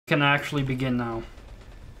can actually begin now.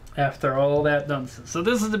 After all that nonsense. So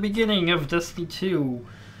this is the beginning of Destiny 2.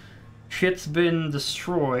 Shit's been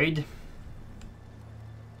destroyed.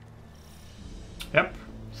 Yep,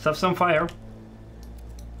 stuff's on fire.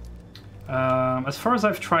 As far as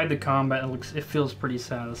I've tried the combat, it feels pretty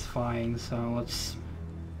satisfying. So let's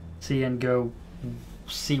see and go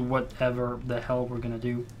see whatever the hell we're gonna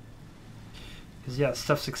do. Because yeah,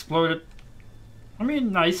 stuff's exploded. I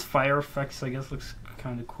mean, nice fire effects, I guess, looks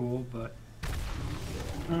kind of cool, but...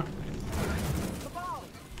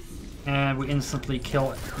 And we instantly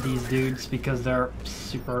kill these dudes because they're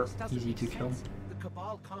super easy to kill. The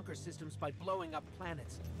Cabal conquer systems by blowing up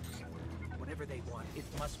planets. Whatever they want, it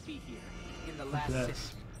must be here, in the last city.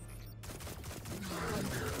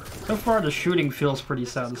 So far, the shooting feels pretty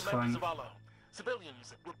satisfying.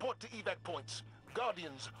 Civilians, report to evac points.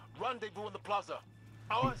 Guardians, rendezvous in the plaza.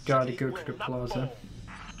 Gotta go to the plaza.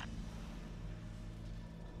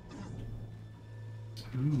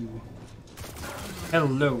 Ooh.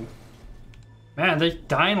 Hello. Man, they're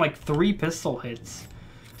dying like 3 pistol hits.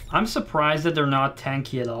 I'm surprised that they're not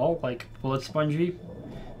tanky at all, like bullet spongy.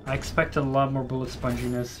 I expected a lot more bullet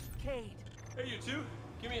sponginess. Hey, you two,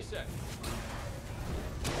 give me a sec.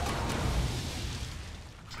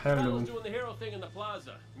 Hello. Who's doing the hero thing in the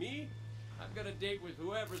plaza? Me? I've got a date with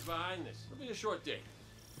whoever's behind this. It'll be a short date.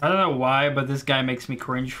 I don't know why, but this guy makes me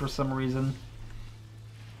cringe for some reason.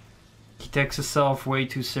 He takes himself way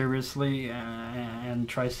too seriously and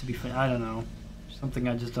tries to be funny. I don't know. Something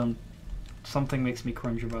I just don't... Something makes me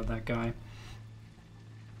cringe about that guy.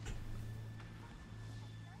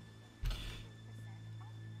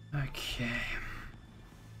 Okay.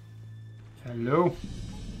 Hello.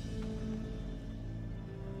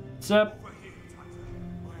 What's up? My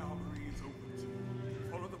armory is opened.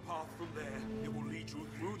 Follow the path from there. It will lead you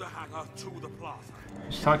through the hangar to the plaza.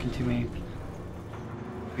 Who's talking to me?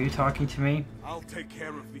 Are you talking to me? I'll take care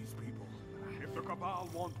of these people. If the Cabal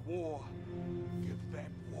want war, give them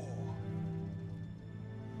war.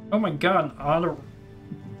 Oh my god, auto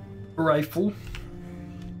rifle.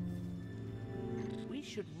 We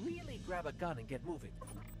should really grab a gun and get moving.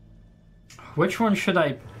 Which one should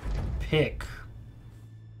I pick?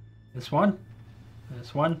 This one?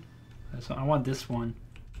 This one? This one? I want this one.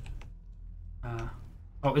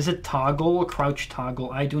 Oh, is it toggle? Crouch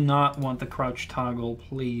toggle? I do not want the crouch toggle,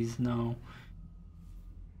 please, no.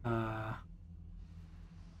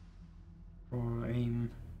 For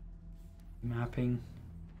aim mapping.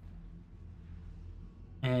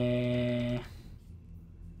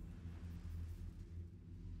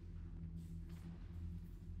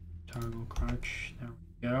 Toggle crouch, there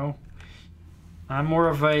we go. I'm more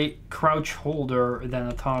of a crouch holder than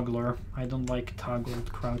a toggler. I don't like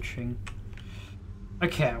toggled crouching.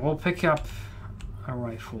 Okay, we'll pick up a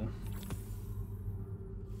rifle.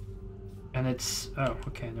 And it's... oh,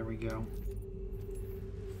 okay, there we go.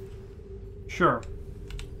 Sure.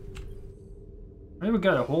 Maybe we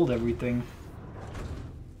gotta hold everything.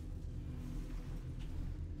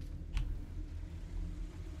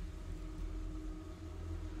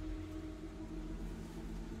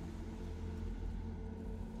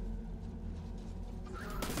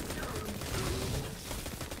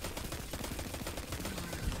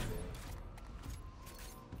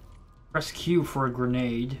 Press Q for a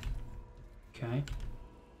grenade. Okay.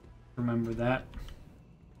 Remember that.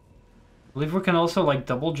 I believe we can also like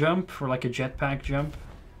double jump for like a jetpack jump.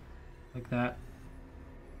 Like that.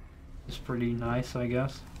 It's pretty nice, I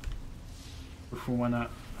guess. If we wanna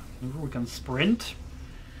move, we can sprint.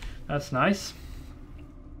 That's nice.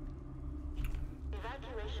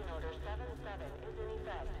 Evacuation order 77 is in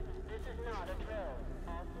effect. This is not a drill.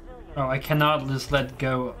 All civilians... Oh, I cannot just let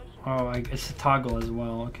go. Oh, it's a toggle as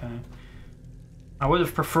well, okay. I would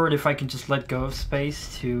have preferred if I can just let go of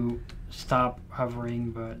space to stop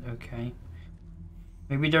hovering, but okay.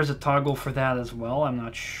 Maybe there's a toggle for that as well, I'm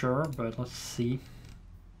not sure, but let's see.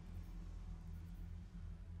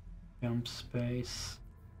 Jump space.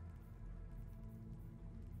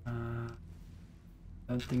 I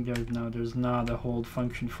don't think there's not a hold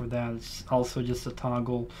function for that, it's also just a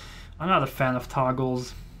toggle. I'm not a fan of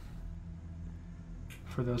toggles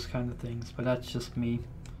for those kind of things, but that's just me.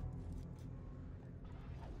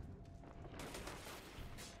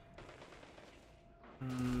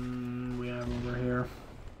 We have over here.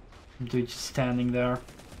 Dude just standing there.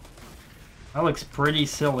 That looks pretty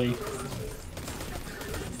silly.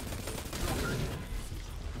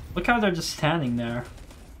 Look how they're just standing there.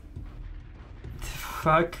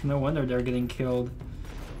 Fuck, no wonder they're getting killed.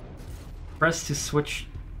 Press to switch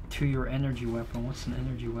to your energy weapon. What's an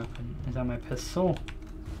energy weapon? Is that my pistol?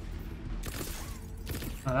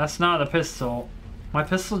 No, that's not a pistol. My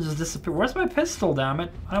pistol just disappeared. Where's my pistol, damn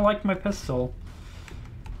it? I like my pistol.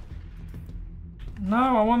 No,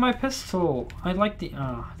 I want my pistol. I like the...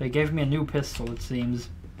 they gave me a new pistol, it seems.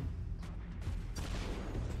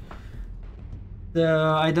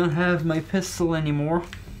 I don't have my pistol anymore.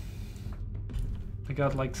 I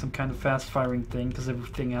got like some kind of fast firing thing because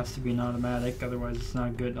everything has to be an automatic, otherwise it's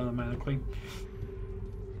not good automatically.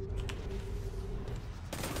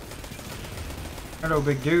 Hello,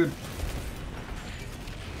 big dude.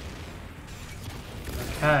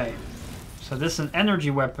 Okay. So this is an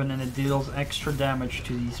energy weapon and it deals extra damage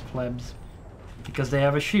to these plebs because they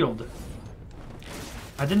have a shield.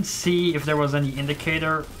 I didn't see if there was any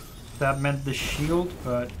indicator that meant the shield,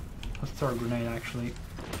 but let's throw a grenade actually.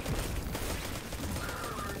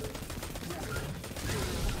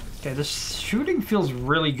 Okay, this shooting feels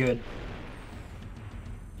really good.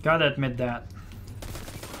 Gotta admit that.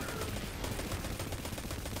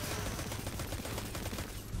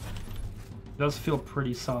 It does feel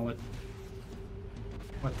pretty solid.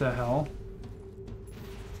 What the hell?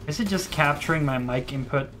 Is it just capturing my mic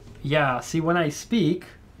input? Yeah, see when I speak,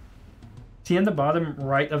 see in the bottom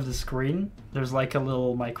right of the screen, there's like a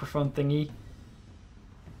little microphone thingy.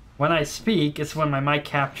 When I speak, it's when my mic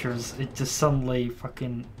captures, it just suddenly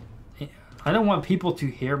fucking... I don't want people to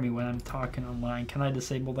hear me when I'm talking online. Can I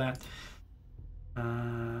disable that?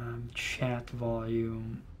 Chat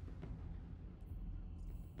volume.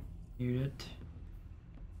 Mute it.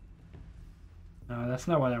 No, that's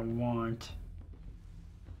not what I want.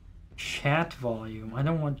 Chat volume. I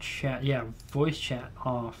don't want chat. Yeah, voice chat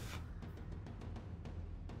off.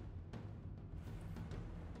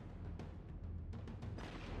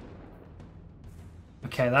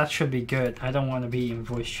 Okay, that should be good. I don't want to be in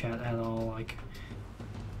voice chat at all. Like,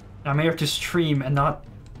 I'm here to stream and not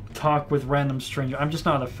talk with random strangers. I'm just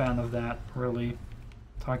not a fan of that, really.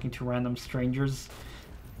 Talking to random strangers.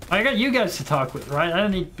 I got you guys to talk with, right? I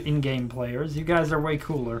don't need in-game players. You guys are way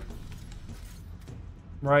cooler.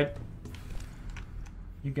 Right?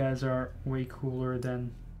 You guys are way cooler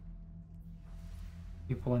than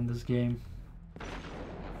people in this game.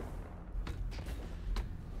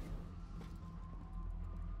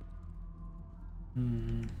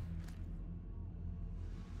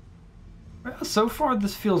 Well, so far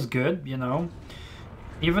this feels good, you know.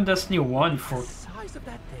 Even Destiny 1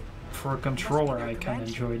 for a controller, I kind of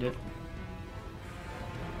enjoyed it.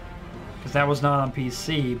 Because that was not on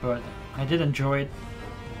PC, but I did enjoy it.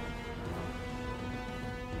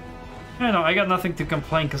 I know, I got nothing to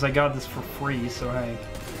complain because I got this for free, so hey.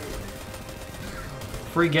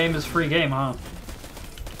 Free game is free game, huh?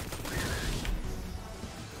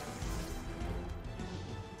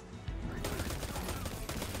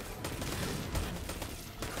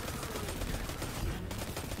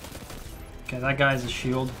 Okay, that guy's a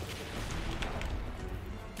shield.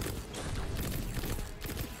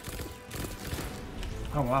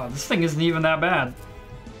 Oh wow, this thing isn't even that bad.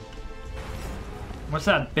 What's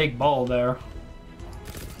that big ball there?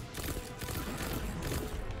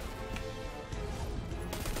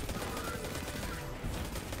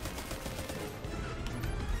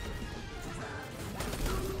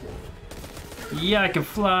 Yeah, I can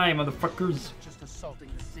fly, motherfuckers. Just assaulting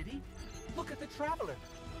the city? Look at the traveler.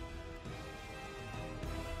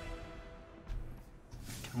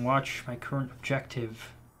 Can watch my current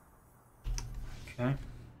objective. Okay.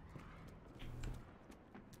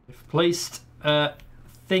 I've placed a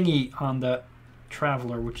thingy on the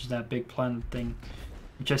traveler, which is that big planet thing.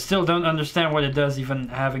 Which I still don't understand what it does, even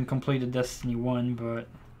having completed Destiny 1, but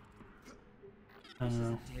I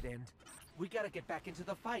don't know. Dead end. We gotta get back into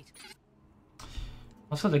the fight.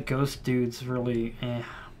 Also, the ghost dude's really I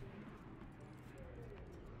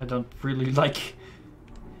don't really like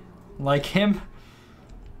him.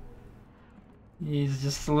 He's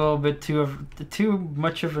just a little bit too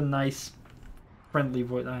much of a nice, friendly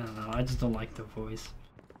voice. I don't know. I just don't like the voice.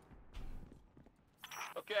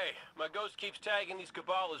 Okay, my ghost keeps tagging these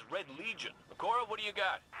Cabal as Red Legion. Makora, what do you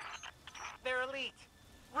got? They're elite,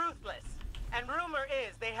 ruthless, and rumor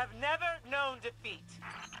is they have never known defeat.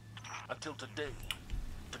 Until today.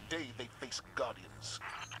 Today they face Guardians.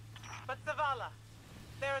 But Zavala,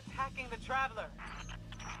 they're attacking the Traveler.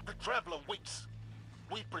 The Traveler waits.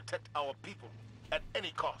 We protect our people at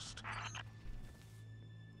any cost.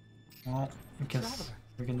 Well, I guess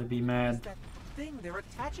they're gonna be mad. It's that thing they're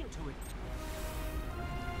attaching to it.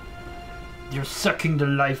 You're sucking the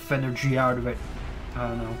life energy out of it. I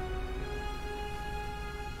don't know.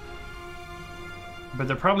 But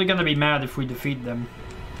they're probably gonna be mad if we defeat them.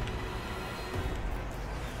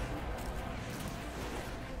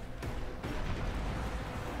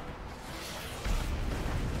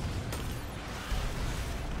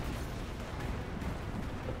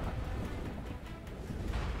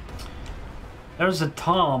 There's a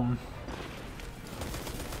Tom.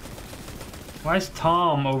 Why is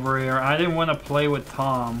Tom over here? I didn't want to play with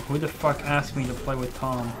Tom. Who the fuck asked me to play with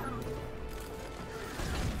Tom?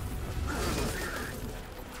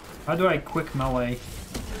 How do I quick melee?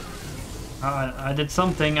 I did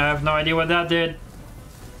something. I have no idea what that did.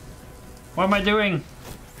 What am I doing?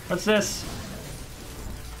 What's this?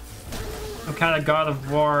 Some kind of God of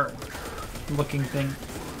War looking thing.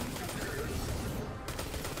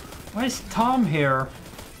 Why is Tom here?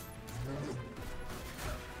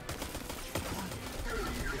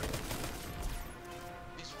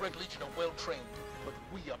 These Red Legion are well trained, but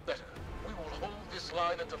we are better. We will hold this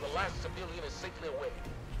line until the last civilian is safely away.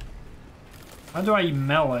 How do I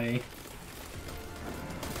melee?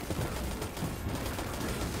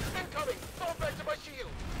 Incoming! Fall back to my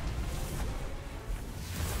shield!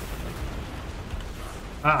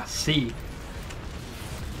 Ah, C.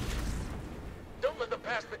 Don't let them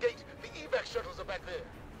pass the gate. The evac shuttles are back there.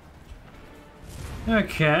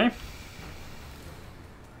 Okay.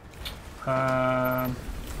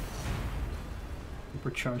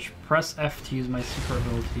 Supercharge. Press F to use my super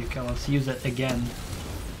ability. Okay, let's use it again.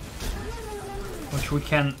 Which we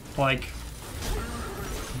can, like,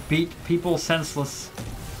 beat people senseless.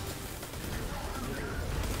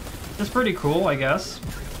 It's pretty cool, I guess.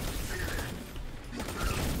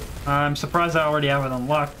 I'm surprised I already have it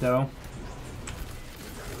unlocked, though.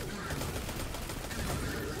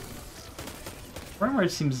 Frame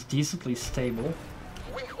rate seems decently stable.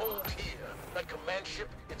 We hold here. That command ship,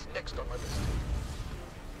 it's next on my list.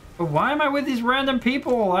 But why am I with these random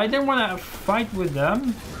people? I didn't want to fight with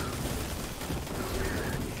them.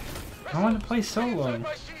 I want to play solo.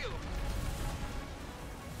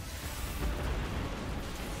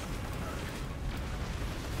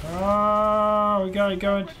 Oh, we gotta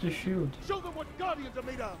go into the chute. Show them what Guardians are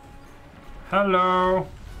made of. Hello.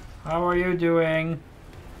 How are you doing?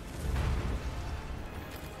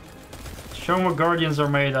 Show them what Guardians are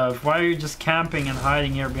made of. Why are you just camping and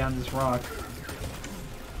hiding here behind this rock?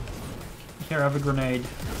 Here, have a grenade.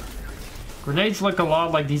 Grenades look a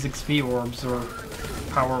lot like these XP orbs or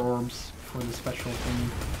power orbs for the special thing.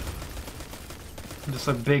 Just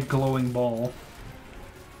a big glowing ball.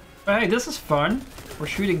 But hey, this is fun. We're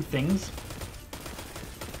shooting things.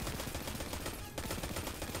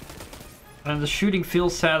 And the shooting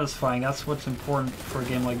feels satisfying. That's what's important for a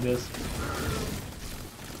game like this.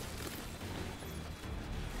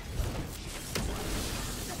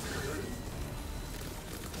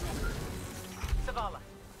 Zavala,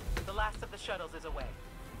 the last of the shuttles is away.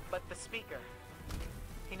 But the speaker,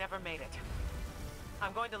 he never made it.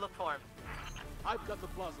 I'm going to look for him. I've got the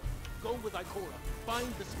plaza. Go with Ikora. Find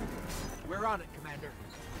the speaker. We're on it, Commander.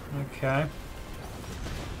 Okay.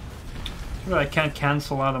 Sure, I can't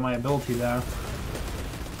cancel out of my ability there.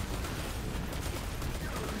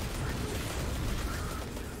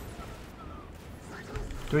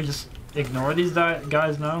 Do we just ignore these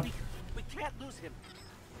guys now? We can't lose him.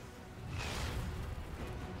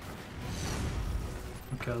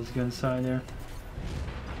 Okay, let's go inside there.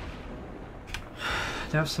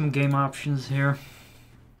 They have some game options here.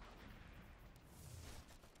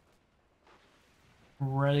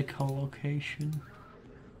 Radical location.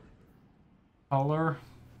 Color.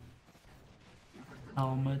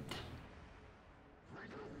 Helmet.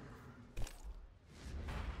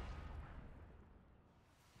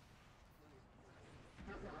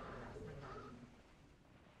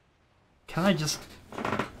 Can I just...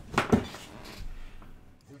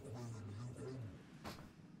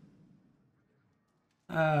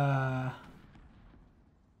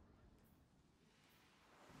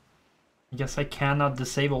 I guess I cannot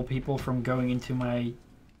disable people from going into my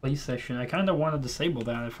play session. I kind of want to disable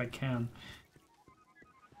that if I can.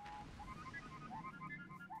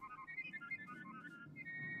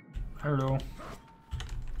 Hello.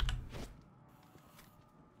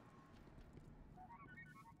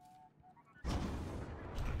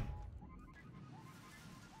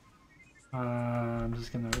 I'm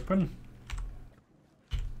just gonna open.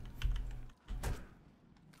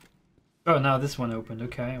 Oh, now this one opened.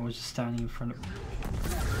 Okay, I was just standing in front of...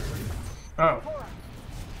 Oh. The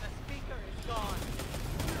speaker is gone.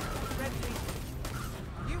 Red Legion,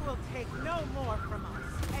 you will take no more from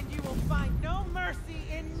us, and you will find no mercy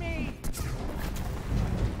in me.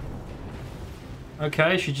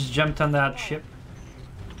 Okay, she just jumped on that ship.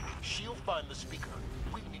 She'll find the speaker.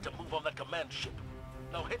 We need to move on that command ship.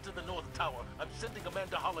 Now head to the North Tower. I'm sending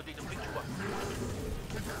Amanda Holiday to pick you up.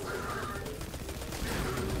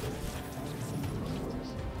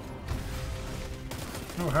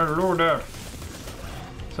 Oh, hello there.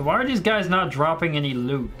 So why are these guys not dropping any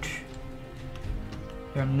loot?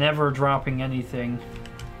 They're never dropping anything.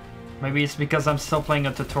 Maybe it's because I'm still playing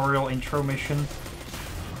a tutorial intro mission.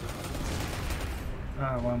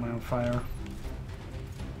 Oh, why am I on fire?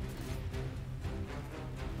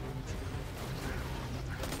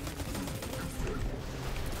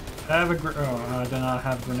 I have a oh, I do not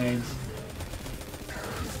have grenades.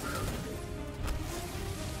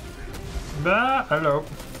 Bah, hello.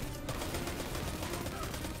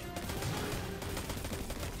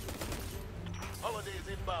 Holiday's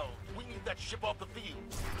inbound. We need that ship off the field.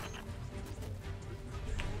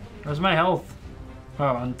 Where's my health? Oh,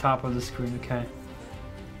 on top of the screen, okay.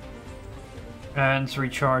 And it's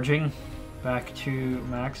recharging. Back to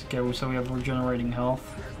max. Okay, so we have regenerating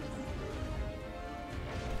health.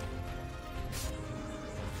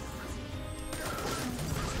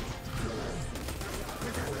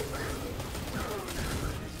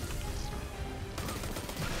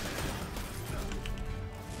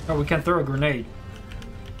 Oh, we can throw a grenade.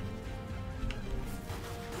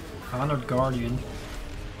 Honored Guardian.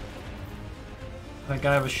 That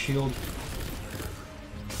guy have a shield.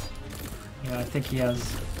 Yeah, I think he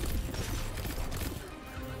has.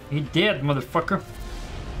 He did, motherfucker.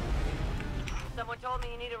 Someone told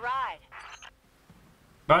me you need a ride.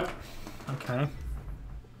 But, okay.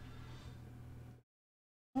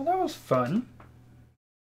 Well, that was fun.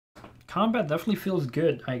 Combat definitely feels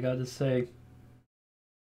good, I gotta say.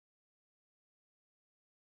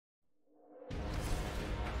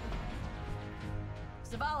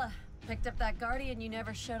 Zavala, picked up that Guardian you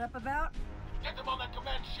never showed up about? Get them on that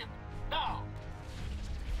command ship, now!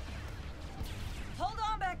 Hold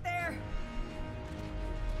on back there!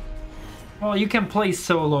 Well, you can play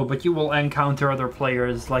solo, but you will encounter other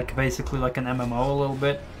players, like basically like an MMO a little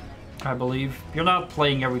bit, I believe. You're not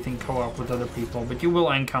playing everything co-op with other people, but you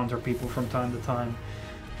will encounter people from time to time.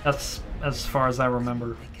 That's as far as I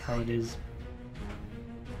remember how it is.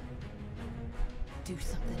 Do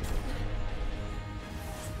something.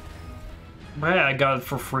 But yeah, I got it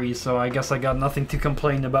for free, so I guess I got nothing to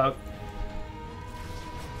complain about.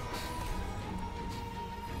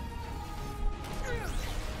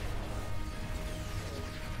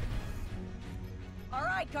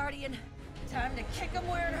 Alright, Guardian. Time to kick him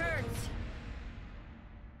where it hurts.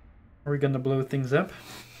 Are we gonna blow things up?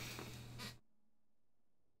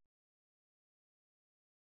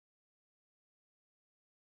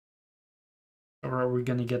 Or are we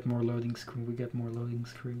gonna get more loading screen? We get more loading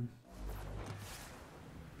screen.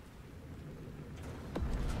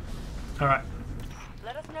 Alright.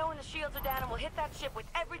 Let us know when the shields are down and we'll hit that ship with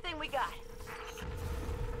everything we got.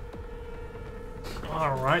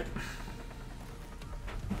 Alright.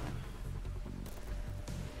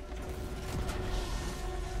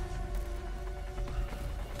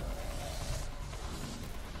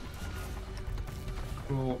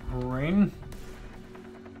 Cool rain.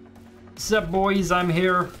 What's up, boys? I'm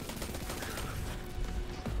here.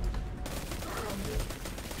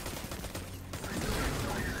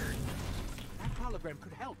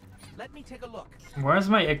 Could help. Let me take a look. Where's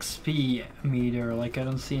my XP meter? Like, I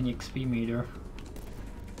don't see any XP meter.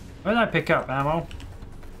 What did I pick up? Ammo?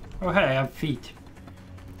 Oh, hey, I have feet.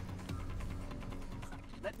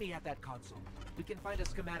 Let me at that console. We can find a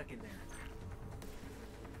schematic in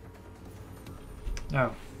there.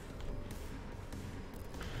 Oh.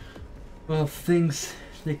 Well, things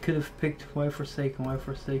they could have picked. Why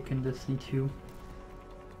Forsaken, Destiny 2.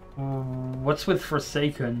 What's with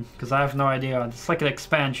Forsaken? Because I have no idea. It's like an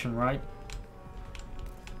expansion, right?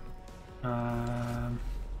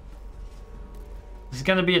 It's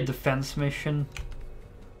gonna be a defense mission.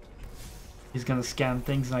 He's gonna scan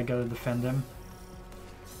things and I gotta defend him.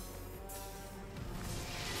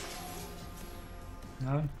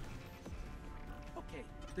 No? Okay,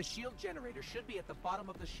 the shield generator should be at the bottom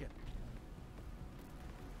of the ship.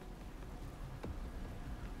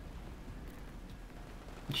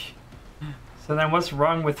 So then what's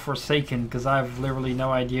wrong with Forsaken? Because I have literally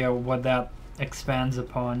no idea what that expands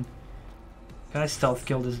upon. Can I stealth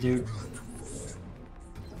kill this dude?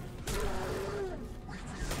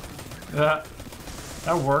 That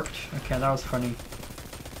worked. Okay, that was funny.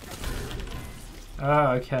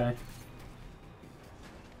 Oh, okay.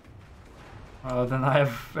 Well, then I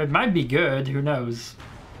have... It might be good, who knows?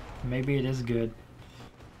 Maybe it is good.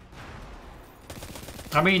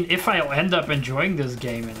 I mean, if I end up enjoying this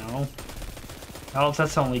game, you know, well,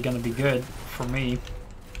 that's only gonna be good for me.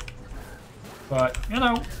 But, you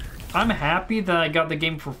know, I'm happy that I got the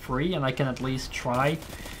game for free and I can at least try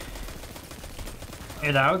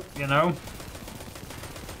it out, you know.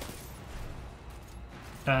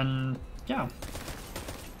 And, yeah.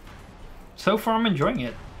 So far, I'm enjoying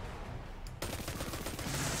it.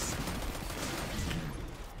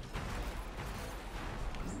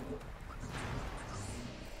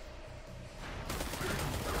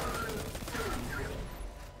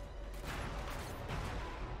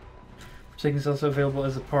 Sign is also available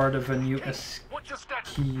as a part of a new What's your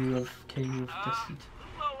status? SKU of Destiny.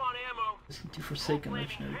 Low on ammo. Destiny 2 Forsaken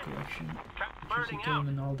Legendary Collection. Trap's Purchase the burning game out.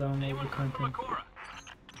 and all downloadable Anyone from content. Makora?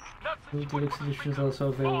 The Deluxe Edition is also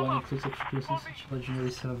available and includes extra pieces such as Legendary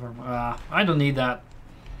set of armor. I don't need that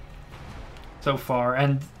so far.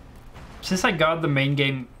 And since I got the main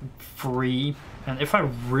game free, and if I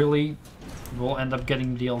really will end up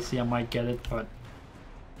getting DLC, I might get it, but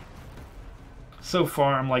so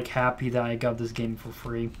far I'm like happy that I got this game for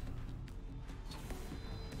free.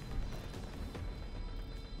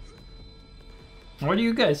 What do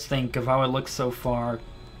you guys think of how it looks so far?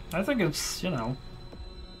 I think it's, you know,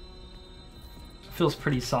 feels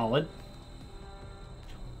pretty solid.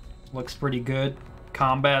 Looks pretty good.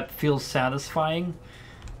 Combat feels satisfying.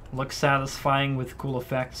 Looks satisfying with cool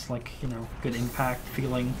effects, like, you know, good impact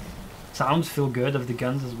feeling. Sounds feel good of the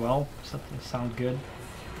guns as well. Sound good.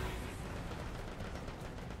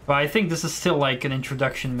 But I think this is still like an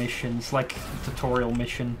introduction mission. It's like a tutorial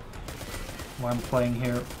mission while I'm playing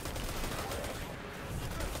here.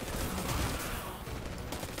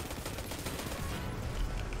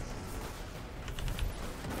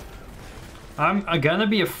 I'm gonna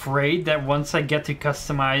be afraid that once I get to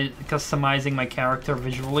customizing my character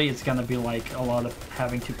visually, it's gonna be like a lot of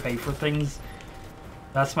having to pay for things.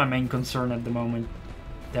 That's my main concern at the moment.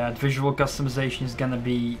 That visual customization is gonna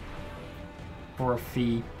be for a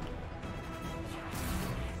fee.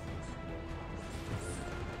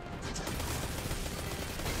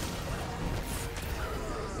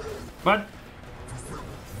 But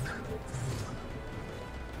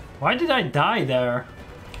why did I die there?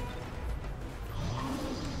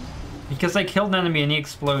 Because I killed an enemy and he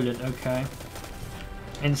exploded, okay.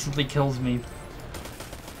 Instantly kills me.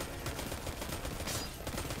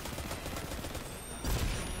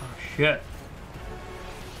 Oh shit.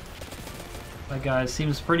 That guy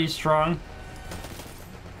seems pretty strong.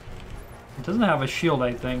 It doesn't have a shield,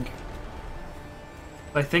 I think.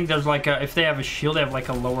 I think there's like a, if they have a shield, they have like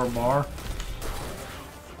a lower bar.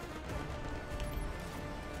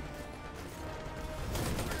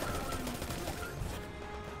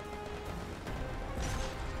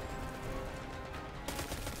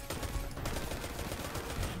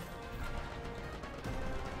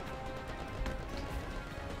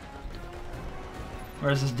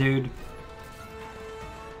 Where's this dude?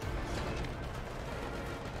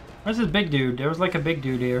 Where's this big dude? There was like a big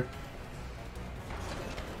dude here.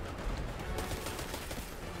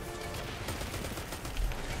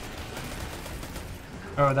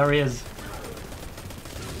 Oh, there he is.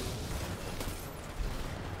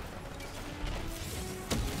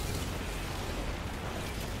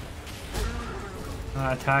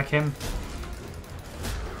 Attack him.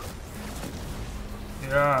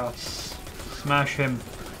 Yes. Smash him.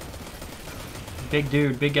 Big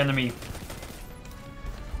dude, big enemy.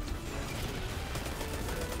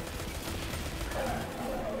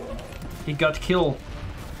 He got killed.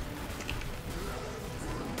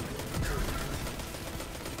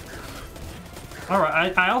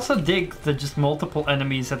 Alright, I also dig the just multiple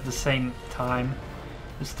enemies at the same time.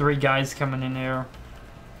 There's 3 guys coming in here.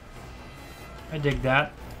 I dig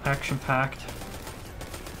that. Action-packed.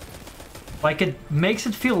 Like, it makes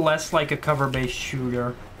it feel less like a cover-based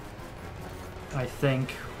shooter. I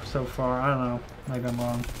think, so far. I don't know. Maybe I'm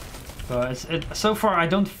wrong. But so far, I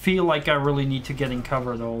don't feel like I really need to get in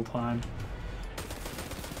cover the whole time.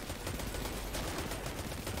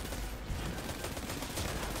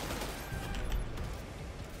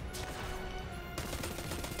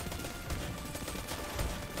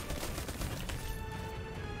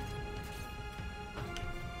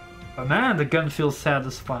 But man, the gun feels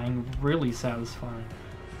satisfying, really satisfying.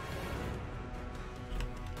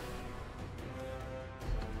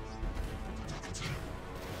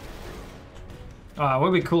 Ah, it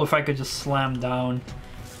would be cool if I could just slam down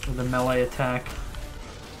with a melee attack.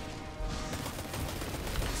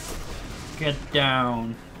 Get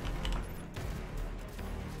down.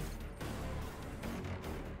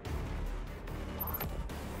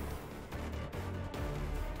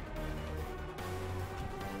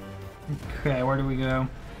 Okay, where do we go?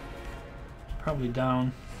 Probably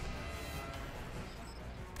down.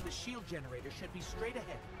 The shield generator should be straight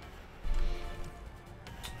ahead.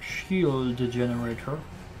 Shield generator.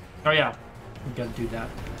 Oh yeah, we gotta do that.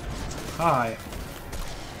 Hi.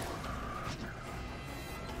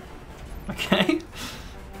 Okay.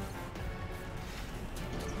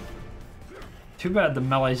 Too bad the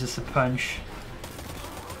melee is just a punch.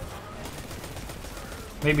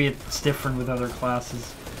 Maybe it's different with other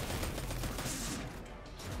classes.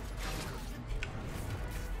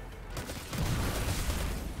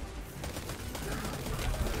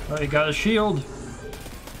 Oh, you got a shield.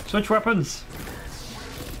 Switch weapons.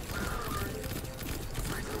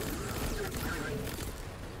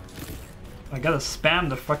 I gotta spam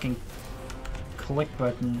the fucking click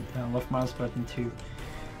button, left mouse button to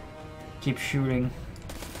keep shooting.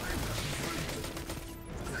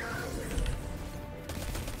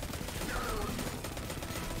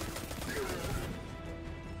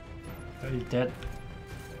 Oh, he's dead.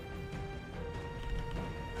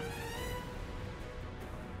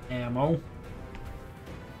 Ammo.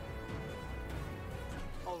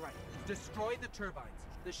 All right, destroy the turbines.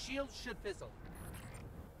 The shields should fizzle.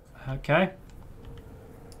 Okay.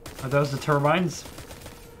 Are those the turbines?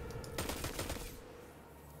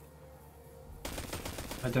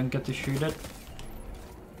 I don't get to shoot it.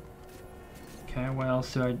 Okay, what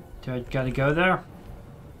else do I gotta go there?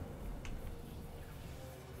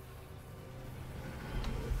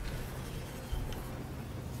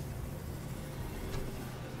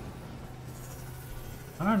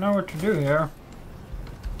 I don't know what to do here.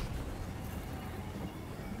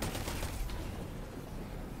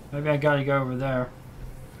 Maybe I gotta go over there.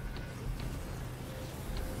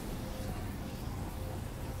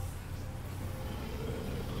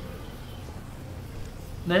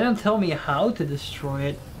 They don't tell me how to destroy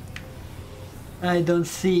it. I don't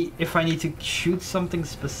see if I need to shoot something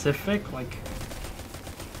specific, like...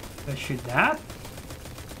 If I shoot that?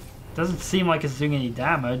 Doesn't seem like it's doing any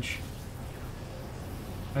damage.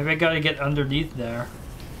 Maybe I gotta get underneath there.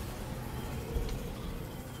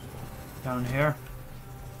 Down here.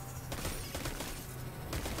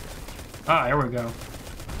 Ah, here we go.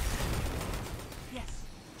 Yes,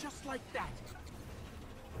 just like that.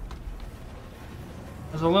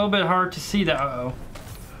 It's a little bit hard to see that. Uh-oh.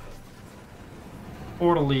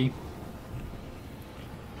 Orderly.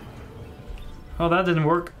 Oh, that didn't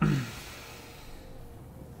work.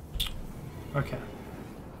 Okay.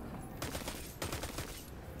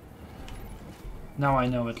 Now I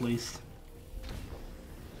know at least.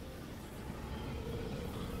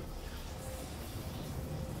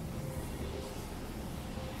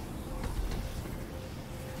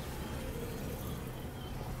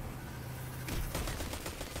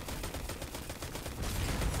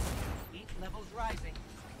 Heat levels rising.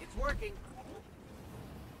 It's working.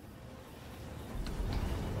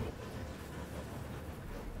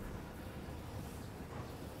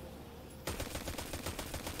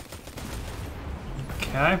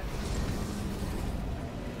 Okay.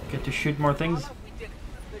 Get to shoot more things. Zavala, we did it.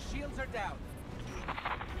 The shields are down.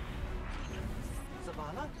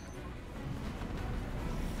 Zavala?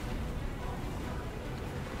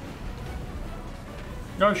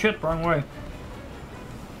 Oh shit, wrong way.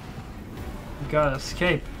 We gotta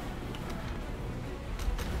escape.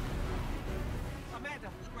 Amanda,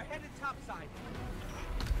 we're headed topside.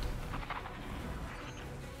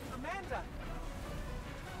 Amanda!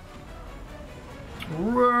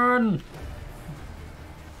 Run!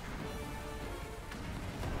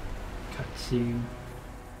 Cutscene.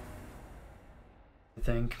 I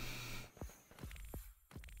think.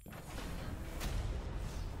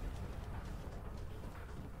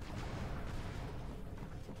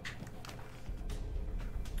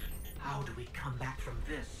 How do we come back from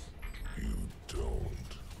this? You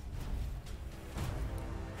don't.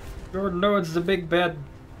 Lord knows the big bad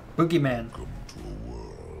boogeyman. Come to a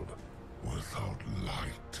world without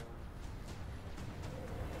light.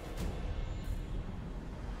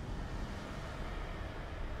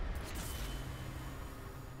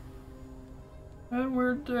 And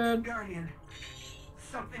we're dead. Guardian,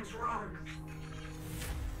 something's wrong.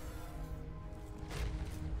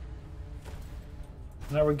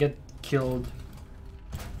 Now we get killed.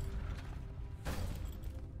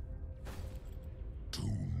 Do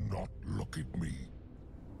not look at me,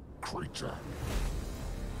 creature.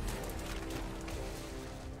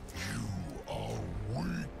 You are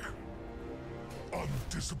weak,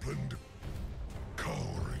 undisciplined,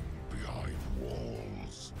 cowering behind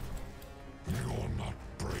walls. You're not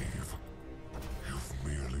brave. You've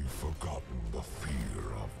merely forgotten the fear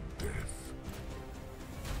of death.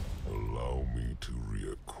 Allow me to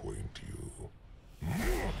reacquaint you.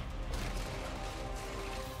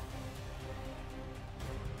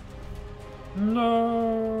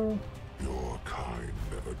 No. Your kind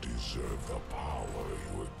never deserved the power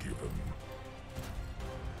you were given.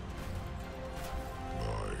 I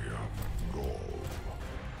am Norm,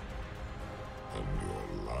 and your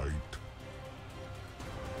light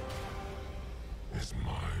is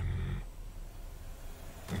mine.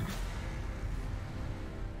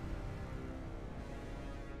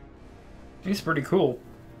 He's pretty cool.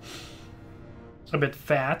 A bit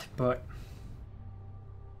fat, but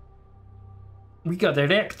We got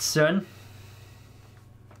wrecked, son.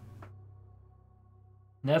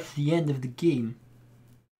 That's the end of the game.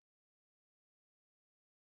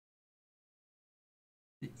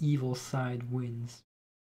 The evil side wins.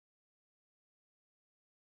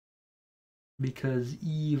 Because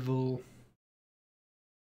evil.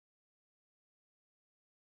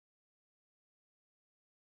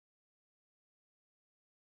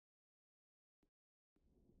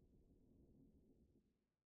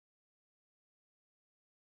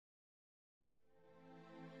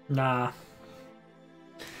 Nah.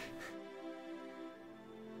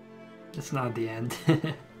 It's not the end.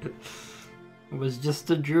 It was just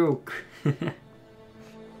a joke.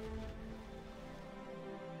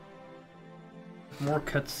 More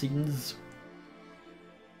cutscenes.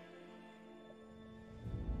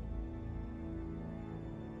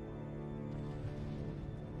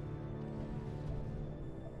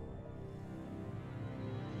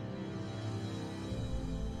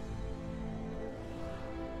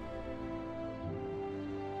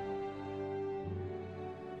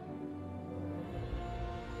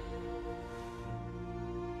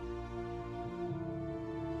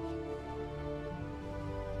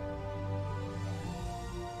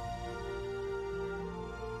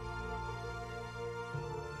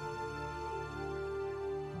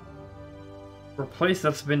 For a place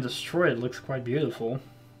that's been destroyed, it looks quite beautiful.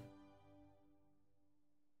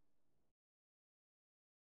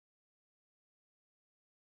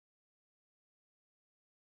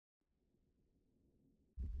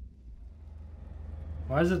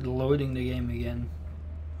 Why is it loading the game again?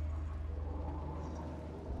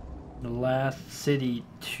 The last city,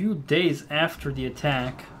 2 days after the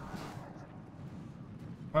attack.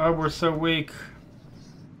 Oh, we're so weak.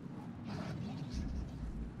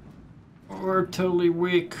 We're totally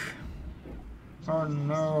weak. Oh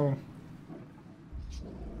no.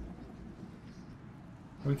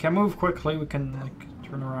 We can move quickly, we can like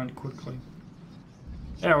turn around quickly.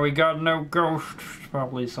 Yeah, we got no ghost.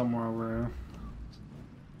 Probably somewhere over here.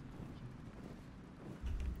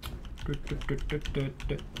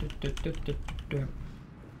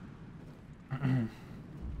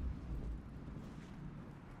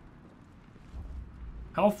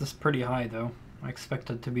 Health is pretty high though. I expect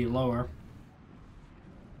it to be lower.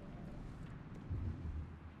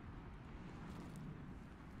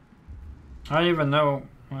 I don't even know,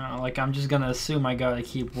 like I'm just gonna assume I gotta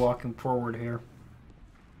keep walking forward here.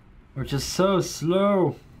 Which is so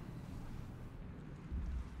slow.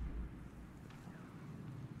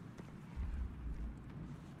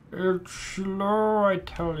 It's slow, I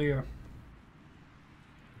tell you.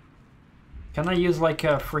 Can I use like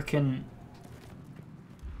a freaking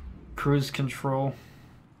cruise control?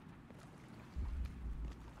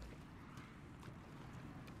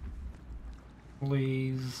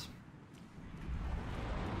 Please.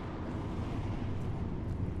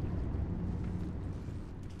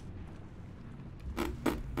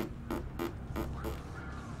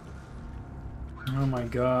 Oh my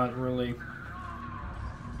god, really?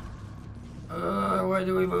 Why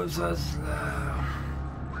do we move so slow?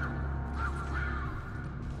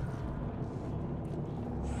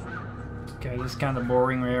 Okay, this is kind of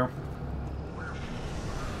boring here.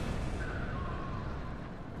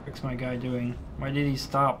 What's my guy doing? Why did he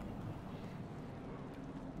stop?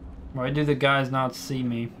 Why do the guys not see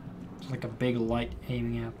me? It's like a big light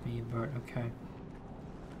aiming at me, but okay.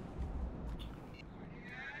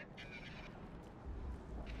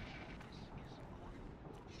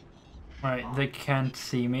 Alright, they can't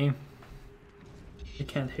see me. They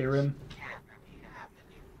can't hear him.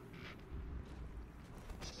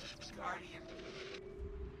 Guardian.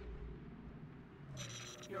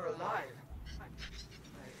 You're alive. I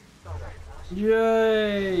thought I lost you.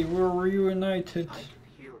 Yay! We're reunited. I can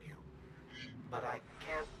heal you, but I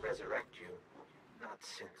can't resurrect you. Not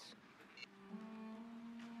since.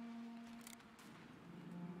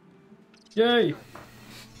 Yay!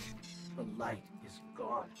 The light is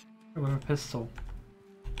gone. With a pistol.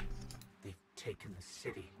 They've taken the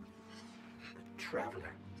city, the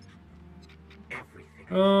traveler, everything.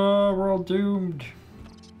 Oh, we're all doomed.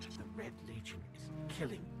 The Red Legion is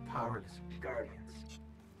killing powerless guardians.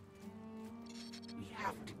 We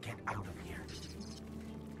have to get out of here.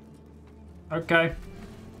 Okay.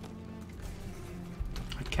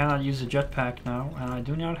 I cannot use a jetpack now, and I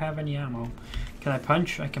do not have any ammo. Can I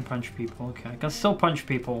punch? I can punch people. Okay, I can still punch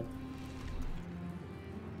people.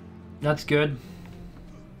 That's good.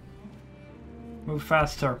 Move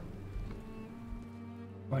faster.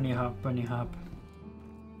 Bunny hop, bunny hop.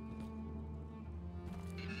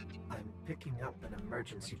 I'm picking up an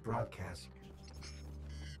emergency broadcast.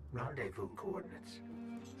 Rendezvous coordinates.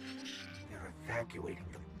 There are evacuating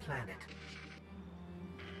the planet.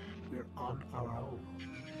 We're on our own.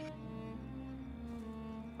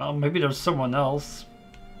 Well, maybe there's someone else.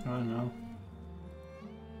 I don't know.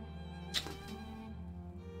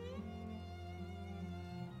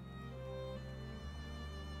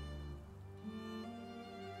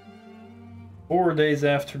 Four days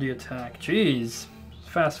after the attack. Jeez.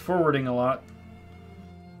 Fast forwarding a lot.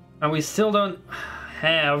 And we still don't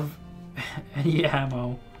have any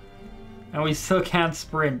ammo. And we still can't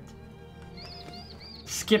sprint.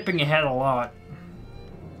 Skipping ahead a lot.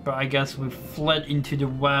 But I guess we've fled into the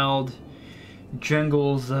wild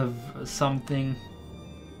jungles of something.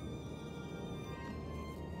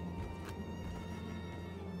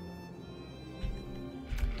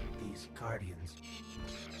 These Guardians,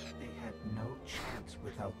 they had no chance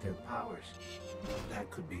without their powers. That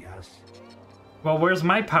could be us. Well, where's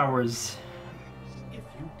my powers? If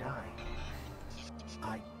you die,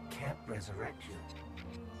 I can't resurrect you.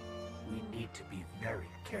 We need to be very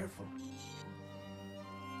careful.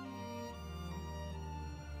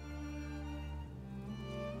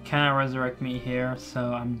 Can't resurrect me here,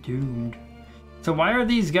 so I'm doomed. So why are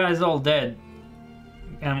these guys all dead?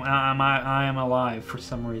 I am alive for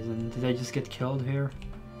some reason. Did I just get killed here?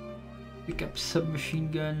 Pick up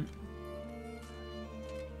submachine gun.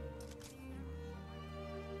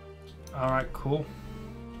 Alright, cool.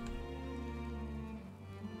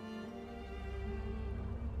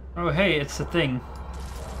 Oh hey, it's a thing.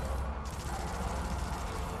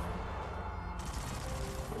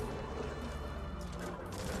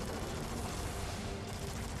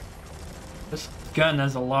 This gun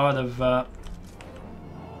has a lot of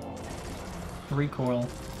recoil.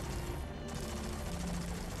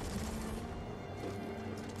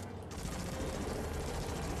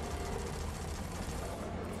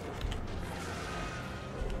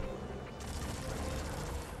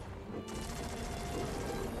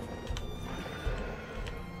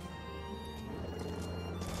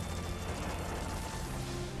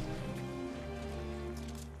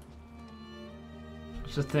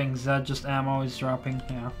 The things that just ammo is dropping,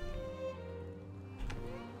 yeah.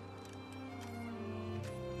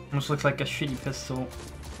 Almost looks like a shitty pistol.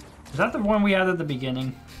 Is that the one we had at the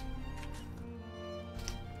beginning?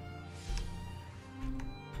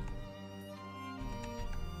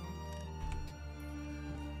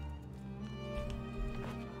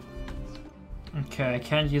 Okay, I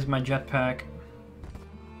can't use my jetpack.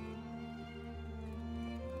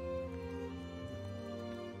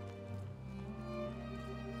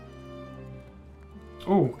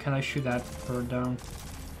 Oh, can I shoot that bird down?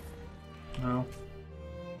 No.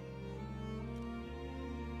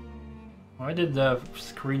 Why did the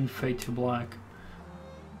screen fade to black?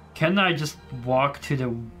 Can I just walk to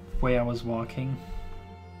the way I was walking?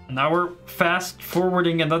 Now we're fast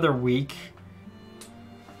forwarding another week.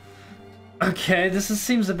 Okay,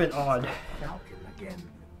 seems a bit odd. Falcon again.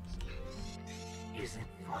 Is it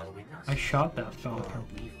following us? I shot that Or falcon. are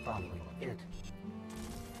we following it?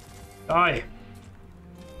 Die!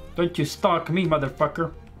 Don't you stalk me,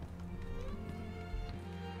 motherfucker!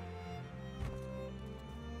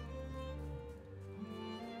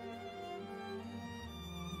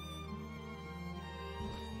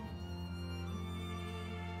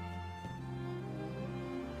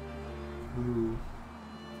 Ooh.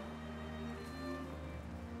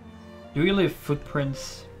 Do we leave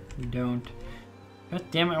footprints? We don't. God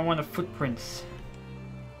damn it, I want the footprints.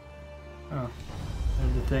 Oh,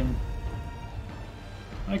 there's the thing.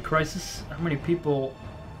 Hi Crisis, how many people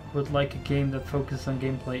would like a game that focuses on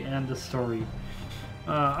gameplay and the story?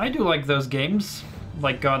 I do like those games,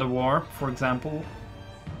 like God of War, for example.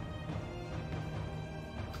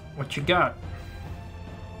 What you got?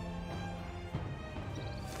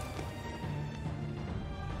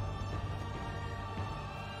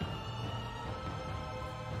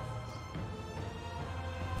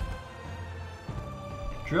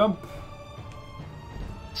 Jump!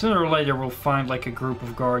 Sooner or later we'll find like a group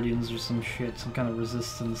of guardians or some shit, some kind of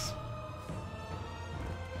resistance.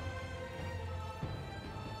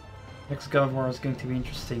 Next God of War is going to be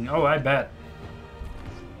interesting. Oh, I bet.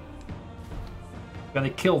 Gonna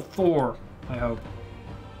kill Thor, I hope.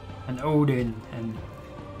 And Odin, and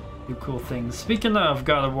do cool things. Speaking of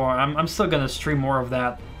God of War, I'm still gonna stream more of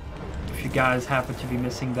that. If you guys happen to be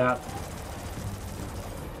missing that.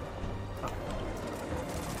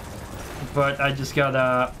 But I just got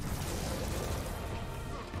a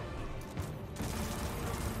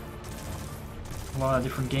lot of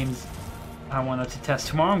different games I wanted to test.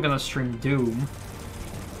 Tomorrow I'm gonna stream Doom.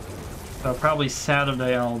 So probably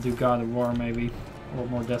Saturday I'll do God of War maybe. Or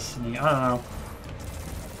more Destiny. I don't know.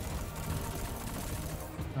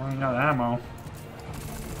 I ain't got ammo.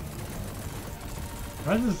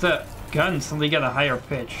 Why does the gun suddenly get a higher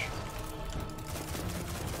pitch?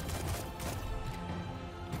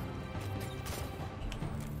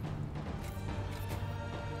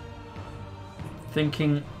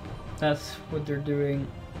 Thinking that's what they're doing,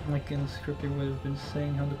 like in the script they would have been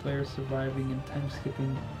saying how the player is surviving and time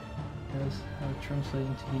skipping as how it translates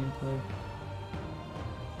into gameplay.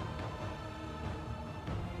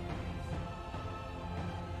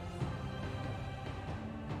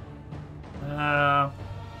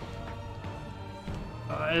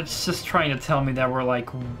 It's just trying to tell me that we're like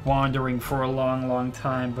wandering for a long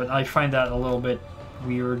time, but I find that a little bit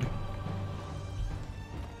weird.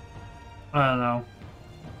 I don't know.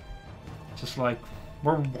 Just like,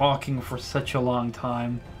 we're walking for such a long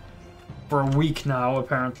time. For a week now,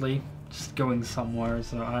 apparently. Just going somewhere,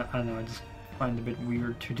 so I don't know, I just find it a bit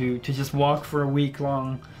weird to just walk for a week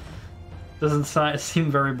long. Doesn't seem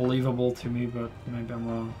very believable to me, but maybe I'm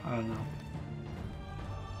wrong. I don't know.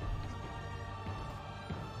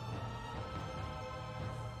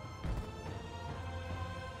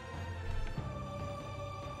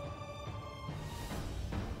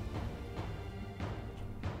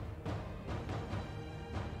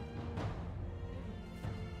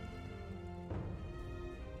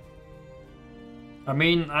 I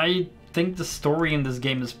mean, I think the story in this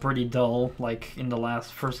game is pretty dull. Like, in the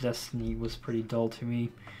first Destiny was pretty dull to me.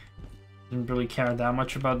 Didn't really care that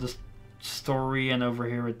much about the story, and over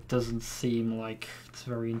here it doesn't seem like it's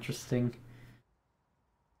very interesting.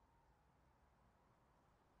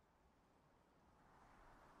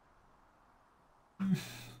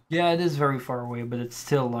 Yeah, it is very far away, but it's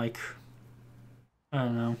still like, I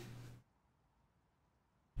don't know.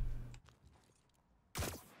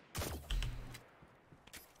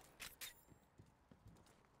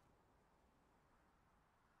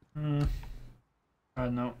 I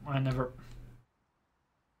don't know, I never...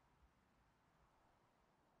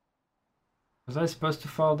 Was I supposed to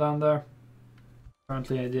fall down there?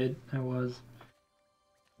 Apparently I did, I was.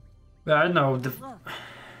 But I don't know, Look,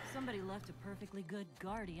 somebody left a perfectly good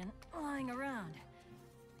Guardian lying around.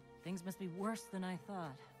 Things must be worse than I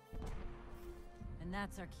thought. And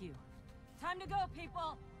that's our cue. Time to go,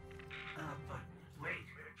 people! But wait,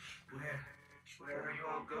 where are you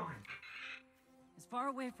all going? As far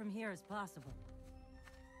away from here as possible.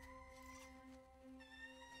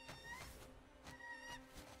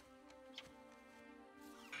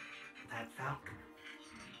 That Falcon,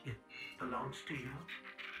 it belongs to you?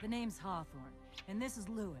 The name's Hawthorne, and this is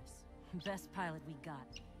Lewis. Best pilot we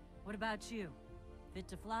got. What about you? Fit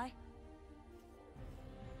to fly?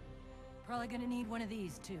 Probably gonna need one of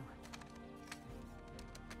these, too.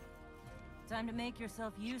 Time to make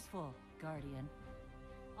yourself useful, Guardian.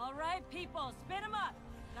 All right, people, spin them up!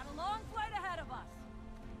 Got a long flight ahead of us!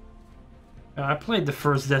 I played the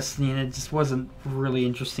first Destiny and it just wasn't really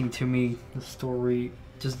interesting to me. The story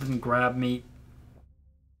just didn't grab me.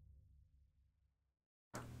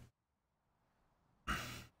 I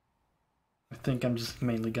think I'm just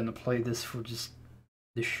mainly gonna play this for just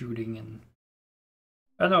the shooting, and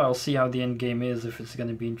I don't know, I'll see how the end game is, if it's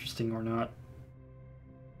gonna be interesting or not.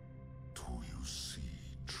 Do you see,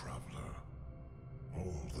 traveler,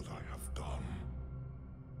 all that I have done?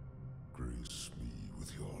 Grace me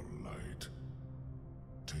with your light.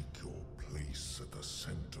 Take your place at the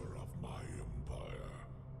center of my empire.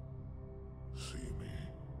 See me,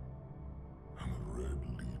 and the Red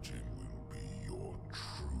Legion will be your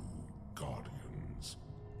true guardians.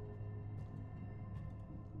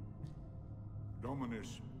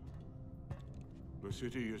 Dominus, the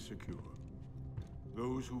city is secure.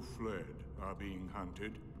 Those who fled are being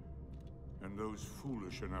hunted, and those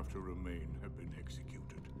foolish enough to remain have been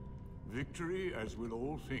executed. Victory, as with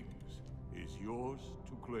all things, is yours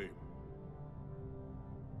to claim.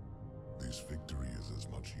 This victory is as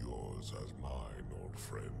much yours as mine, old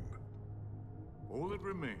friend. All that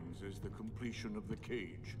remains is the completion of the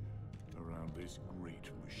cage around this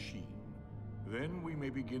great machine. Then we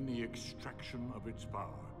may begin the extraction of its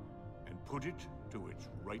power and put it to its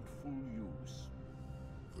rightful use.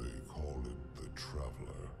 They call it the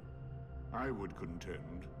Traveler. I would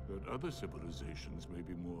contend that other civilizations may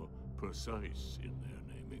be more precise in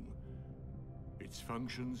their naming. Its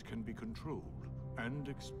functions can be controlled and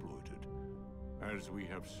exploited, as we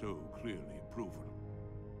have so clearly proven.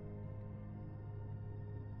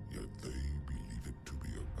 Yet they believe it to be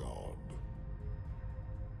a god.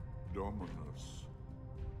 Dominus.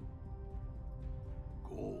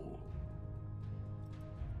 Gaul.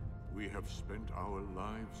 We have spent our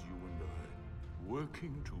lives, you and I,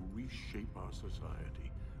 working to reshape our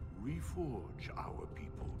society, reforge our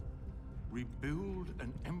people, rebuild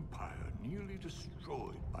an empire nearly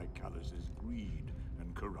destroyed by Callus's greed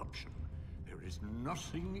and corruption. There is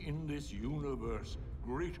nothing in this universe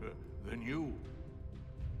greater than you.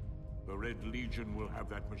 The Red Legion will have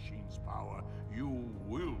that machine's power. You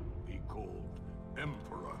will be called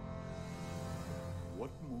Emperor.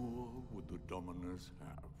 What more would the Dominers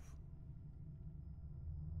have?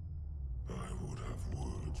 I would have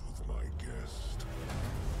words with my guest.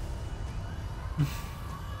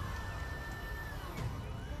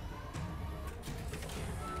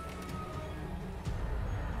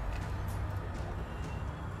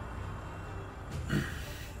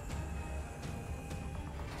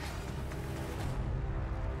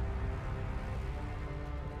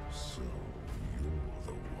 So you're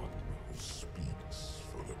the one who speaks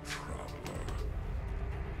for the Traveler.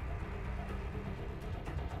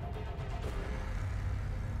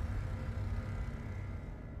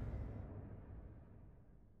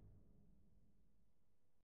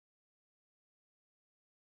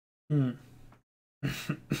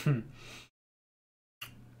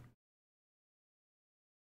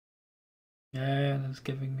 And it's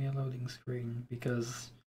giving me a loading screen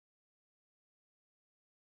because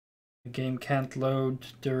the game can't load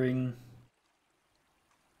during...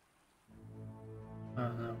 I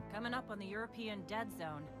don't know. Coming up on the European Dead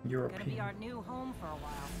Zone. European. Gonna be our new home for a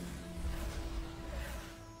while.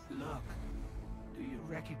 Look, do you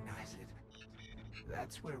recognize it?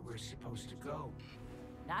 That's where we're supposed to go.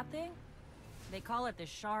 That thing? They call it the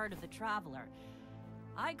Shard of the Traveler.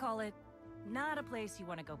 I call it not a place you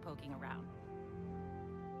want to go poking around.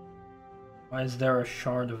 Why is there a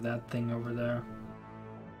shard of that thing over there?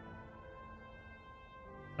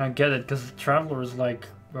 I get it, because the Traveler is like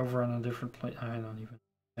over on a different place. I don't even.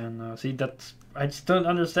 And see, that's, I just don't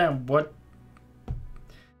understand what.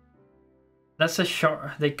 That's a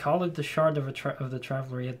shard. They call it the Shard of the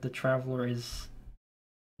Traveler. Yet the Traveler is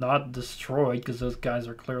not destroyed because those guys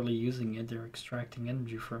are clearly using it. They're extracting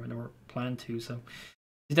energy from it or plan to. So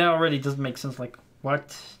that already doesn't make sense. Like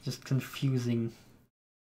what? Just confusing.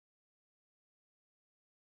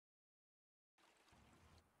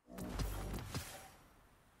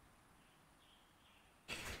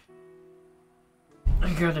 I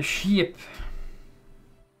got a ship.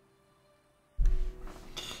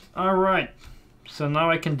 Alright. So now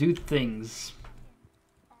I can do things.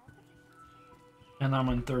 And I'm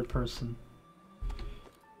in third person.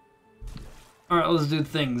 Alright, let's do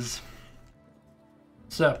things.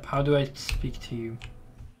 Sup, how do I speak to you?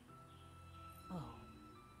 Oh.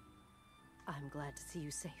 I'm glad to see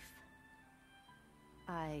you safe.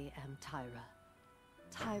 I am Tyra.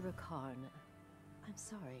 Tyra Karn. I'm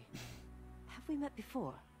sorry. Have we met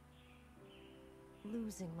before?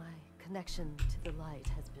 Losing my connection to the light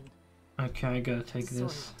has been... Okay, I gotta take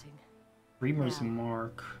this. Reamer's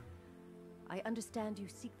mark. I understand you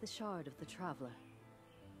seek the Shard of the Traveler.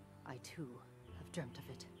 I too have dreamt of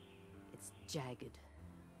it. Its jagged,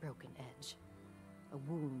 broken edge. A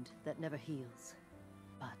wound that never heals.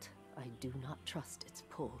 But I do not trust its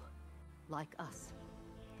pull. Like us,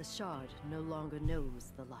 the Shard no longer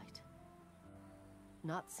knows the light.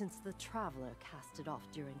 Not since the Traveler cast it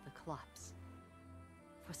off during the collapse.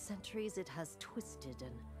 For centuries it has twisted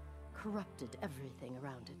and corrupted everything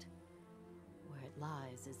around it. Where it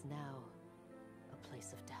lies is now a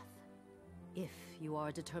place of death. If you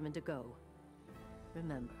are determined to go,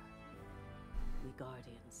 remember, we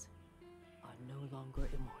Guardians are no longer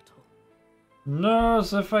immortal. No,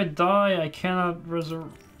 so if I die, I cannot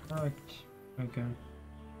resurrect. Okay.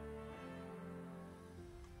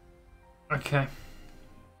 Okay.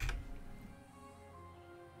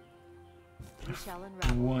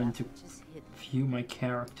 I want to view my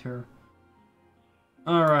character.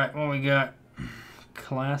 Alright, what we got?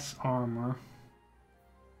 Class armor.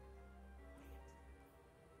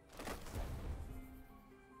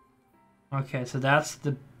 Okay, so that's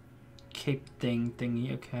the cape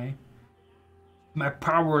thingy, okay. My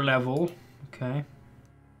power level, okay.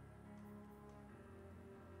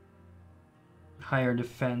 Higher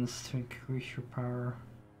defense to increase your power.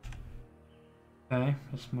 Okay,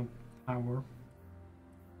 that's my power.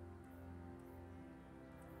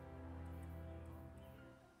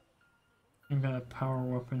 I got a power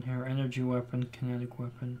weapon here, energy weapon, kinetic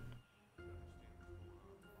weapon.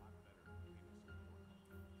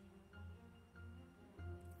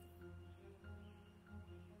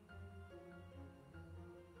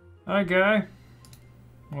 Okay.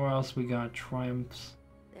 What else we got? Triumphs.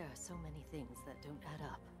 There are so many things that don't add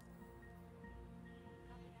up.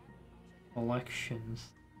 Elections.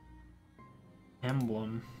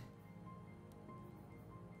 Emblem.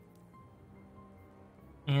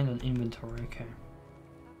 And an inventory, okay.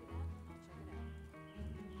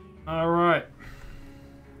 Alright.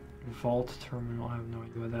 Vault terminal, I have no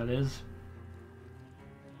idea what that is.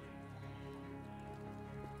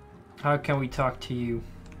 How can we talk to you?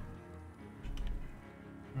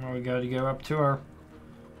 Well, we gotta go up to her.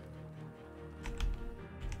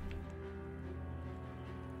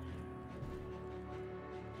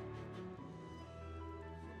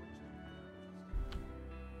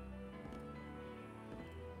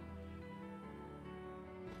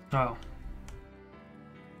 Oh.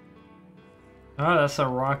 Oh, that's a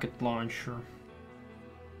rocket launcher.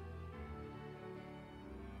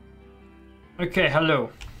 Okay, hello.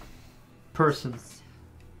 Person.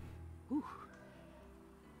 Ooh.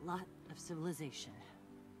 Lot of civilization.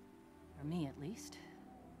 For me, at least.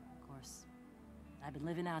 Of course, I've been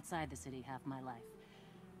living outside the city half my life.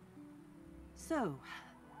 So,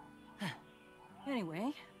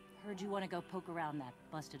 anyway, heard you want to go poke around that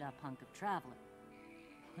busted-up hunk of Traveler.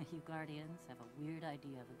 You Guardians have a weird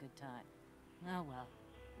idea of a good time. Oh well.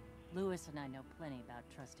 Lewis and I know plenty about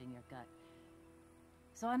trusting your gut.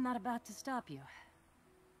 So I'm not about to stop you.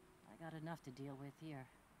 I got enough to deal with here.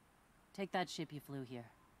 Take that ship you flew here.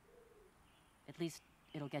 At least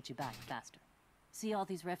it'll get you back faster. See all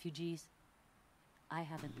these refugees? I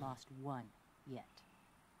haven't lost one yet.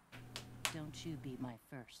 Don't you be my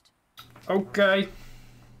first. Okay.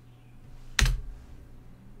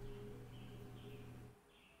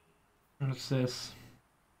 What's this?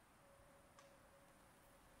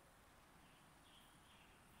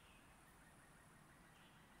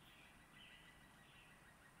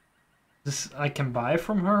 This I can buy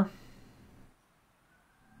from her?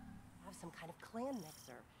 Have some kind of clan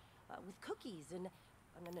mixer with cookies and no.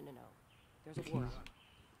 There's a Cookies. war.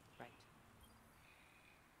 Right.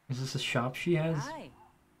 Is this a shop she has? Hi.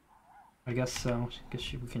 I guess so. I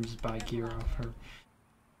guess we can just buy gear off her.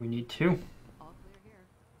 We need to. All clear here.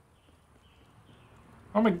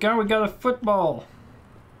 Oh my god, we got a football!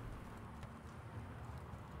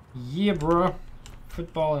 Yeah, bro.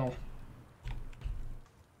 Football.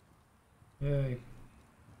 Yay.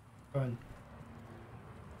 Fun.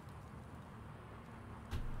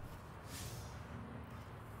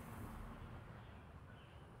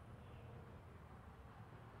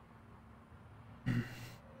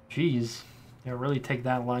 Jeez. It'll really take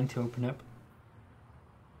that line to open up.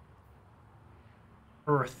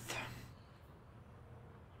 Earth.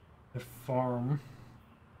 The farm.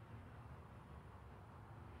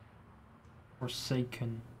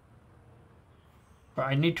 Forsaken. But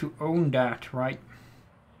I need to own that, right?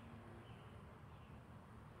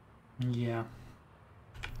 Yeah.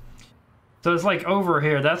 So it's like over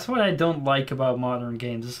here. That's what I don't like about modern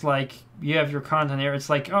games. It's like you have your content here. It's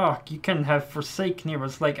like, oh, you can have Forsaken here. But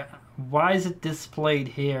it's like, why is it displayed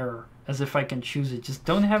here as if I can choose it? Just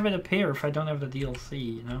don't have it appear if I don't have the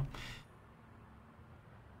DLC, you know?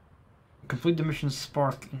 Complete the mission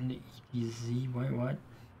Spark in the EZ. Wait, what?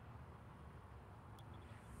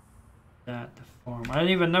 That, the farm. I don't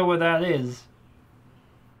even know what that is.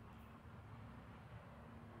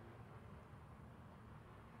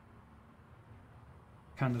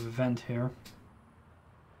 Kind of event here.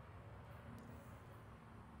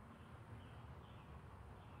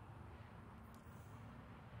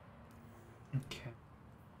 Okay.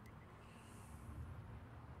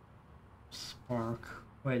 Spark.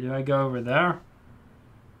 Wait, do I go over there?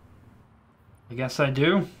 I guess I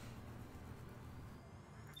do.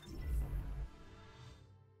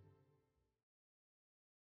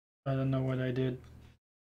 I don't know what I did.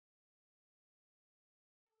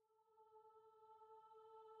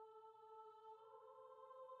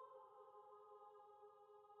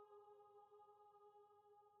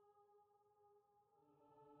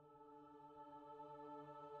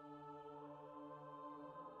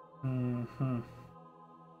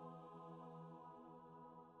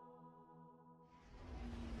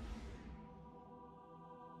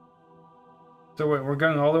 So wait, we're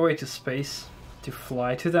going all the way to space to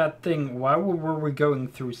fly to that thing. Why were we going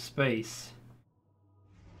through space?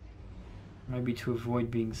 Maybe to avoid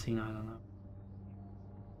being seen, I don't know.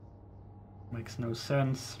 Makes no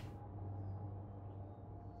sense.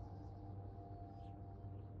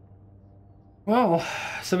 Well,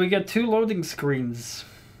 so we get two loading screens.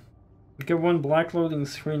 We get one black loading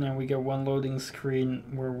screen and we get one loading screen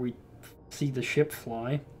where we see the ship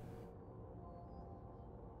fly.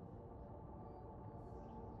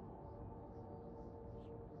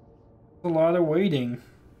 A lot of waiting.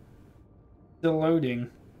 Still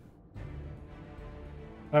loading.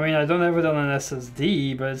 I mean, I don't have it on an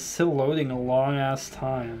SSD, but it's still loading a long ass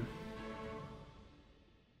time.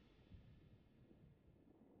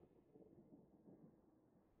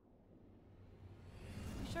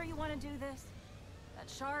 You sure you want to do this? That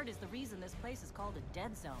shard is the reason this place is called a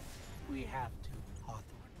dead zone. We have to, Hawthorne.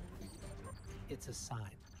 It's a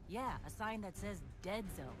sign. Yeah, a sign that says dead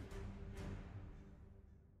zone.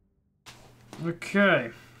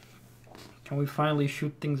 Okay. Can we finally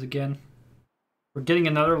shoot things again? We're getting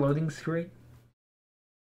another loading screen?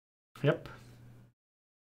 Yep.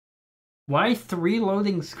 Why 3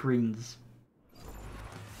 loading screens?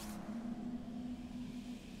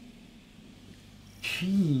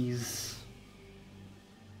 Jeez.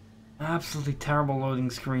 Absolutely terrible loading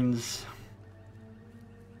screens.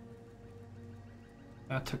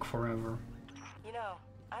 That took forever. You know,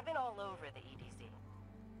 I've been all over the EDZ.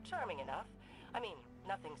 Charming enough. I mean,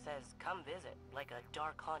 nothing says come visit, like a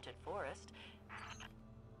dark haunted forest.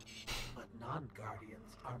 But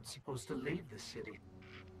non-Guardians aren't supposed to leave the city.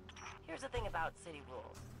 Here's the thing about city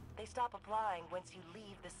rules. They stop applying once you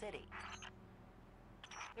leave the city.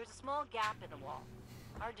 There's a small gap in the wall.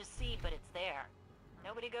 Hard to see, but it's there.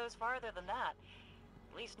 Nobody goes farther than that.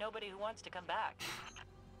 At least nobody who wants to come back.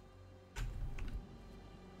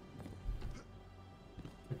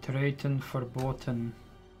 Betreten, verboten.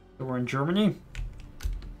 So we're in Germany?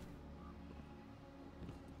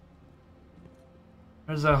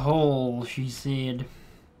 There's a hole, she said.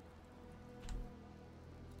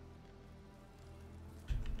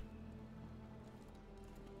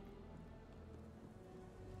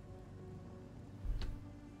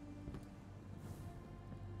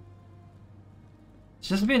 It's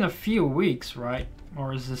just been a few weeks, right?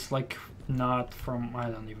 Or is this like not from... I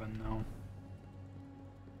don't even know.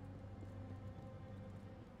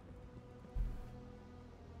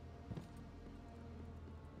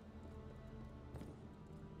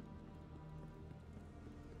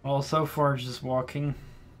 Well, so far just walking.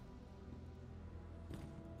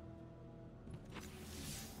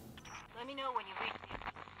 Let me know when you reach me.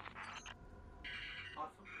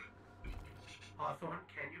 Hawthorne,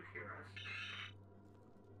 can you hear us?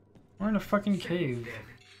 We're in a fucking cave.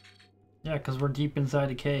 Yeah, because we're deep inside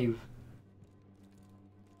a cave.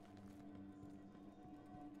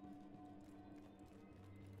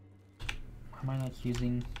 Am I not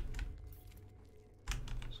using...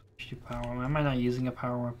 Switch to power. Am I not using a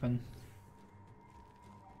power weapon?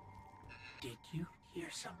 Did you hear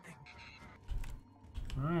something?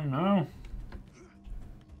 I don't know.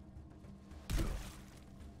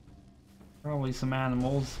 Probably some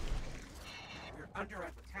animals. We're under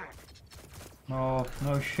attack. Oh,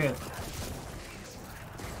 no shit.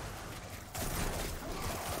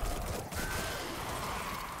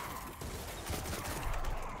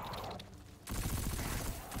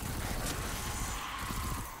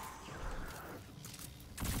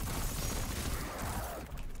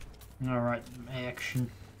 Alright, action.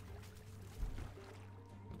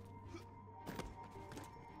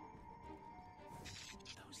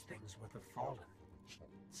 Those things were the Fallen.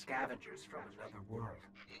 Scavengers from another world.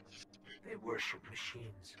 They worship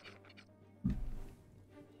machines.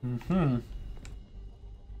 Mm-hmm.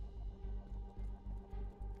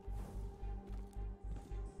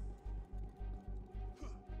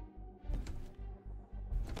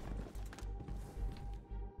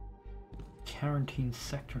 Quarantine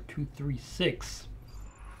Sector 236.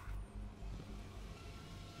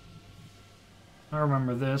 I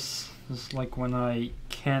remember this. This is like when I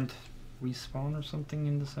can't respawn or something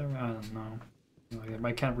in this area. I don't know. Like,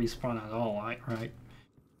 I can't respawn at all, right?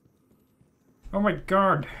 Oh my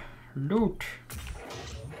god! Loot!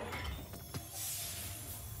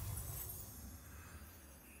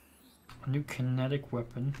 A new kinetic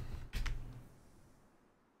weapon.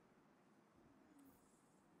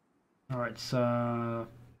 Alright, so...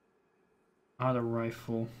 auto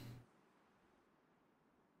rifle.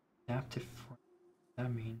 Adaptive... what does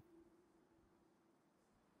that mean?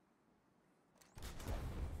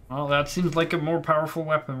 Well, that seems like a more powerful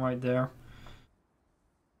weapon right there.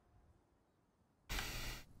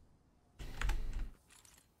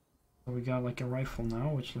 So we got like a rifle now,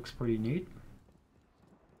 which looks pretty neat.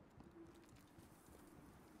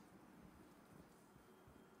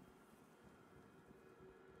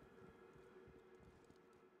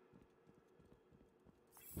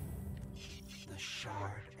 The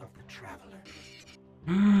shard of the Traveler.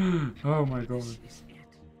 Oh my god. This is it.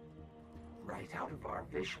 Right out of our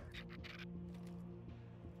vision.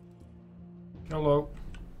 Hello.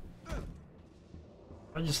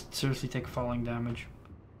 I just seriously take falling damage.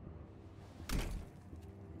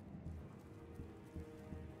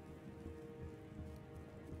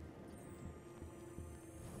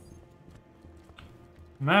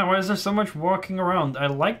 Man, why is there so much walking around? I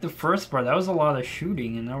liked the first part. That was a lot of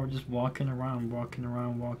shooting, and now we're just walking around, walking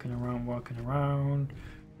around, walking around, walking around.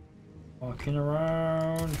 Walking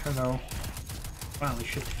around. Hello. Finally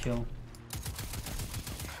shit to kill.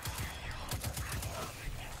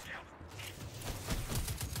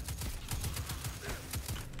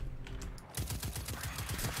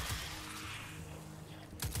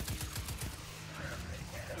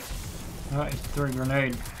 Oh, he threw a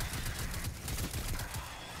grenade.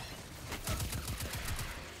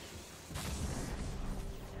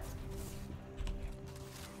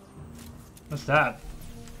 What's that?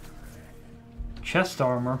 Chest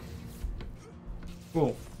armor.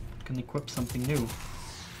 Cool. Can equip something new.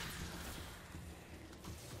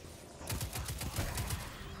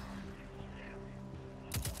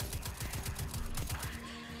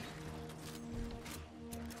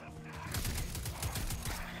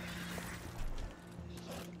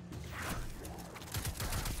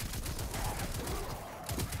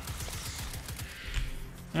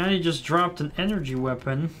 And he just dropped an energy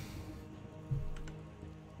weapon.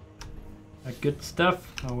 That good stuff.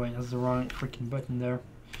 Oh wait, that's the wrong freaking button there.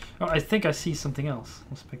 Oh, I think I see something else.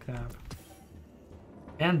 Let's pick that up.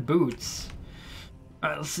 And boots.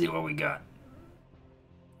 Alright, let's see what we got.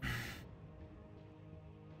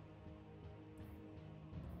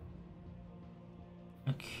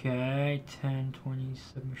 Okay, 10-20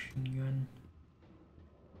 submachine gun.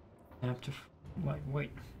 Adaptive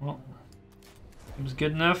lightweight. Well, seems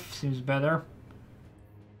good enough. Seems better.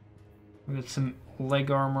 We got some leg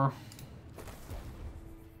armor.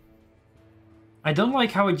 I don't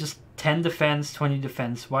like how it just 10 defense, 20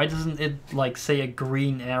 defense. Why doesn't it like say a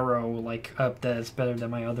green arrow like up that it's better than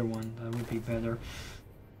my other one? That would be better. I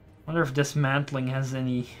wonder if dismantling has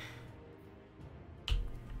any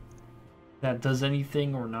that does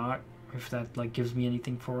anything or not. If that like gives me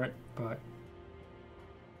anything for it, but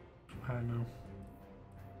I don't know.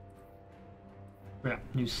 Yeah,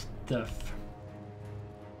 new stuff.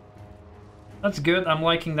 That's good. I'm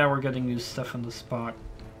liking that we're getting new stuff on the spot.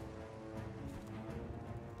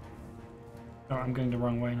 Oh, I'm going the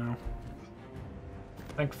wrong way now.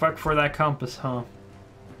 Thank fuck for that compass, huh?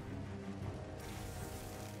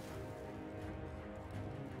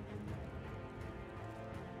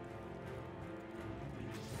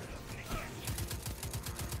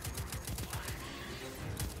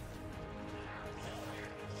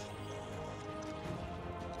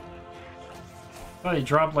 Thought he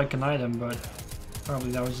dropped like an item, but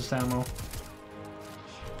probably that was just ammo.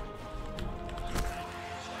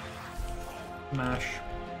 Smash.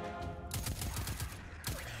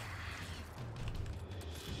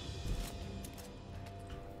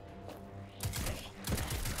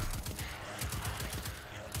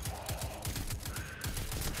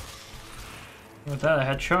 With that, a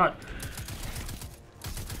headshot.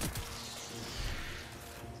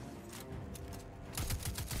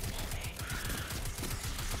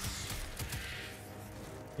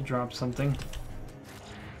 He dropped something.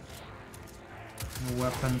 A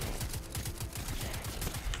weapon.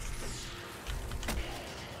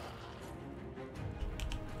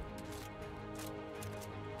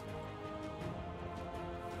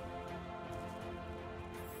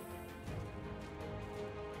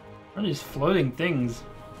 What are these floating things?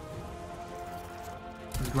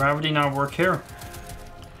 Does gravity not work here?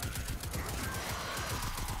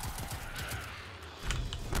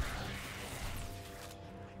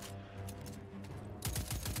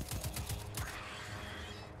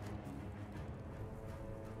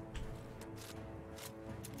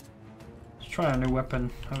 Let's try a new weapon.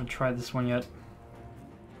 I haven't tried this one yet.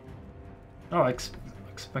 Oh, I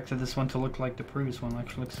expected this one to look like the previous one.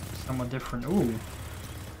 Actually looks somewhat different. Ooh.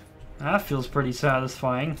 That feels pretty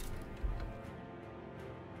satisfying.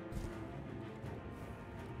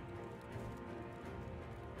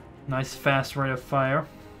 Nice fast rate of fire.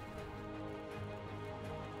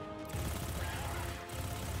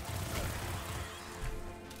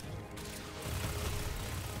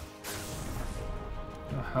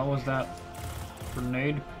 The hell was that?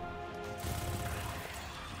 Grenade?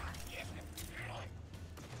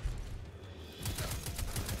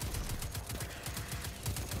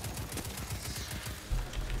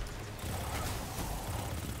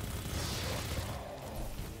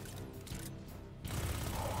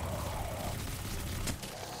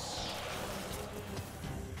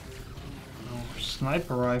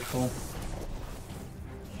 Sniper rifle.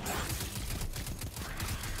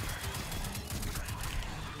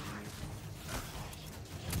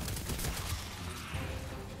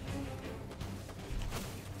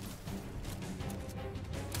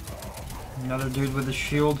 Another dude with a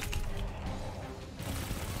shield.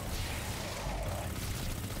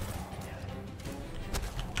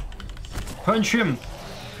 Punch him!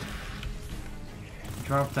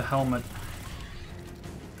 Drop the helmet.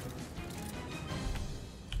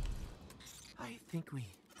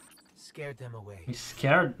 scared them away. We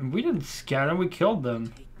scared. We didn't scare them. We killed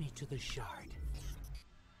them. Take me to the shard.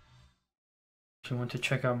 If you want to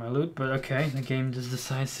check out my loot, but okay, the game just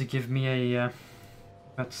decides to give me a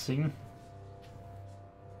cutscene.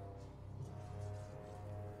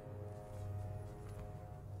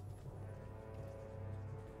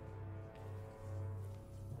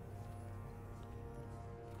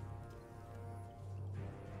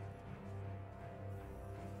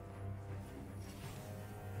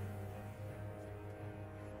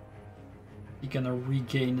 You're gonna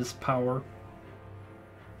regain his power.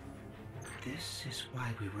 This is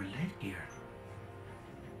why we were led here.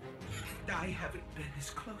 I haven't been as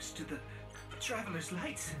close to the Traveler's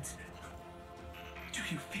Light since... Do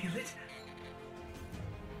you feel it?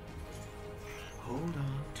 Hold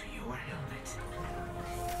on to your helmet.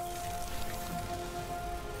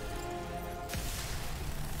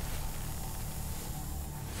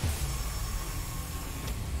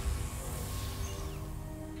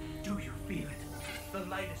 Do you feel it? The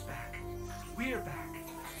light is back. We're back.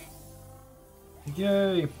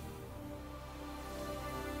 Yay!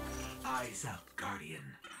 Eyes up, Guardian.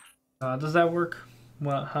 Does that work?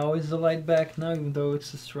 Well, how is the light back now, even though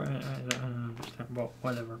it's just right? I don't understand. Well,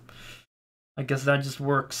 whatever. I guess that just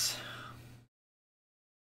works.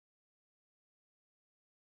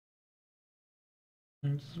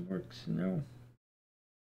 It just works, you know.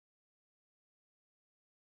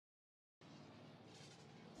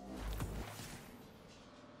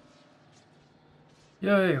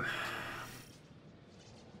 Yay!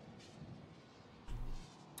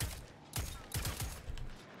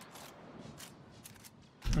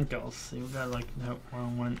 Okay, let's see. We got like no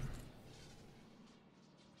wrong one.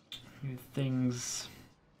 Few things.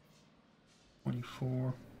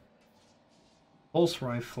 24. Pulse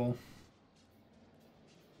rifle.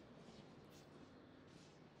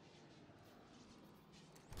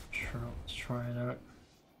 Sure, let's try it out.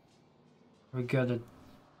 We got a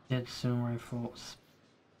dead soon rifle.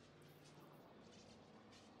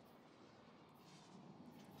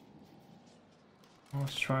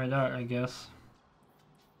 Let's try it out, I guess.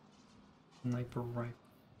 Sniper rifle.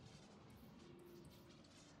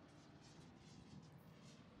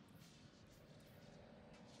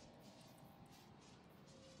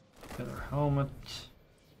 Got our helmet.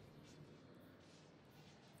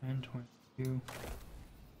 And 22.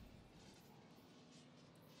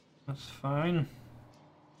 That's fine.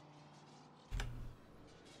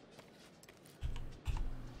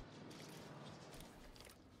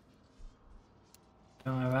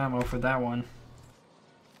 Don't have ammo for that one.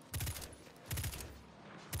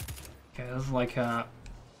 Okay, this is like a...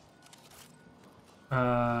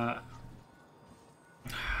 I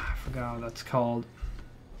forgot what that's called.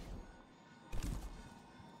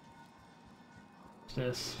 What's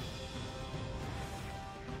this?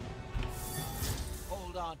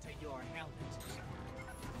 Hold on to your helmet.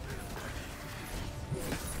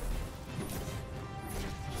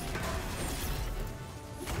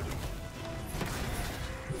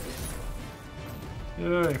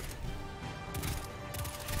 Yay.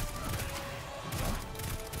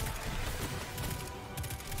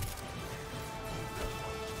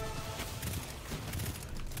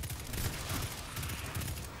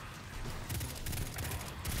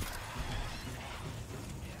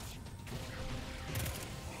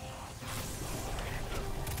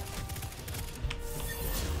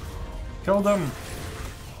 Killed him.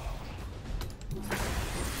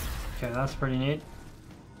 Okay, that's pretty neat.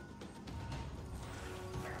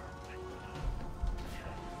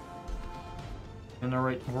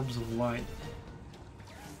 Generate orbs of light.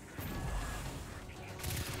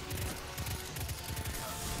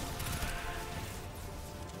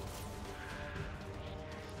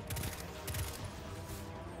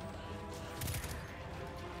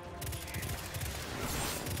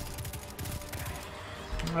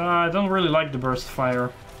 I don't really like the burst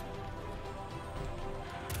fire.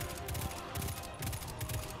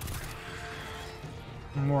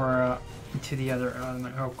 More to the other.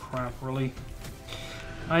 Oh crap! Really?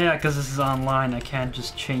 Oh yeah, because this is online. I can't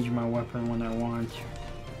just change my weapon when I want.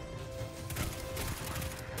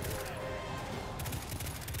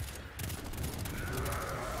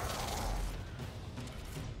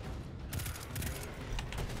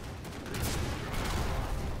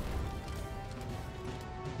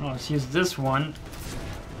 Oh, let's use this one.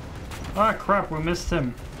 Ah, crap, we missed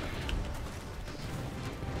him.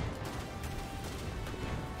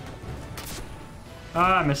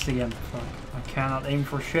 Ah, I missed again. Fuck. I cannot aim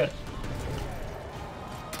for shit.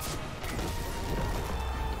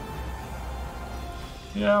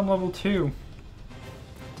 Yeah, I'm level 2.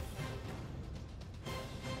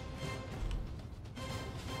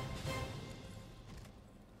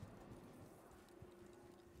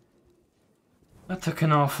 That took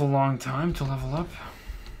an awful long time to level up.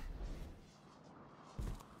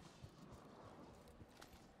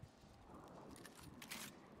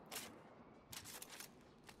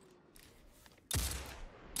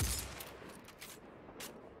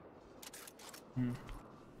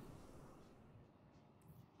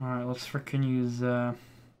 Alright, let's frickin' use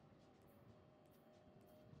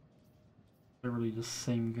literally the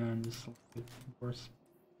same gun, just a little bit worse.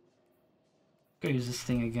 Go use this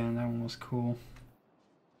thing again, that one was cool.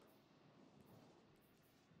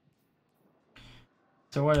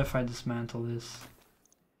 So what if I dismantle this?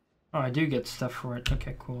 Oh, I do get stuff for it.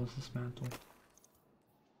 Okay, cool, let's dismantle.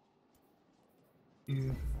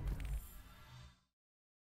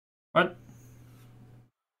 What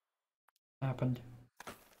happened?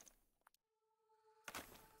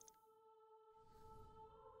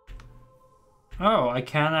 Oh, I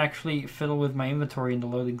can actually fiddle with my inventory in the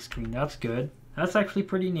loading screen. That's good. That's actually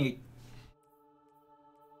pretty neat.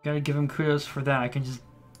 Gotta give him kudos for that. I can just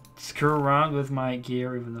screw around with my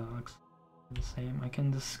gear, even though it looks the same. I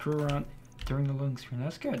can just screw around during the loading screen.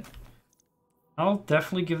 That's good. I'll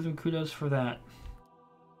definitely give them kudos for that.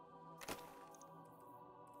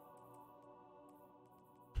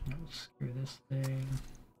 Let's screw this thing.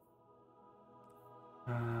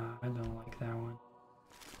 I don't like that one.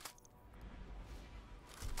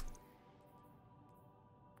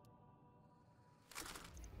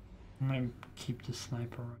 I'm gonna keep the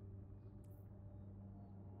sniper.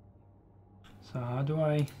 So how do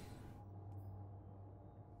I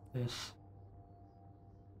this?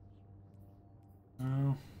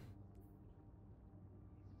 No.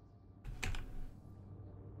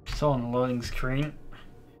 Still on the loading screen.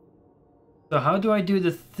 So how do I do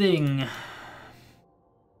the thing?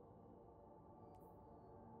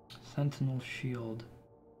 Sentinel shield.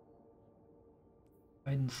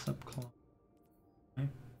 Guidance subclaw. Okay.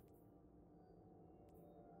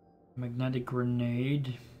 Magnetic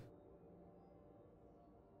grenade.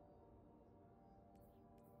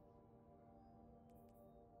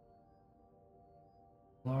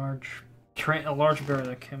 A large barrel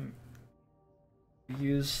that can be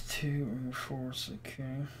used to reinforce.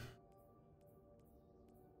 Okay.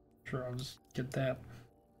 Sure, I'll just get that.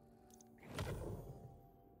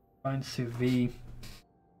 Find sous vide.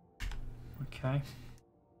 Okay.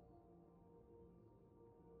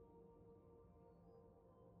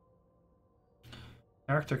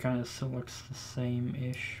 Character kind of still looks the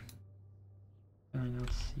same-ish. I don't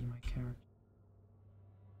see my character.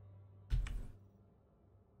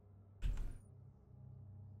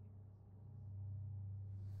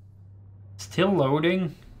 Still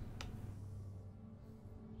loading?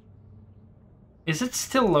 Is it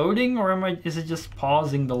still loading, or is it just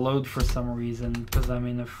pausing the load for some reason? Because I'm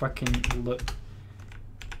in a fucking look.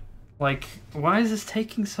 Like, why is this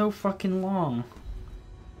taking so fucking long?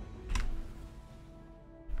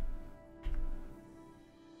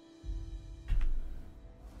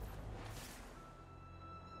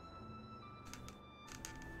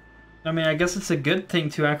 I mean, I guess it's a good thing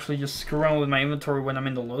to actually just screw around with my inventory when I'm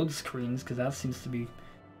in the load screens, because that seems to be,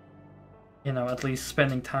 you know, at least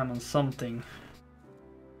spending time on something.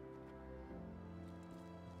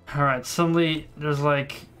 Alright, suddenly there's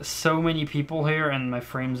like so many people here and my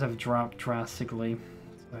frames have dropped drastically.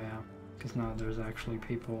 So yeah, because now there's actually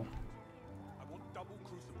people. I want double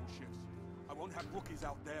crucible shifts. I won't have rookies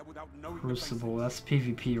out there without knowing Crucible, that's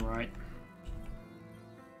PvP, right?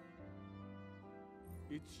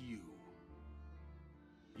 It's you.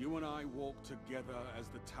 You and I walked together as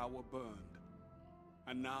the tower burned.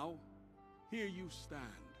 And now, here you stand.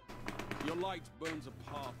 Your light burns a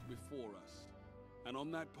path before us. And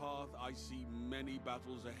on that path, I see many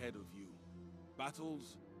battles ahead of you.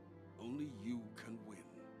 Battles only you can win.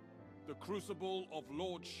 The Crucible of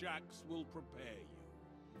Lord Shaxx will prepare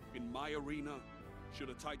you. In my arena, should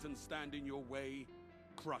a Titan stand in your way,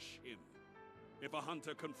 crush him. If a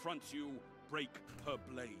hunter confronts you, break her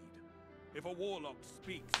blade. If a warlock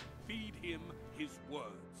speaks, feed him his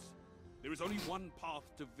words. There is only one path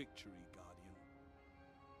to victory, Guardian.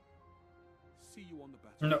 See you on the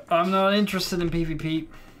battlefield. No, I'm not interested in PvP.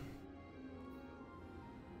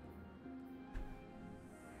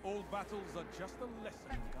 All battles are just a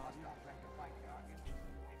lesson, Guardian.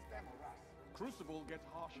 Crucible gets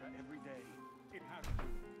harsher every day. It has to.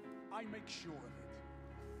 I make sure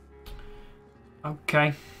of it.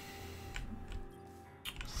 Okay.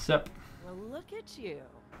 So. Well, look at you.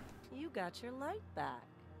 You got your light back.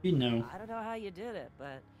 You know. I don't know how you did it,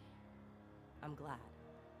 but I'm glad.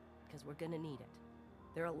 Because we're gonna need it.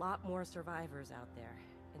 There are a lot more survivors out there,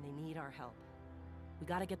 and they need our help. We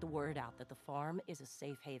gotta get the word out that the farm is a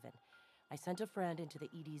safe haven. I sent a friend into the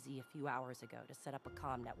EDZ a few hours ago to set up a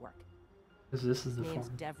comm network. Because this is the His name's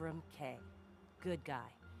farm. Devram K. Good guy.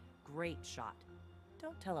 Great shot.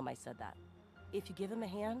 Don't tell him I said that. If you give him a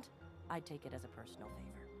hand, I'd take it as a personal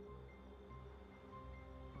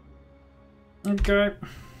favor. Okay.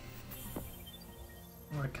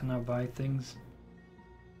 Where can I buy things?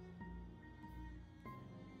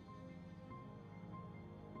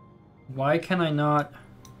 Why can I not?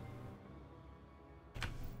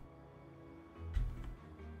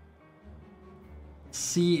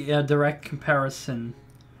 See a direct comparison.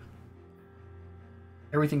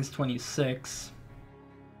 Everything's 26.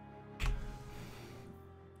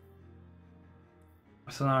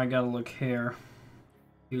 So now I gotta look here.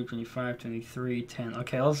 25, 23, 10.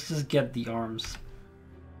 Okay, let's just get the arms.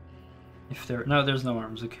 If there... No, there's no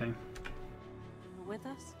arms, okay. With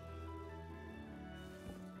us?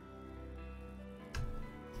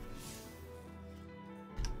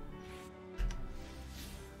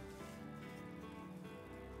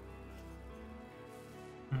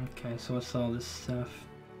 Okay, so what's all this stuff?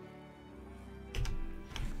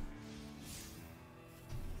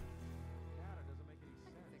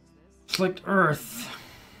 Select Earth.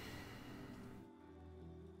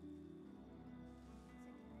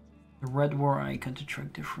 The red war icon to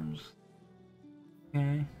track difference. Okay.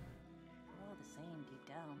 We're all the same deep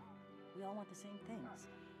down. We all want the same things.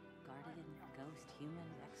 Guardian, ghost, human,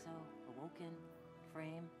 exo, awoken,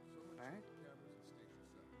 frame, bird.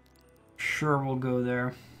 Sure, we'll go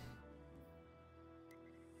there.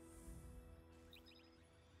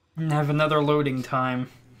 And have another loading time.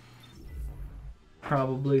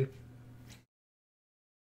 Probably.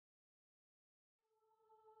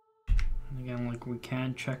 And again, like, we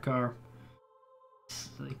can check our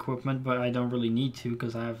equipment, but I don't really need to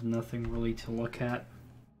because I have nothing really to look at.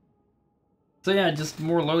 So yeah, just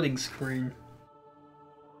more loading screen.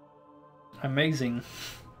 Amazing.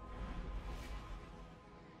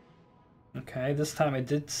 Okay, this time it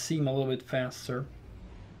did seem a little bit faster.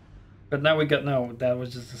 But now we got, no, that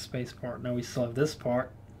was just the space part. Now we still have this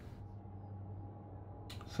part.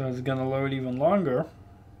 So it's gonna load even longer.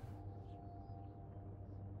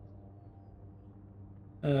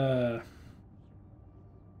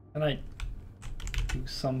 Can I do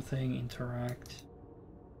something, interact?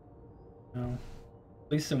 No.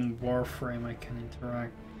 At least in Warframe I can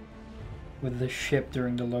interact with the ship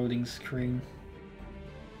during the loading screen.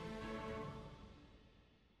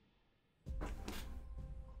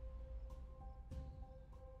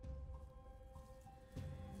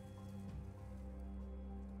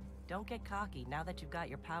 Don't get cocky now that you've got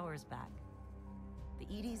your powers back. The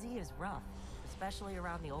EDZ is rough, especially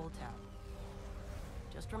around the Old Town.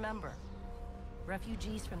 Just remember,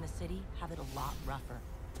 refugees from the city have it a lot rougher.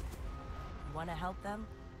 You want to help them?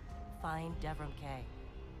 Find Devram K.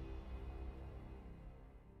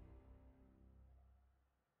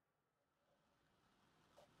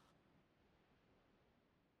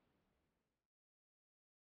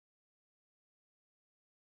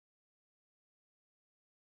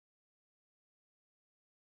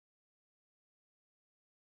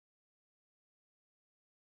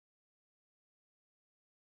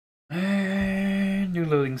 And new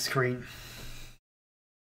loading screen.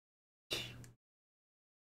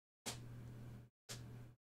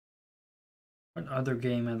 What other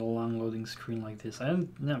game had a long loading screen like this? I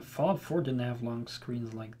don't know. Fallout 4 didn't have long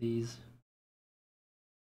screens like these.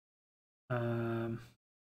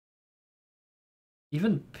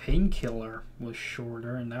 Even Painkiller was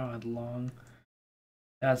shorter and now had long.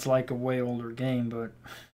 That's like a way older game, but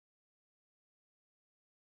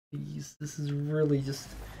jeez, this is really just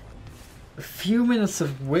a few minutes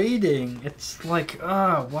of waiting. It's like,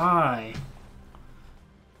 why?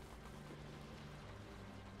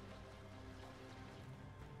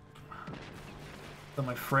 So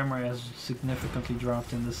my frame rate has significantly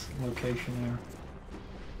dropped in this location here.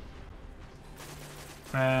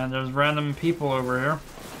 And there's random people over here.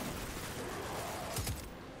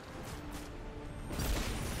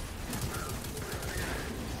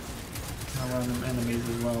 Random enemies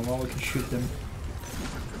as well. Well, we can shoot them.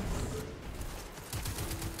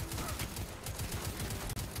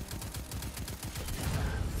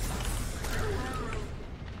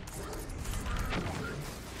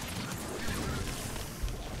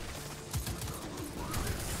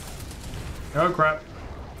 Oh crap.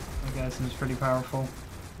 That guy seems pretty powerful.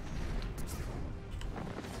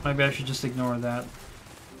 Maybe I should just ignore that.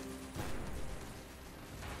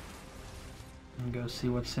 And go see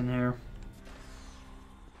what's in here.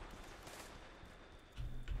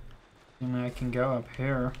 And I can go up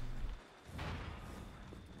here.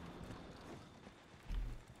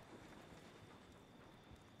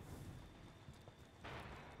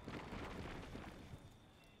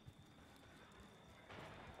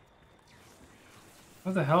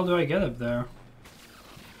 How the hell do I get up there?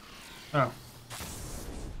 Oh.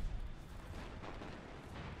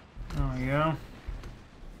 Oh, yeah.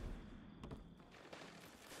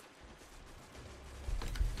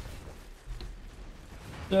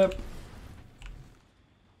 Yep.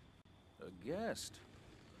 A guest?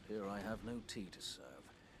 Here I have no tea to serve.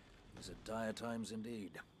 These are dire times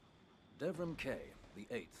indeed. Devram K, the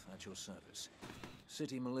 8th, at your service.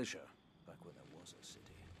 City militia, back when there was a city.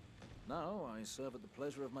 Now I serve at the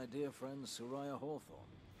pleasure of my dear friend Soraya Hawthorne.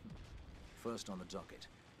 First on the docket,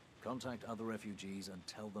 contact other refugees and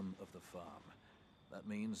tell them of the farm. That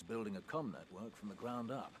means building a comm network from the ground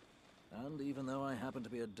up. And even though I happen to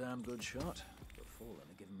be a damn good shot, the Fallen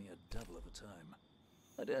are giving me a double of a time.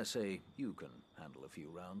 I dare say you can handle a few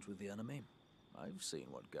rounds with the enemy. I've seen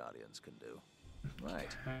what Guardians can do.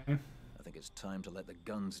 Right. Okay. I think it's time to let the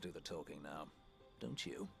guns do the talking now. Don't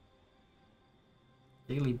you?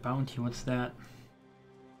 Daily bounty, what's that?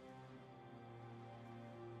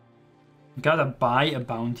 Gotta buy a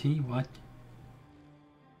bounty, what?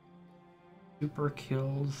 Super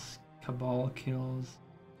kills, Cabal kills.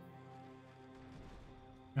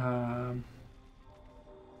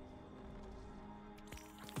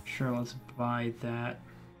 Sure, let's buy that.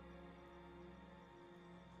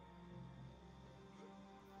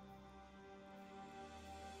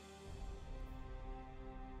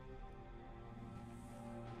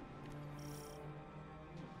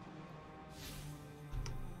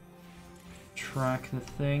 Track the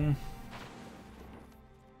thing.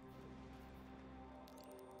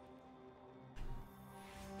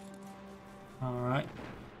 All right.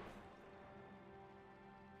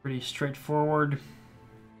 Pretty straightforward.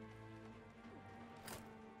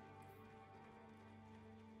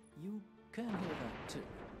 You can hear that too,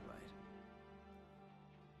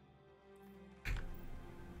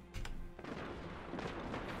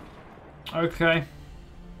 right? Okay.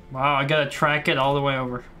 Wow, I gotta track it all the way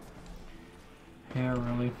over. Yeah,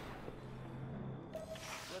 really.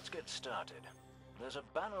 Let's get started. There's a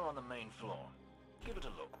banner on the main floor. Give it a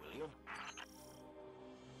look, will you?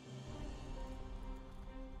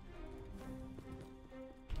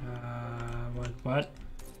 What?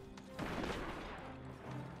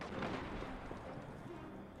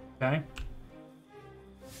 Okay.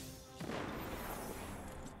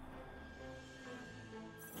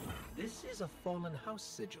 This is a fallen house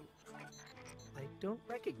sigil. I don't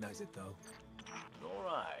recognize it though. Nor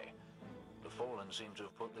I. The Fallen seem to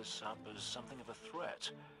have put this up as something of a threat.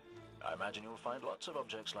 I imagine you'll find lots of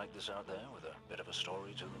objects like this out there with a bit of a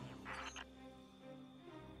story to them.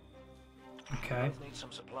 Okay. Both need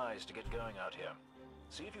some supplies to get going out here.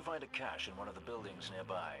 See if you find a cache in one of the buildings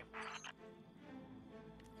nearby.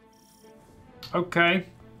 Okay.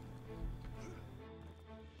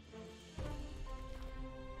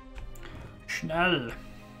 Schnell.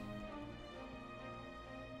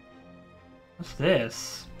 What's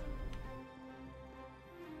this?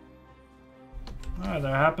 Oh,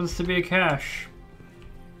 there happens to be a cache.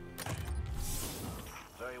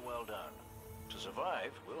 Very well done. To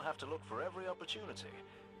survive, we'll have to look for every opportunity.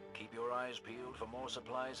 Keep your eyes peeled for more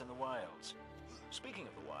supplies in the wilds. Speaking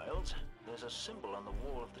of the wilds, there's a symbol on the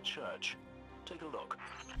wall of the church. Take a look.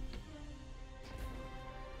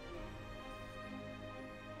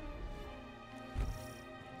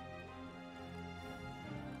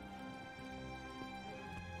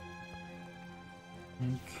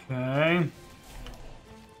 Okay.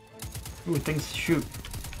 Ooh, things to shoot.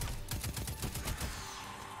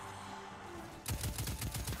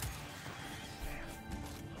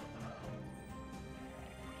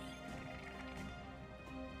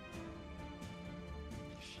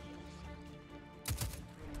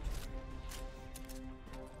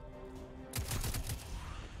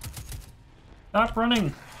 Stop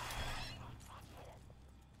running!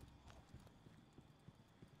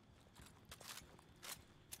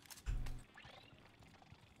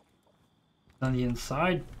 On the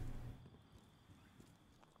inside.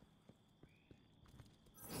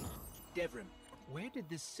 Devram, where did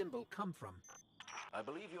this symbol come from? I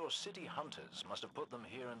believe your city hunters must have put them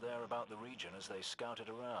here and there about the region as they scouted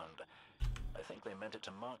around. I think they meant it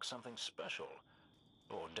to mark something special.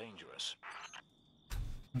 Or dangerous.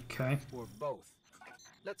 Okay. Or both.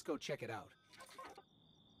 Let's go check it out.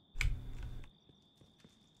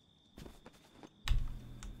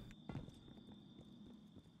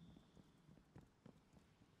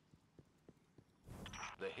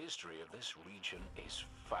 The history of this region is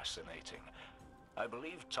fascinating. I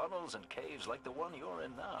believe tunnels and caves like the one you're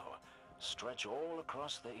in now stretch all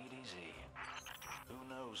across the EDZ. Who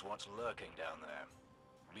knows what's lurking down there?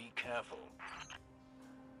 Be careful.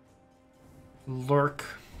 Lurk.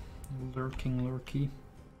 Lurky.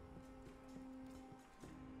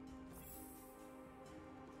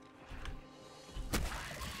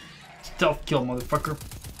 Stealth kill, motherfucker.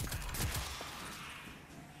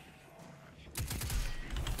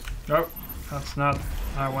 Oh, that's not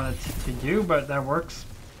what I wanted to do, but that works.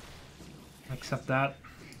 Accept that.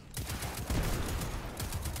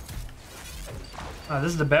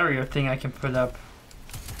 This is the barrier thing I can put up.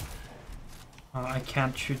 I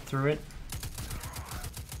can't shoot through it.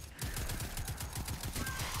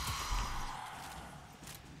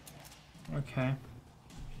 Okay.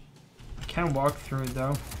 I can walk through it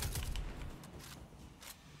though.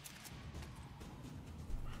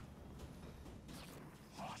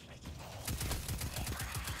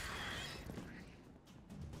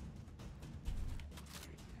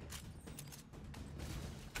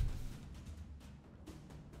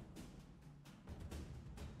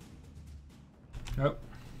 Oh,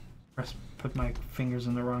 put my fingers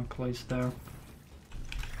in the wrong place there.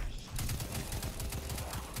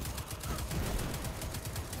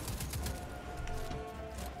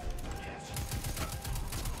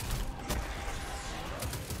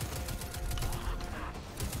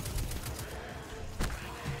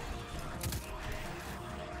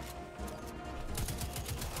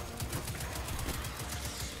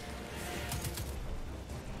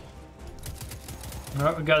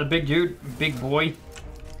 Oh, we got a big dude, big boy.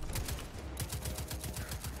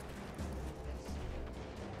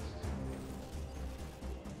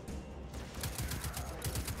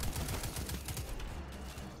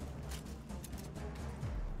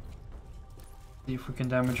 See if we can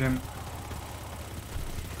damage him.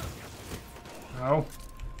 No.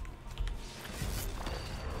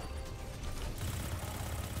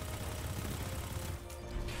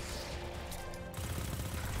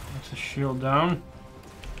 That's a shield down.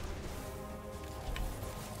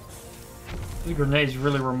 The grenades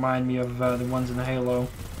really remind me of the ones in Halo.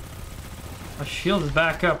 My shield is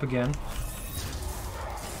back up again.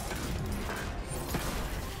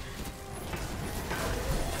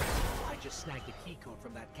 I just snagged a key code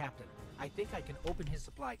from that captain. I think I can open his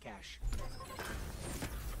supply cache.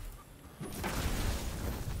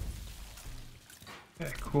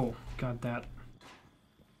 Okay, cool. Got that.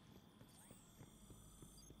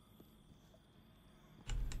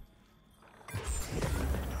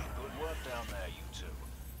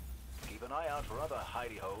 For other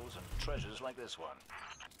hidey holes and treasures like this one.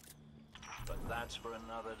 But that's for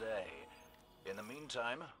another day. In the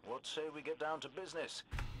meantime, what say we get down to business?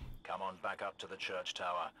 Come on back up to the church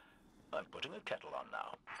tower. I'm putting a kettle on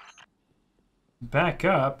now. Back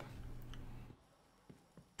up?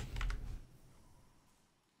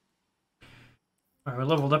 Alright, we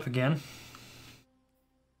leveled up again.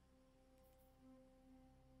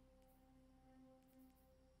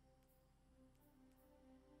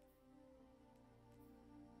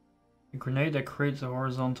 A grenade that creates a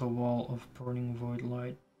horizontal wall of burning void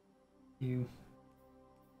light. Q.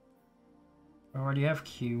 I already have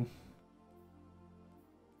Q.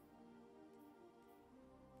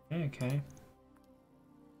 Okay.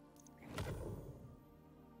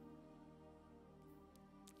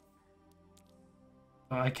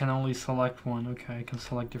 I can only select one. Okay, I can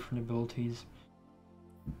select different abilities.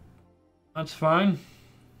 That's fine.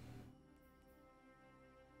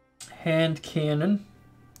 Hand cannon.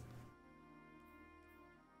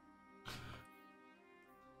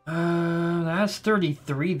 That's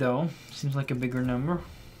 33 though. Seems like a bigger number.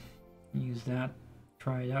 Use that.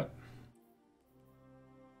 Try it out.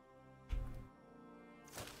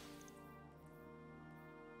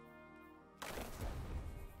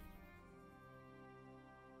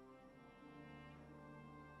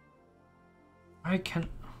 Why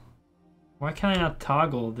can I not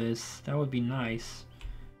toggle this? That would be nice.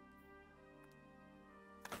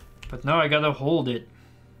 But no, I gotta hold it.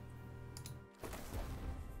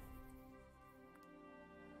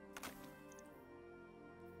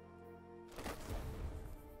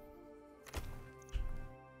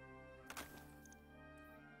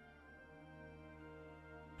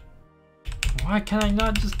 Why can I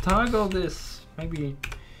not just toggle this? Maybe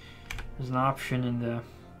there's an option in the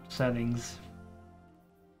settings.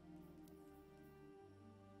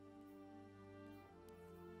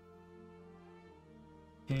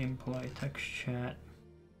 Gameplay, text chat.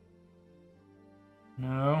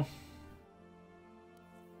 No.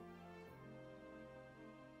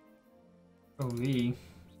 OV. Turn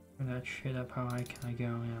that shit up. How high can I go?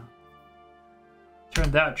 Yeah.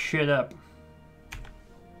 Turn that shit up.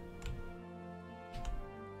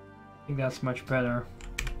 I think that's much better.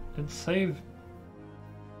 Did it save?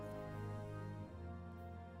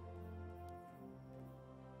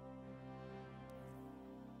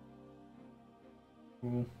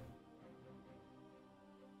 Cool.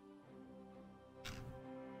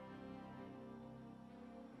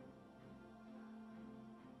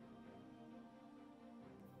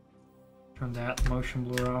 Turn that motion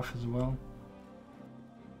blur off as well.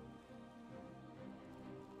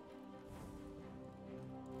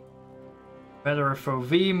 Better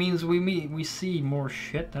FOV means we see more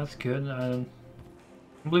shit. That's good. I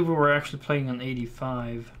believe we were actually playing on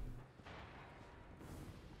 85.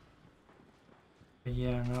 But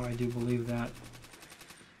yeah, now I do believe that.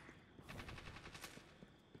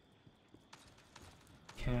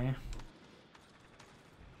 Okay.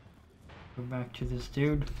 Go back to this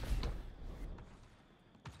dude.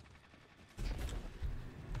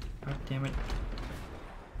 God damn it.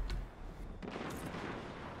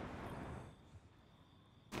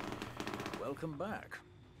 Welcome back.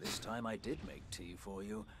 This time I did make tea for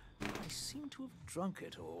you. I seem to have drunk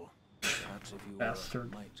it all. Perhaps if you were a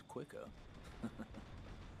mite quicker.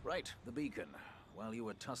 Right, the beacon. While you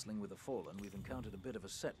were tussling with the Fallen, we've encountered a bit of a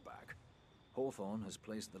setback. Hawthorne has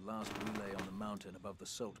placed the last relay on the mountain above the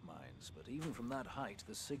salt mines, but even from that height,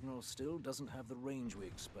 the signal still doesn't have the range we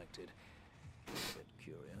expected. A bit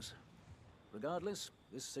curious. Regardless,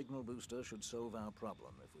 this signal booster should solve our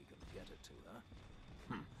problem if we can get it to her.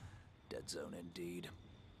 Dead zone indeed.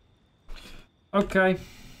 Okay.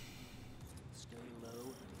 Stay low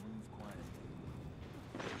and move quietly.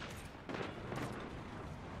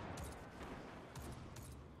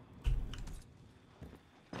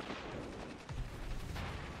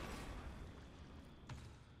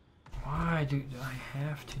 Why do I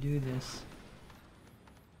have to do this?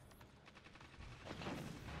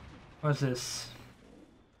 What's this?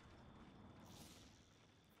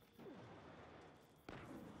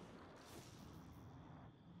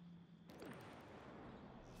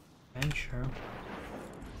 Venture.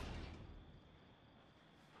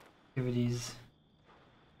 Activities.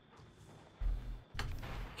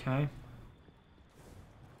 Okay.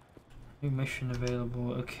 New mission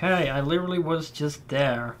available. Okay, I literally was just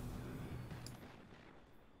there.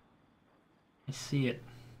 I see it.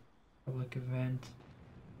 Public event.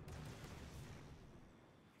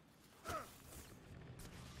 I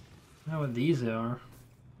don't know what these are.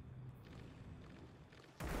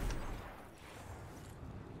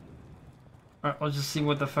 Alright, let's just see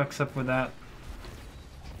what the fuck's up with that.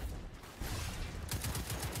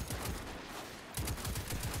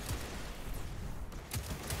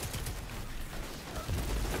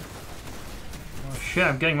 Oh shit,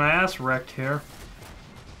 I'm getting my ass wrecked here.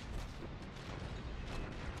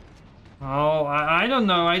 Oh, I don't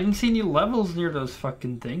know. I didn't see any levels near those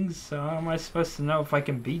fucking things, so how am I supposed to know if I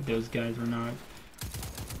can beat those guys or not?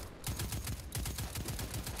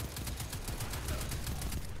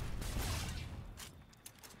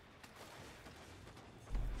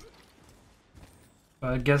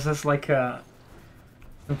 I guess that's like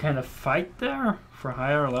some kind of fight there for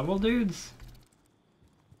higher level dudes.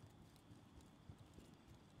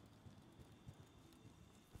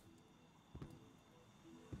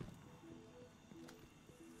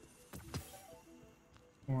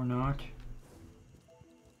 Or not.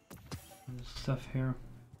 There's stuff here.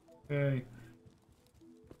 Okay.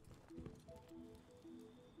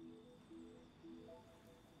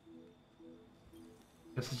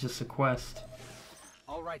 Guess it's just a quest.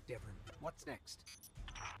 All right, Devon. What's next?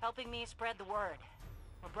 Helping me spread the word.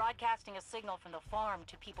 We're broadcasting a signal from the farm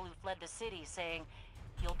to people who fled the city saying,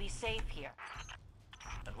 you'll be safe here.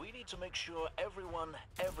 And we need to make sure everyone,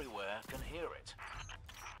 everywhere can hear it.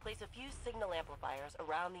 Place a few signal amplifiers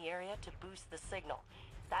around the area to boost the signal.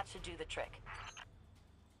 That should do the trick.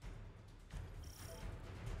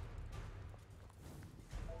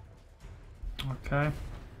 Okay.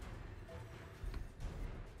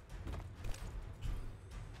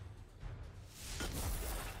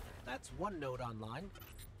 That's one node online.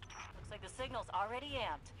 Looks like the signal's already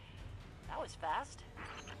amped. That was fast.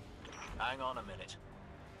 Hang on a minute.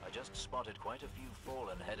 I just spotted quite a few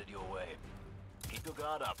Fallen headed your way. Keep your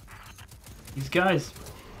guard up. These guys.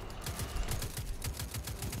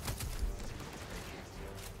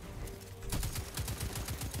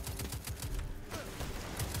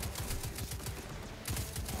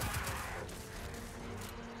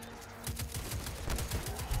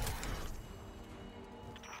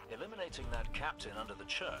 Eliminating that captain under the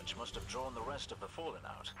church must have drawn the rest of the Fallen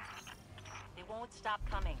out. They won't stop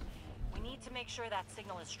coming. We need to make sure that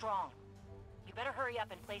signal is strong. You better hurry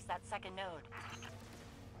up and place that second node.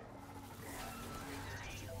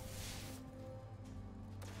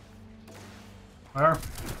 Where?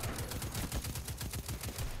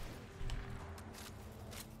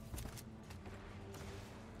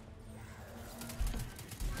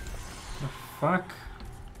 The fuck?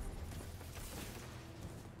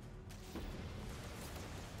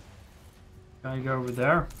 Can I go over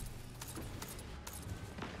there?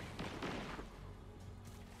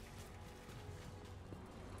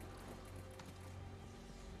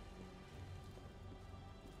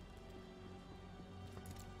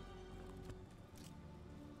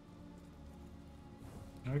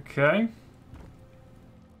 Okay.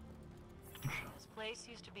 This place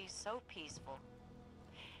used to be so peaceful.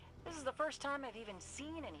 This is the first time I've even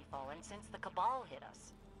seen any Fallen since the Cabal hit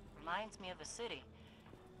us. Reminds me of a city.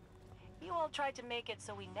 You all tried to make it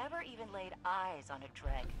so we never even laid eyes on a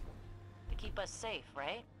Dreg. To keep us safe,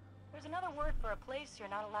 right? There's another word for a place you're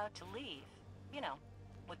not allowed to leave. You know,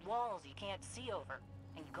 with walls you can't see over,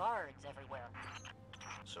 and guards everywhere.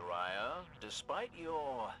 Soraya, despite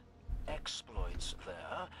your exploits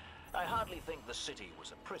there, I hardly think the city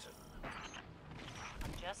was a prison.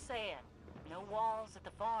 I'm just saying, no walls at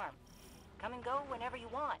the farm. Come and go whenever you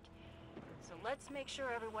want. So let's make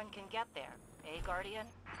sure everyone can get there, eh, Guardian?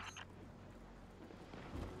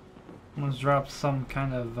 Let's drop some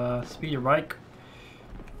kind of speeder bike.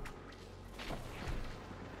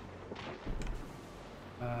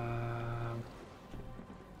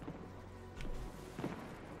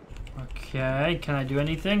 Okay, can I do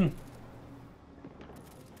anything?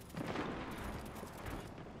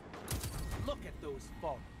 Look at those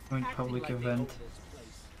Fallen. Joint public event.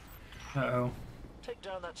 Uh-oh. Take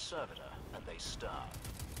down that servitor, and they starve.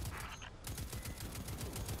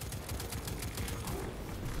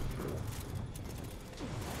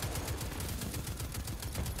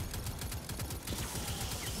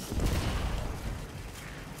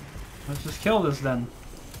 Let's just kill this then.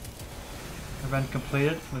 Event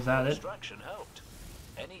completed. Was that it? Distraction helped.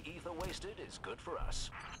 Any ether wasted is good for us.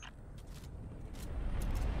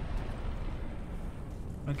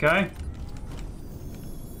 Okay.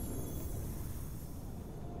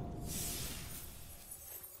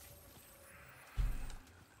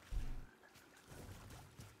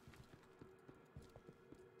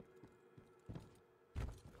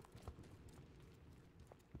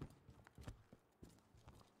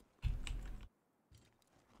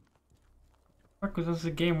 What does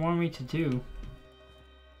the game want me to do?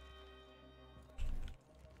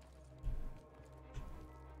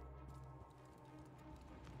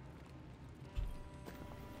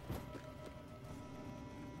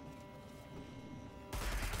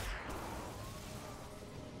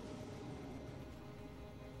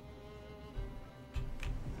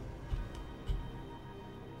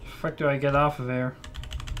 The fuck do I get off of here?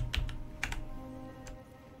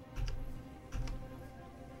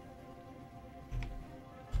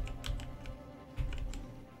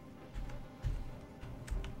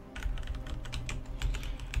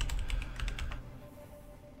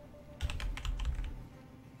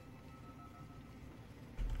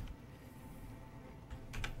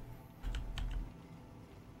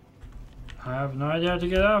 I have no idea how to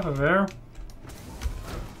get off of here.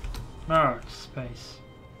 Oh, it's space.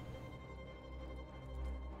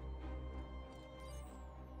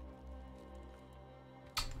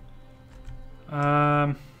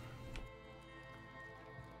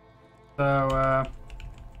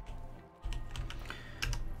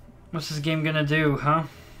 What's this game gonna do, huh?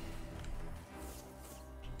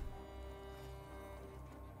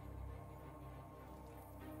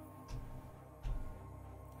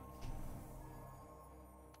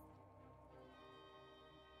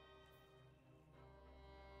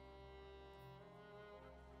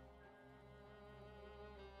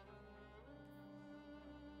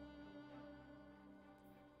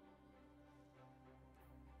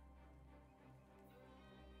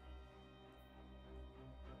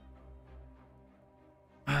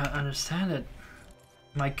 Understand it.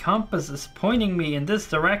 My compass is pointing me in this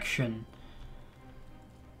direction.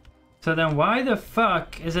 So then why the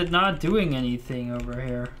fuck is it not doing anything over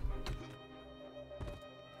here?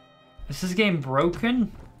 Is this game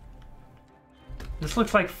broken? This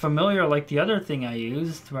looks like familiar like the other thing I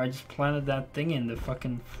used where I just planted that thing in the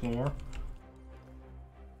fucking floor.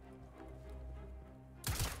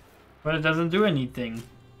 But it doesn't do anything.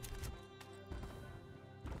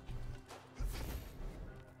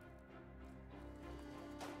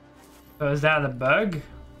 So is that a bug?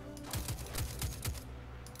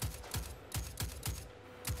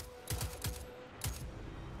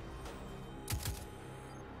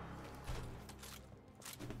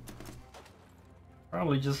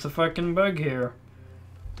 Probably just a fucking bug here.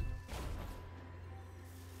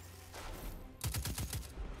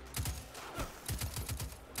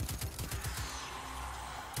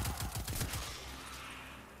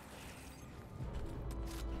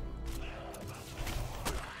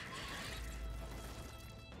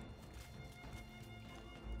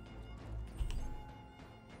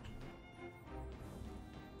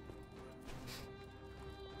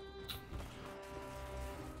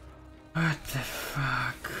 What the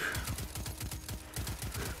fuck?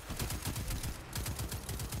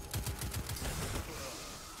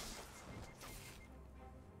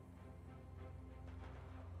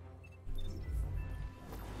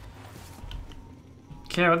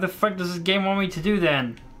 Okay, what the fuck does this game want me to do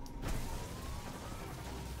then?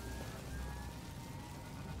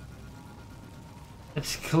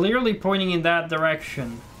 It's clearly pointing in that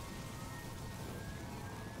direction.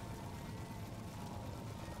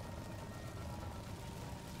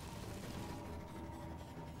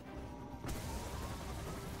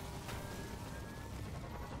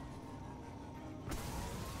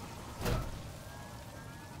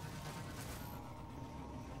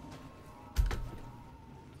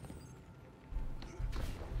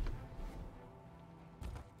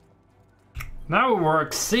 Now it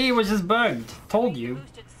works. See, it was just bugged. Told you.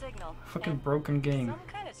 Fucking broken game. Some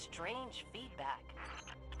kind of strange feedback.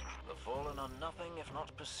 The Fallen are nothing if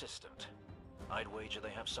not persistent. I'd wager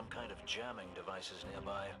they have some kind of jamming devices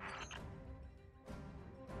nearby.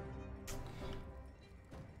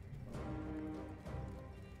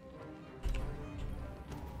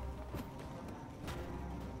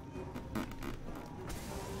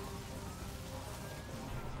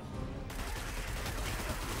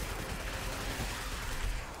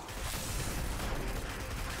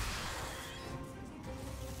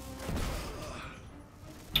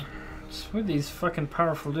 Who are these fucking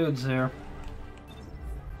powerful dudes here?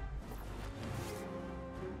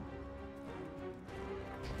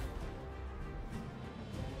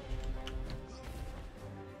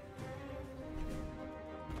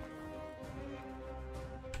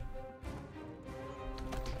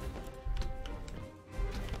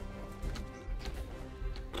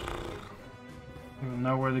 I don't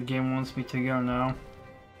know where the game wants me to go now.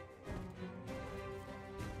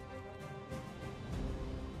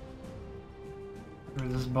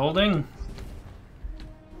 This building?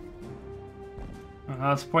 Oh,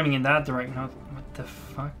 no, it's pointing in that direction. What the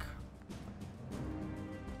fuck?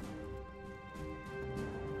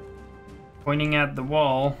 Pointing at the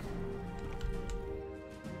wall.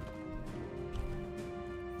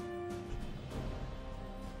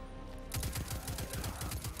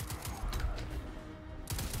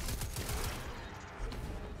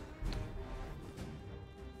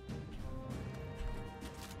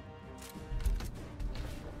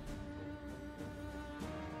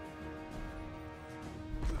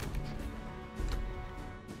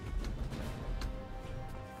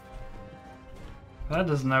 That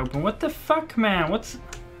doesn't open. What the fuck, man? What's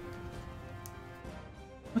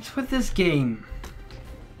with this game?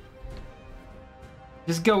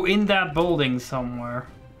 Just go in that building somewhere.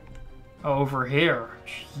 Oh, over here.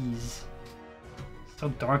 Jeez. It's so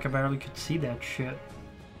dark I barely could see that shit.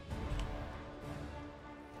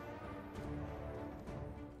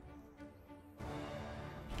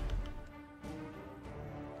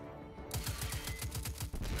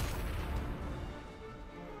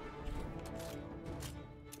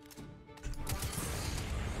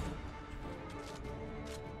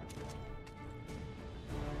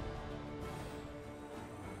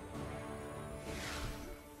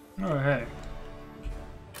 Oh, hey.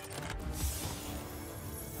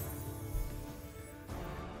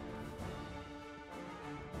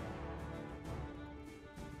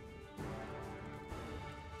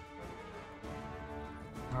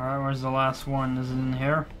 Alright, where's the last one? Is it in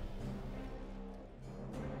here?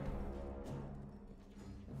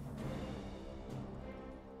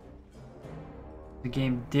 The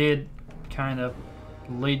game did kind of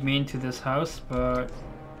lead me into this house, but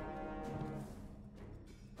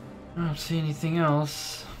I don't see anything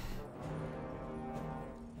else.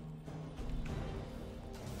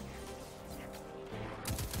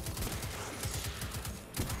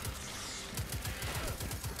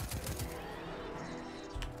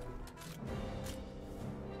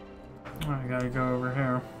 I gotta go over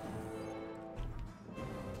here.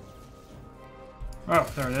 Oh,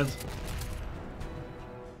 there it is.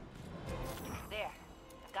 There.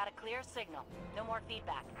 I've got a clear signal. No more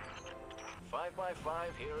feedback. 5x5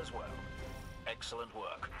 here as well. Excellent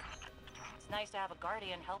work. It's nice to have a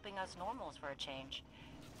guardian helping us normals for a change.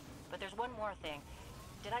 But there's one more thing.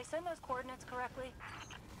 Did I send those coordinates correctly?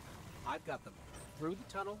 I've got them. Through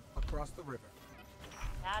the tunnel, across the river.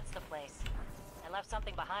 That's the place. I left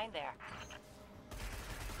something behind there.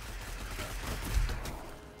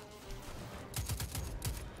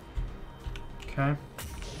 Okay.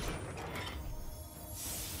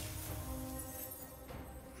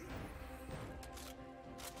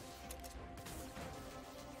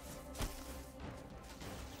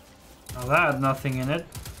 Now that had nothing in it.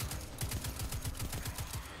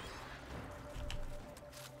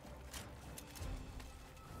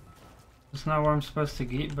 That's not where I'm supposed to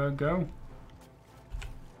get, but go.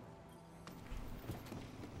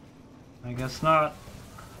 I guess not.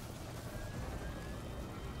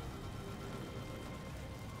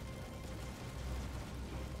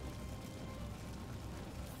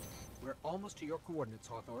 We're almost to your coordinates,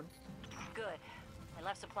 Hawthorne. Good. I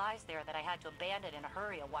left supplies there that I had to abandon in a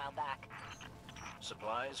hurry a while back.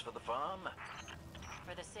 Supplies for the farm?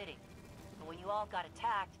 For the city. But when you all got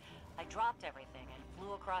attacked, I dropped everything and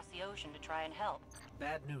flew across the ocean to try and help.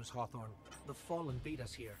 Bad news, Hawthorne. The Fallen beat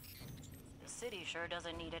us here. The city sure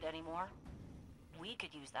doesn't need it anymore. We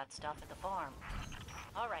could use that stuff at the farm.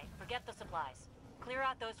 All right, forget the supplies. Clear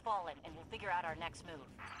out those Fallen and we'll figure out our next move.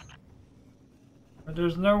 But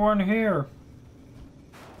there's no one here.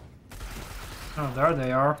 Oh, there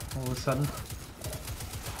they are, all of a sudden.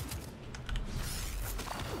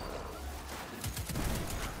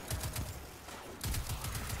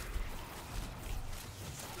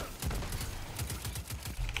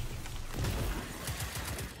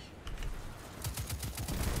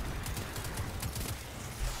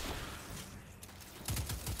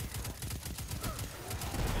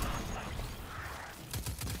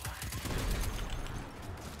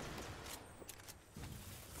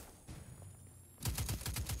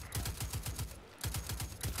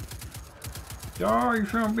 Oh, you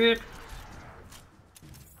son of a bitch.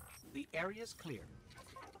 The area's clear.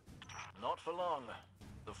 Not for long.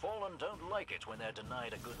 The Fallen don't like it when they're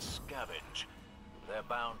denied a good scavenge. They're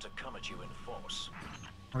bound to come at you in force.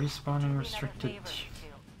 Respawning restricted.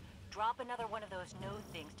 Drop another one of those node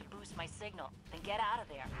things to boost my signal, then get out of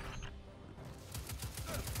there.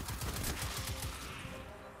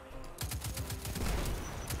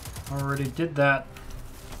 Already did that.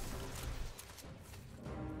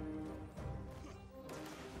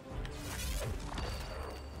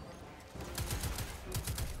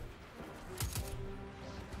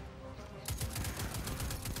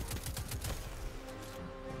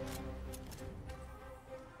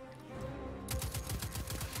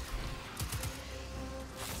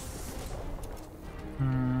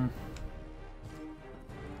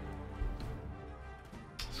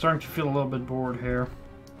 Starting to feel a little bit bored here.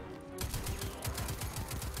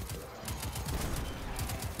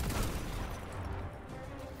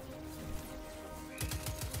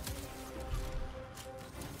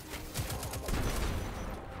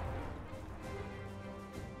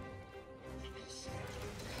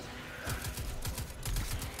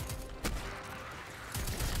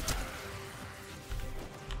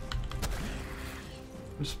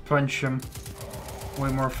 Just punch him.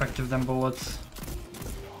 Way more effective than bullets.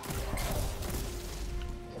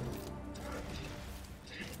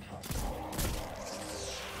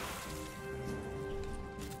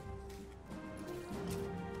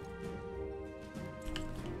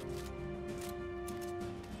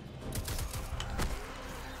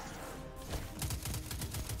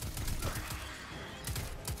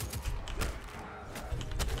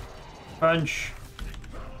 Punch.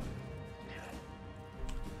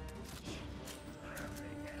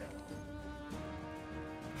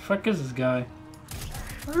 Fuck is this guy?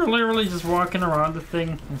 We're literally just walking around the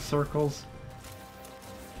thing in circles.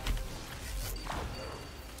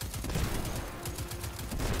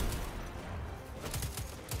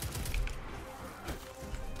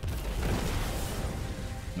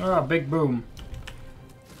 Ah, big boom.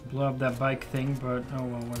 Blow up that bike thing, but oh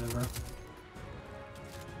well, whatever.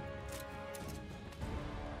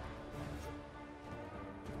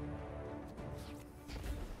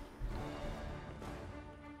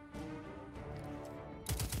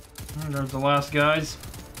 There's the last guys.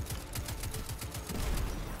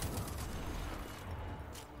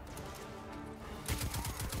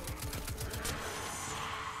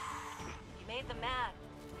 You made them mad.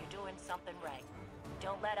 You're doing something right.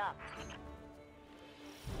 Don't let up.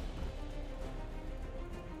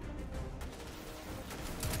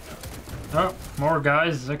 Oh, more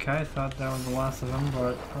guys. Okay, I thought that was the last of them,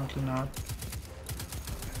 but apparently not.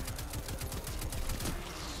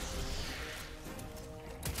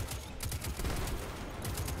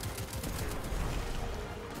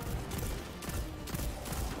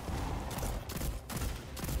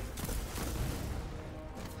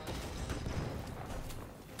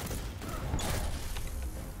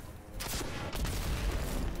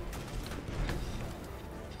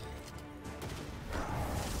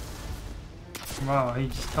 Wow, he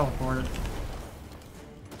just teleported.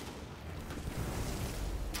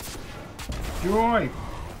 Joy!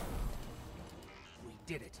 We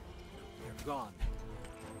did it. They're gone.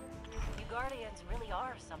 You Guardians really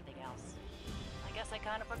are something else. I guess I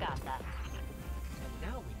kind of forgot that.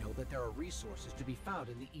 And now we know that there are resources to be found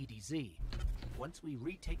in the EDZ. Once we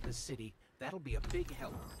retake the city, that'll be a big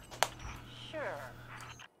help. Sure.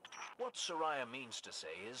 What Soraya means to say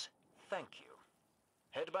is, thank you.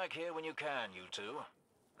 Head back here when you can, you two.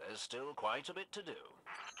 There's still quite a bit to do.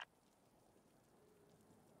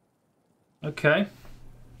 Okay.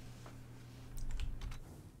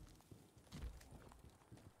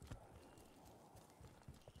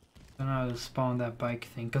 I don't know how to spawn that bike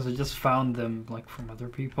thing, because I just found them, like, from other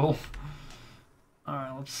people.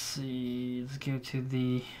 Alright, let's see. Let's go to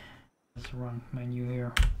the... That's the wrong menu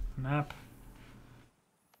here. Map.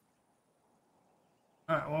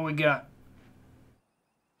 Alright, what we got?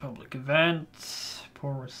 Public events.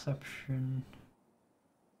 Poor reception.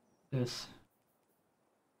 This.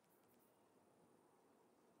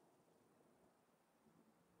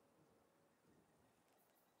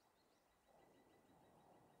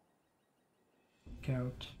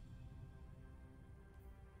 Out.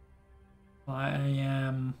 I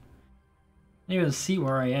am. I don't even see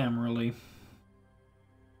where I am really.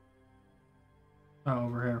 Oh,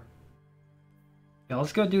 over here. Yeah,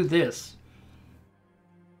 let's go do this.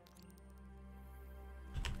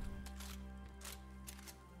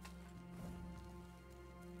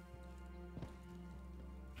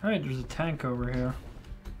 Alright, there's a tank over here.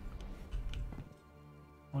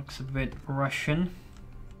 Looks a bit Russian.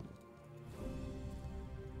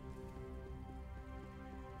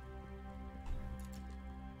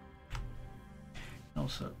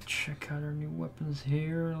 Also, check out our new weapons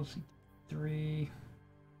here. Let's see, 3.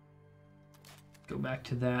 Go back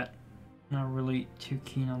to that. Not really too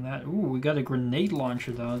keen on that. Ooh, we got a grenade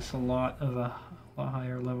launcher though. It's a lot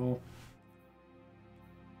higher level.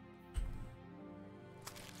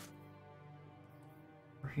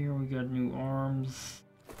 Over here we got new arms.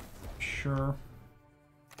 Sure.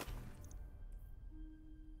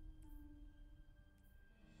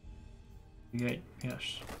 Okay,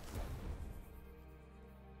 yes.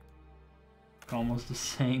 Almost the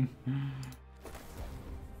same.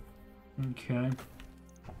 Okay.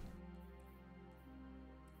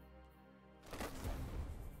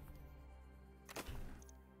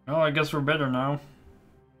 Oh, I guess we're better now.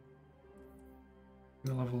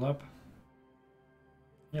 We level up.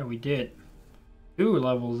 Yeah, we did. 2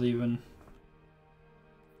 levels even.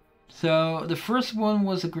 So, the first one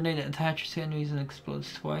was a grenade that attaches to enemies and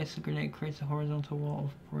explodes twice. The grenade creates a horizontal wall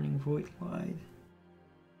of burning void light.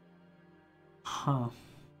 Huh.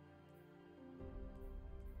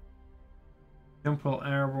 Jump while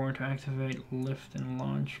airborne to activate lift and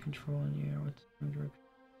launch control in the air with direct.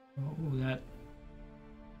 Oh, that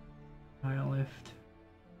high lift.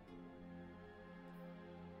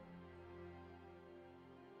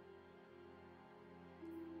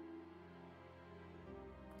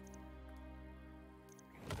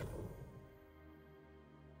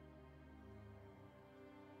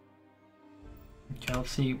 Okay,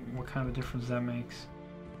 let's see what kind of a difference that makes.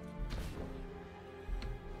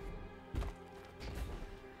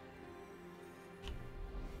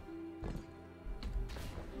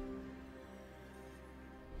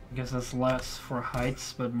 I guess that's less for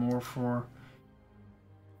heights, but more for,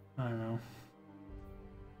 I don't know.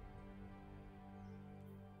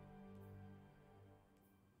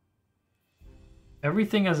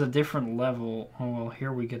 Everything has a different level. Oh well,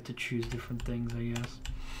 here we get to choose different things, I guess.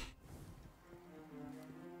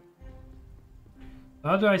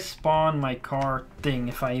 How do I spawn my car thing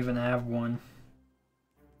if I even have one?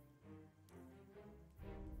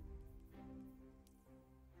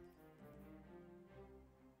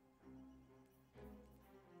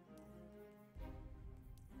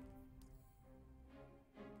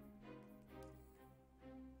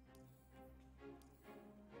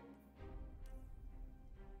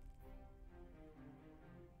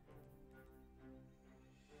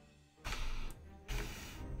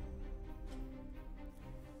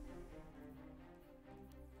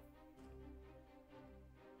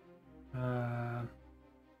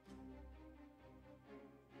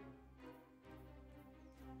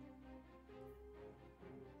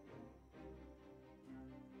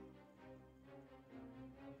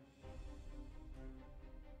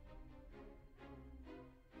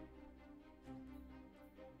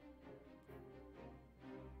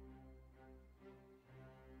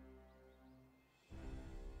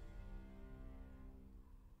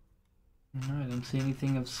 No, I don't see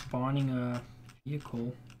anything of spawning a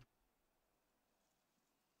vehicle.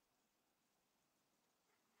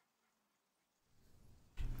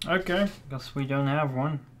 Okay, guess we don't have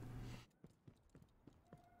one.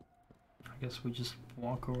 I guess we just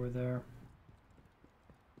walk over there.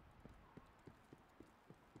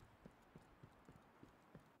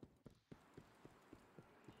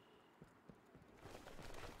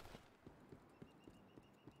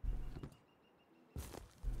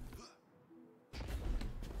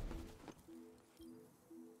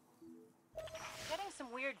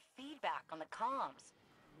 comms.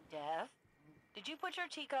 Dev, did you put your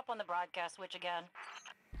teacup on the broadcast switch again?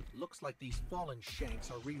 Looks like these fallen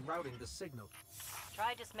shanks are rerouting the signal.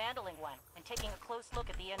 Try dismantling one and taking a close look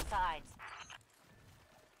at the insides.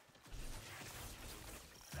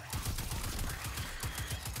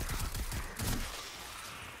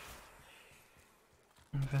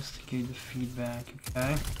 Investigate the feedback,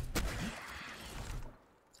 okay.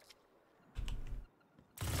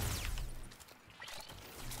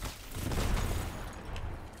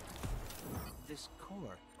 This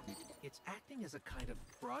core, it's acting as a kind of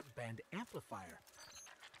broadband amplifier.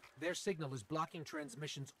 Their signal is blocking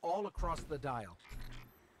transmissions all across the dial.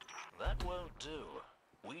 That won't do.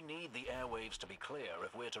 We need the airwaves to be clear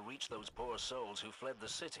if we're to reach those poor souls who fled the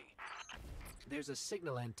city. There's a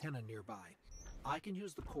signal antenna nearby. I can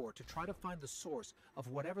use the core to try to find the source of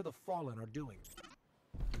whatever the Fallen are doing.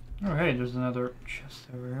 Oh hey, there's another chest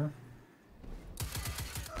over here.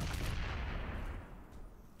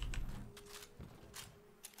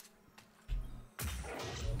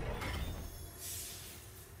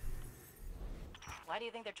 Why do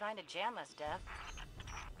you think they're trying to jam us, Dev?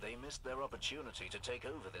 They missed their opportunity to take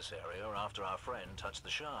over this area after our friend touched the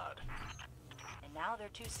shard. And now they're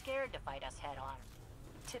too scared to fight us head on.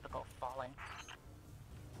 Typical Fallen.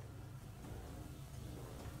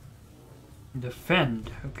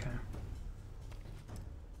 Defend, okay.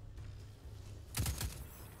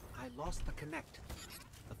 I lost the connect.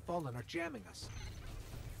 The Fallen are jamming us.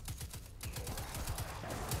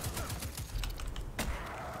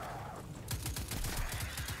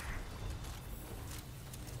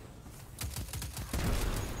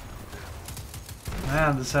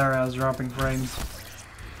 Man, this area is dropping frames.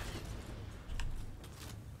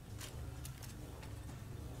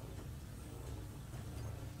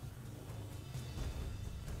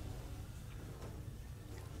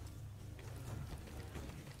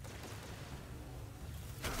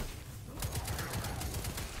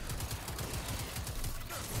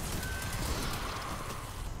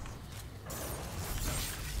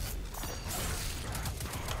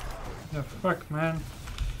 The fuck, man?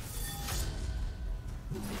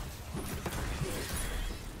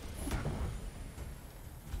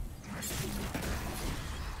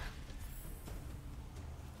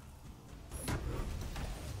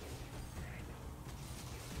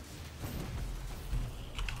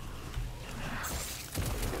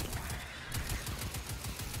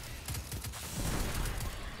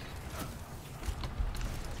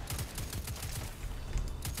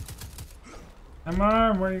 Come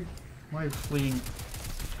on, why are you fleeing?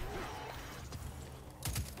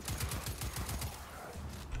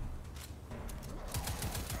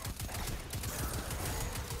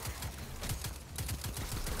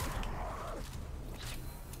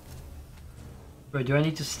 Wait, do I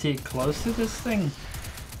need to stay close to this thing?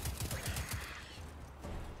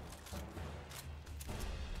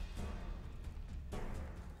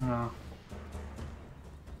 No.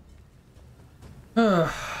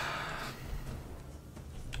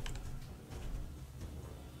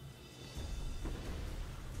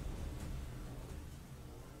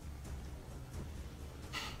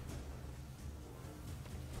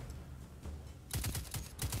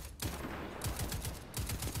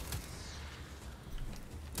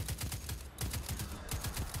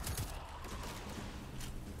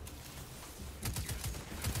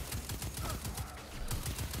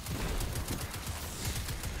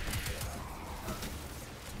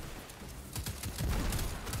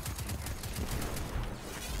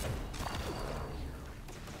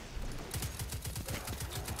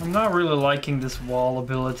 I'm not really liking this wall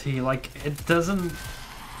ability, like, it doesn't...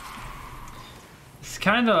 It's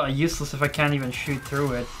kinda useless if I can't even shoot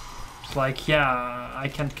through it. It's like, yeah, I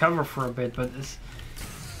can cover for a bit, but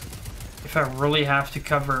if I really have to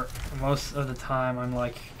cover most of the time, I'm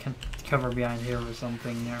like, can cover behind here or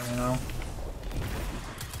something, you know?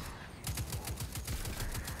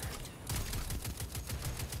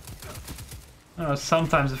 I don't know,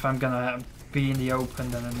 sometimes if I'm gonna be in the open,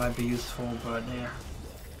 then it might be useful, but yeah.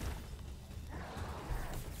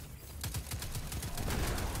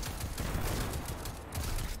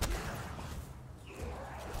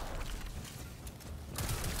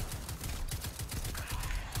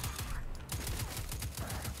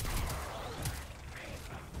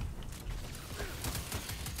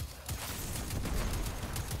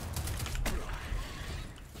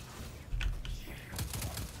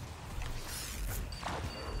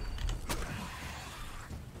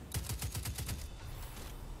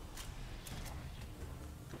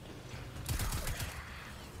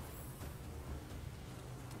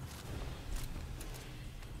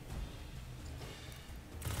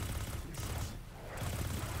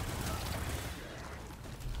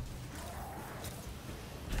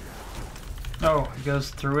 Oh, it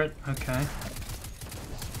goes through it? Okay.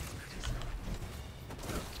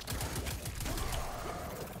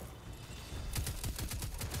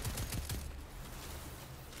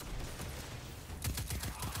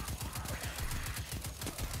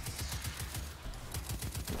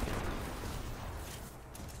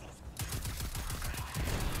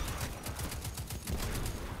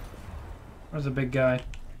 Where's the big guy?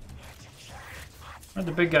 Where'd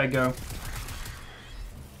the big guy go?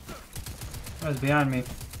 Oh, he's behind me.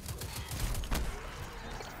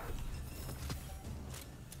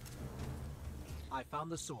 I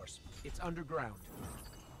found the source. It's underground.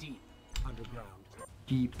 Deep underground.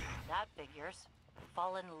 Deep. That figures.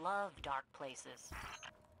 Fallen love dark places.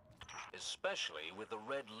 Especially with the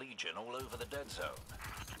Red Legion all over the dead zone.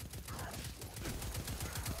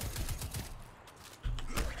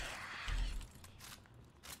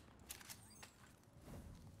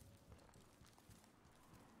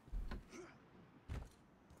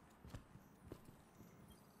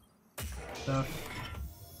 Stuff.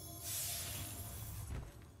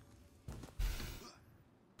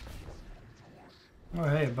 Oh,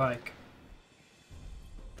 hey, a bike.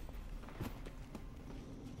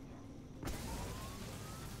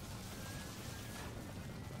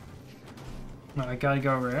 No, I gotta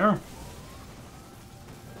go over here.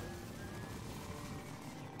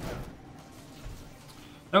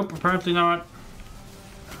 Nope, apparently not.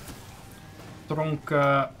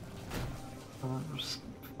 STRONKI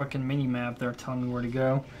fucking mini map there telling me where to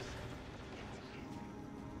go.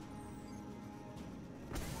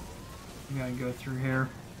 You gotta go through here.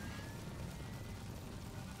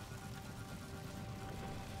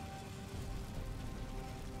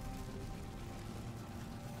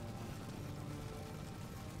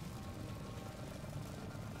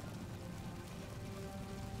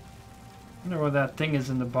 I wonder what that thing is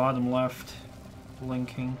in the bottom left,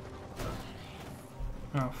 blinking.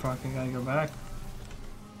 Oh fuck, I gotta go back.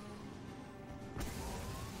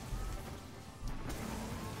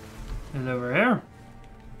 Is it over here?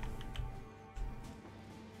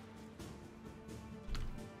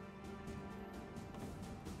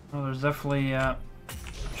 Oh, there's definitely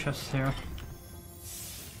chests here.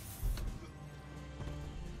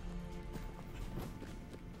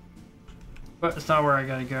 But it's not where I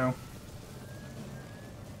gotta go.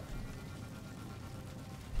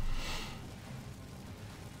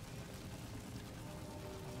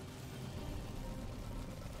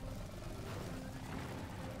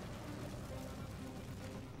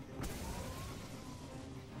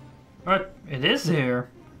 But it is here.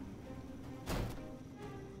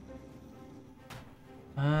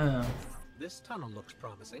 Oh. This tunnel looks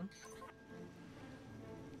promising.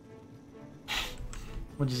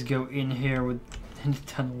 We'll just go in here with in the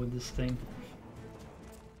tunnel with this thing.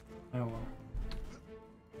 Oh well.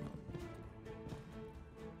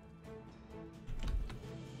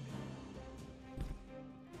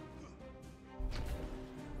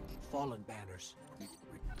 Fallen banners.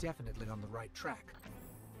 We're definitely on the right track.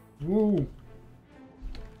 Woo!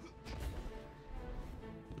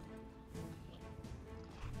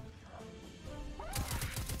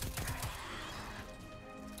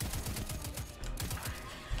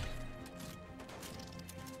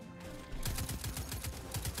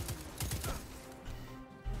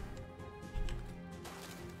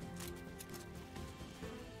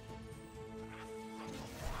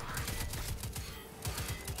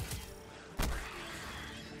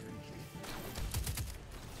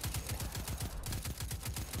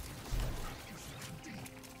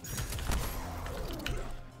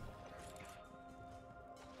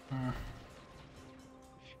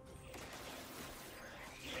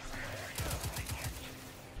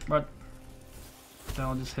 What?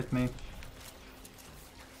 That'll just hit me.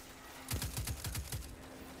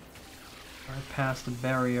 Bypass the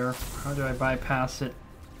barrier. How do I bypass it?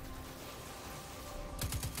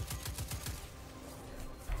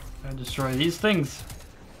 I destroy these things.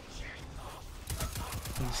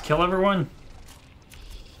 Just kill everyone.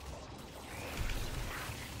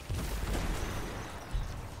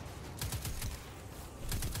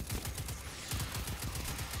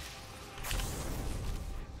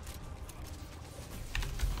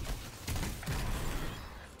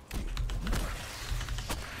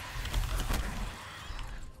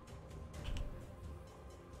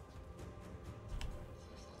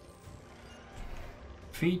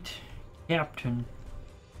 Defeat Captain.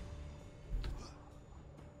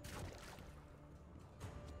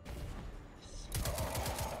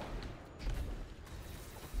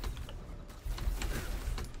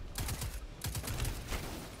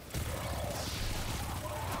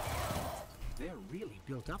 They're really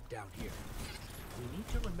built up down here. We need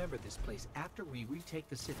to remember this place after we retake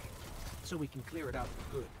the city, so we can clear it out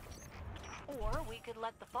for good. Or we could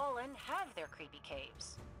let the Fallen have their creepy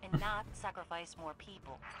caves, and not sacrifice more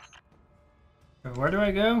people. Where do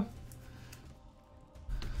I go?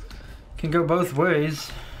 Can go both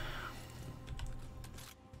ways.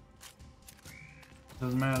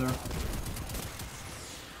 Doesn't matter.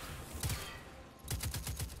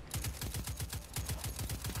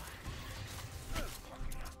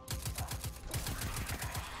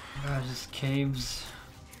 Just caves.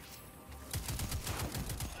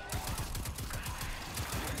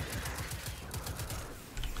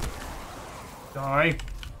 Die.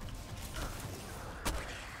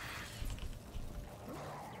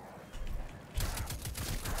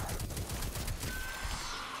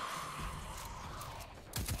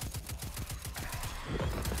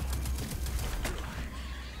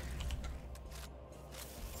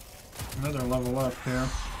 Another level up here.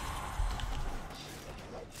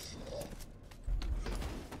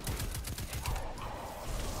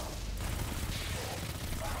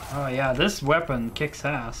 Oh yeah, this weapon kicks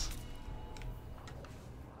ass.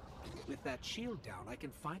 With that shield down, I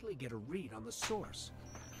can finally get a read on the source.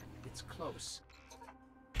 It's close.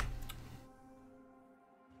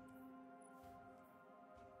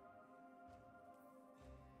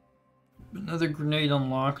 Another grenade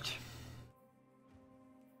unlocked.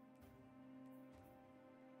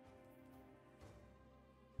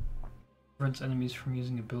 Prevents enemies from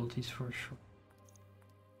using abilities for a short.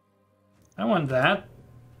 I want that.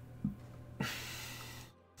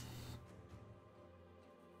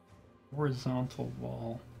 Horizontal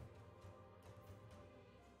wall.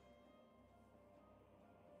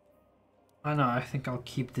 I know, I think I'll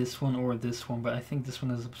keep this one or this one, but I think this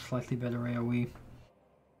one has a slightly better AoE.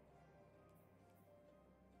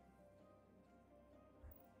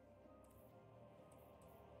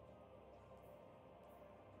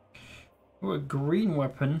 Oh, a green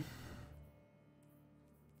weapon.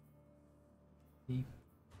 That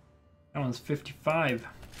one's 55.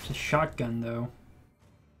 It's a shotgun though.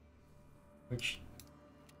 Which,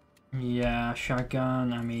 yeah,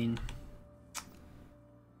 shotgun, I mean,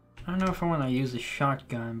 I don't know if I want to use a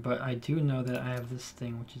shotgun, but I do know that I have this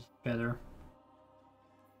thing, which is better.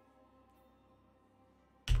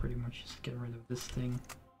 Pretty much just get rid of this thing.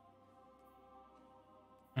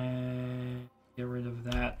 And get rid of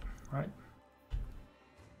that, right?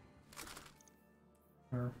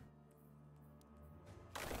 Or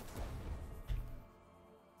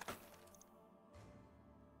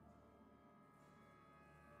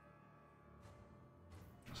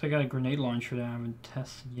so I got a grenade launcher that I haven't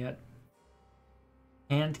tested yet.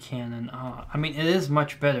 Hand cannon. I mean, it is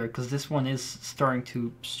much better because this one is starting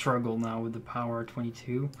to struggle now with the power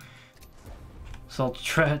 22. So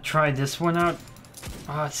I'll try this one out.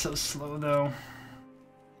 Oh, it's so slow though.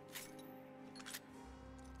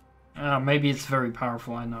 Maybe it's very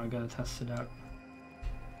powerful. I know. I gotta test it out.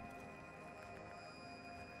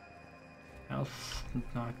 I'll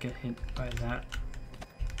not get hit by that.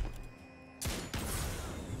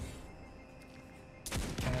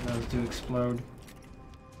 And those do explode.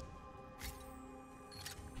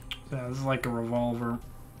 So yeah, this is like a revolver.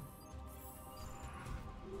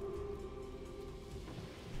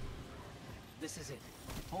 This is it.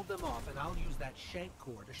 Hold them off and I'll use that shank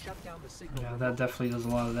core to shut down the signal. Yeah, that definitely does a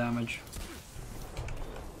lot of damage.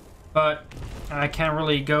 But I can't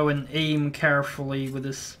really go and aim carefully with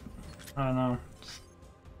this. I don't know. Just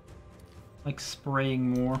like spraying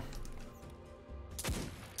more.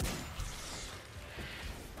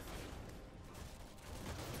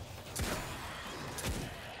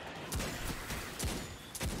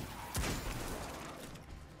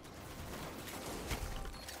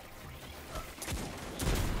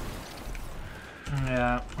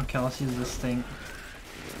 Yeah, okay, let's use this thing.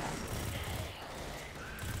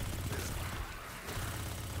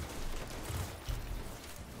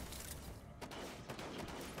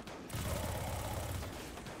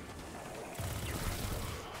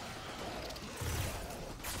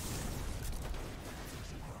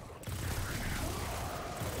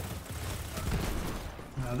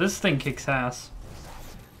 Now, this thing kicks ass.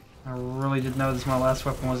 I really did notice my last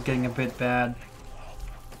weapon was getting a bit bad.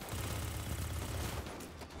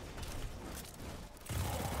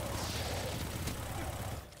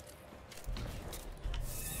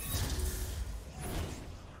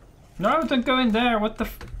 No, don't go in there. What the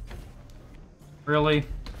f... Really?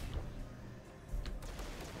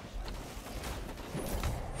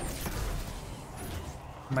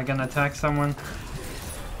 Am I gonna attack someone?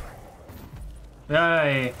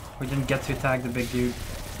 Yay! We didn't get to attack the big dude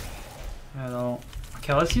at all.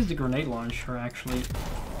 Okay, let's use the grenade launcher, actually.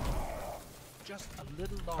 just a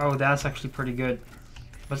little longer. Oh, that's actually pretty good.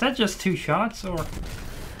 Was that just 2 shots or?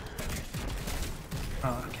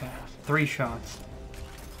 Oh, okay. 3 shots.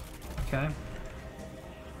 Okay.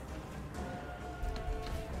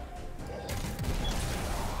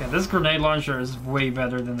 Yeah, this grenade launcher is way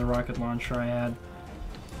better than the rocket launcher I had.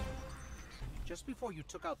 Just before you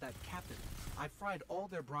took out that captain, I fried all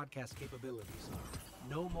their broadcast capabilities.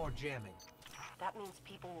 No more jamming. That means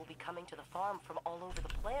people will be coming to the farm from all over the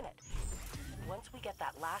planet. Once we get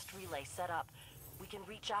that last relay set up, we can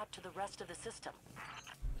reach out to the rest of the system.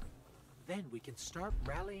 Then we can start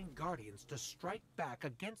rallying Guardians to strike back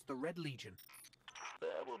against the Red Legion. There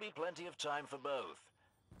will be plenty of time for both.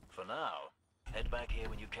 For now, head back here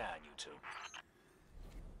when you can, you two.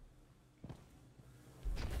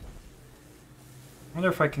 I wonder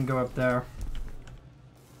if I can go up there.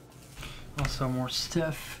 Also more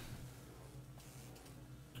stuff.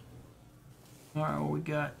 Alright, what we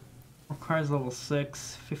got? Requires level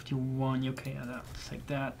 6, 51. Okay, yeah, let's take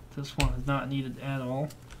that. This one is not needed at all.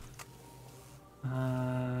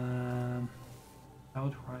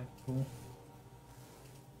 Out rifle.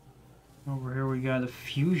 Over here we got a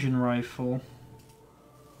fusion rifle.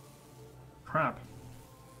 Crap.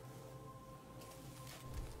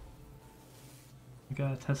 We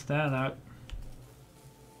gotta test that out.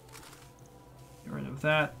 Get rid of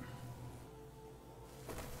that.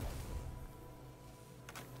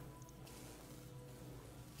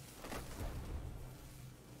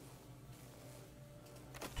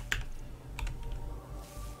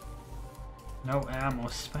 No ammo,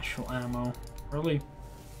 special ammo. Really?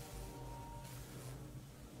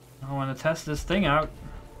 I want to test this thing out.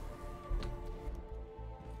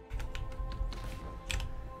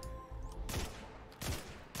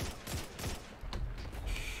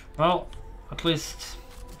 Well, at least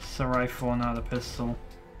it's a rifle and not a pistol.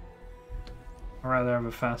 I'd rather have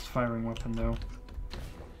a fast firing weapon though.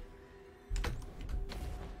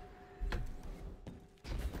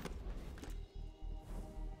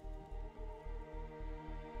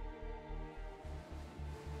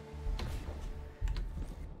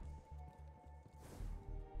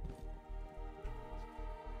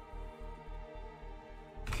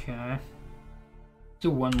 Okay. Do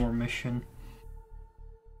one more mission.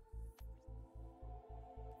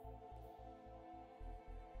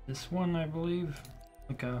 This one, I believe.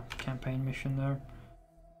 Like a campaign mission there.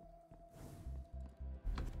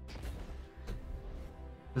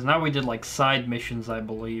 Because now we did like side missions, I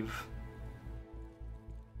believe.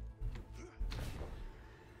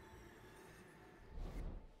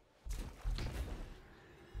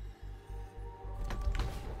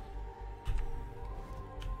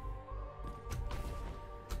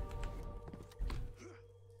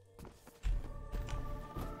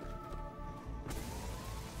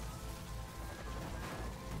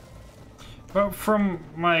 Well, from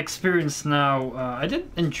my experience now, I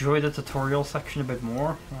did enjoy the tutorial section a bit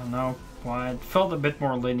more. I don't know why. It felt a bit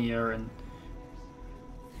more linear, and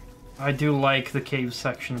I do like the cave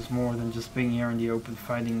sections more than just being here in the open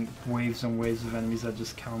fighting waves and waves of enemies that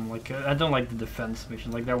just come. Like, I don't like the defense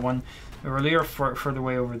mission. Like that one earlier further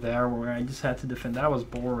way over there where I just had to defend. That was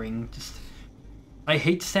boring. Just, I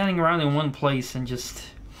hate standing around in one place and just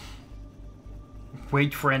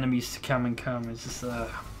wait for enemies to come and come. It's just,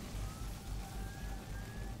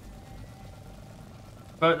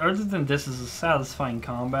 But other than this is a satisfying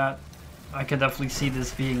combat, I can definitely see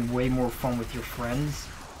this being way more fun with your friends.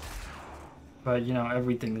 But, you know,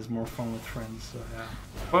 everything is more fun with friends, so yeah.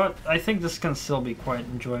 But I think this can still be quite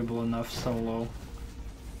enjoyable enough solo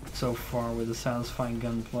so far with a satisfying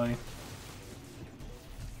gunplay.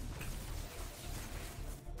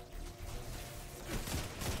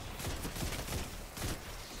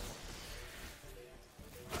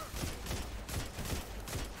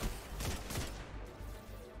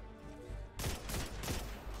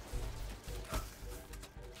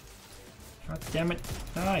 God damn it,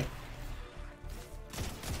 die!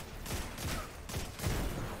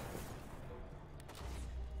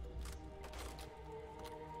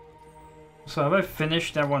 So have I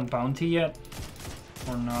finished that one bounty yet?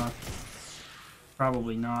 Or not?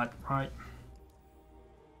 Probably not, right?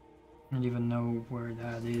 I don't even know where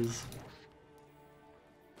that is.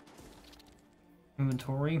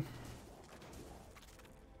 Inventory.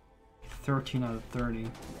 13 out of 30.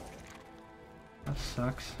 That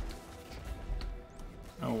sucks.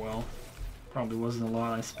 Oh well. Probably wasn't a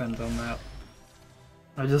lot I spent on that.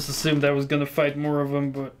 I just assumed I was gonna fight more of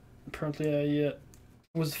them, but apparently I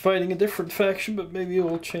was fighting a different faction, but maybe it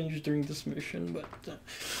will change during this mission, but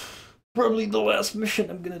probably the last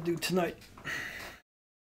mission I'm gonna do tonight.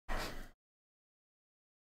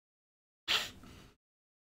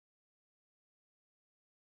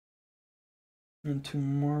 And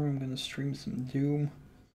tomorrow I'm gonna stream some Doom.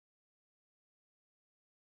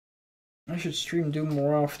 I should stream Doom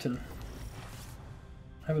more often.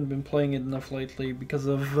 I haven't been playing it enough lately because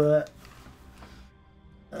of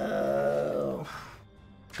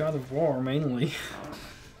God of War mainly.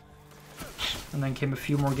 And then came a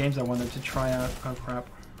few more games I wanted to try out. Oh crap.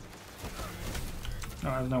 Oh,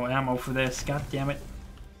 I have no ammo for this, god damn it.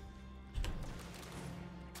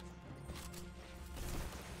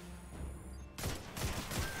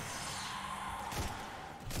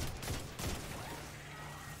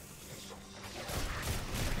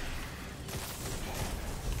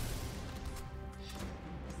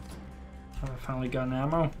 Have I finally gotten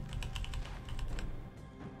ammo?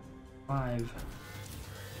 5.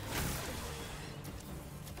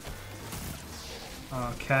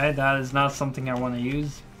 Okay, that is not something I want to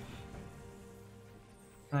use.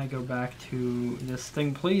 Can I go back to this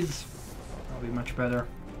thing, please? That'll be much better.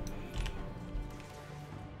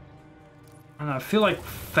 And I feel like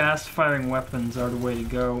fast-firing weapons are the way to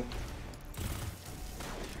go.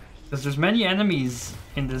 Because there's many enemies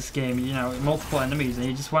in this game, you know, multiple enemies, and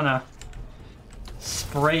you just want to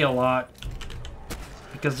spray a lot.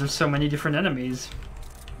 Because there's so many different enemies.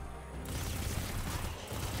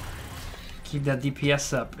 Keep that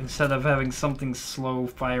DPS up instead of having something slow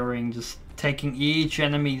firing, just taking each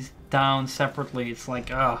enemy down separately. It's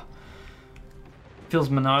like, feels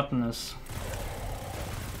monotonous.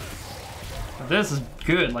 But this is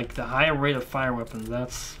good, like the higher rate of fire weapons,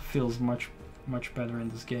 that feels much better in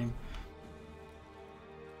this game.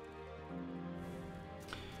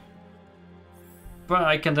 But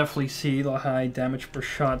I can definitely see the high damage per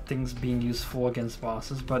shot things being useful against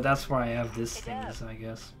bosses, but that's why I have this things, I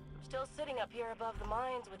guess. Still sitting up here above the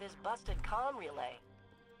mines with his busted comm relay.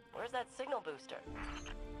 Where's that signal booster?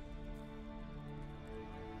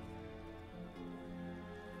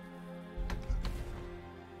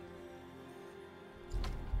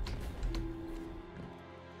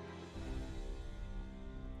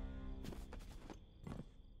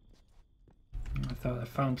 I thought I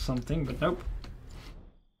found something, but nope.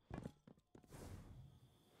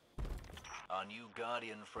 Our new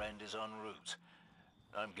Guardian friend is en route.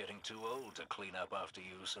 I'm getting too old to clean up after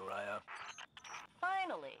you, Soraya.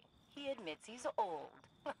 Finally, he admits he's old.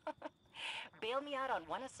 Bail me out on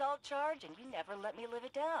one assault charge and you never let me live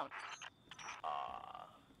it down.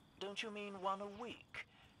 Don't you mean one a week?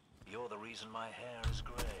 You're the reason my hair is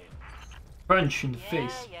gray. Punch in the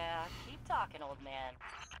face. Yeah, keep talking, old man.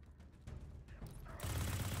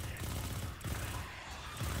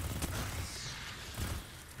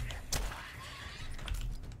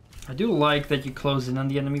 I do like that you close in on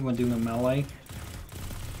the enemy when doing a melee.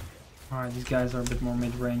 Alright, these guys are a bit more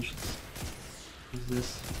mid-range. Let's use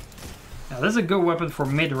this. Now, this is a good weapon for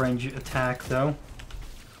mid-range attack, though.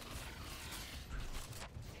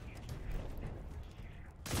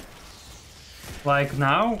 Like,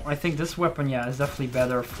 now, I think this weapon, yeah, is definitely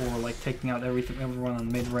better for, like, taking out everyone on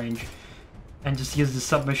mid-range. And just use the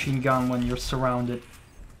submachine gun when you're surrounded.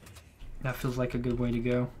 That feels like a good way to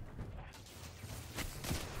go.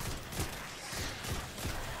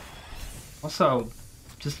 Also,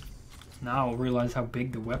 just now realize how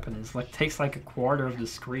big the weapon is. Like, takes like a quarter of the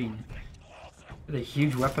screen. With a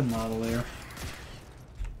huge weapon model there.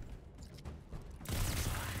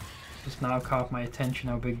 Just now caught my attention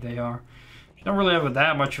how big they are. I don't really have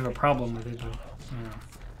that much of a problem with it, but, you know,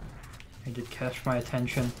 it did catch my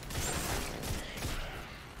attention.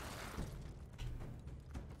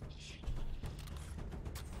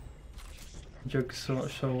 Joke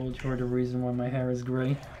sold, you're the reason why my hair is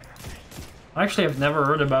gray. Actually, I've never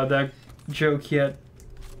heard about that joke yet.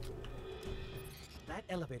 That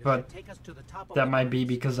elevator But should take us to the top of that the might be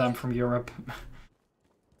because I'm from Europe.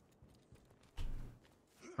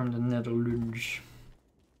 From the Netherlands.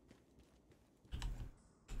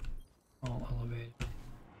 All elevator.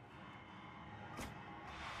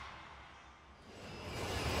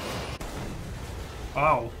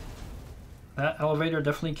 Wow. That elevator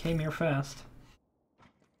definitely came here fast.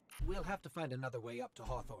 We'll have to find another way up to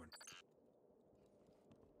Hawthorne.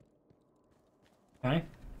 Okay.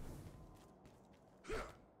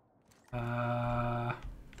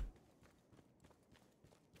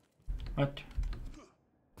 What?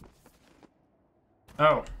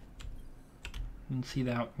 Oh. Didn't see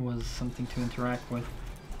that was something to interact with.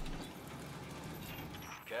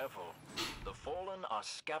 Careful. The Fallen are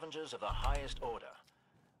scavengers of the highest order.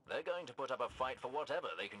 They're going to put up a fight for whatever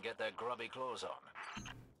they can get their grubby claws on.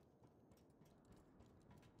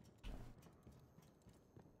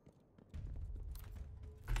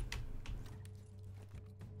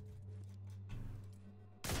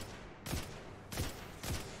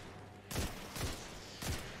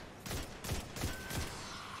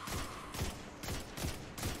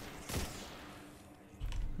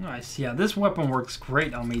 Nice, yeah, this weapon works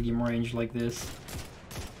great on medium range like this.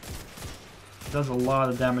 Does a lot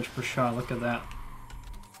of damage per shot, look at that.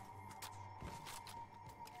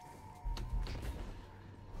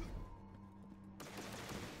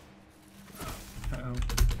 Uh-oh.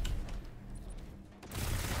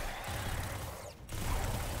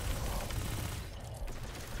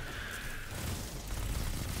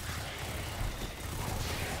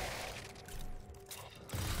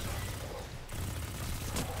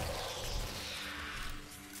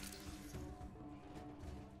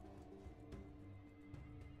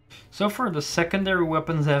 So far, the secondary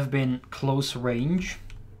weapons have been close range,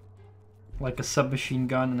 like a submachine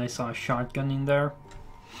gun, and I saw a shotgun in there.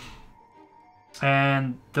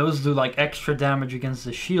 And those do like extra damage against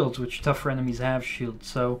the shields, which tougher enemies have shields.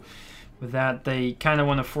 So with that, they kind of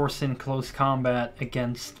want to force in close combat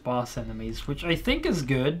against boss enemies, which I think is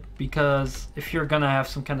good, because if you're gonna have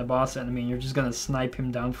some kind of boss enemy and you're just gonna snipe him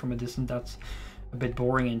down from a distance, that's a bit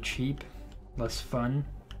boring and cheap, less fun.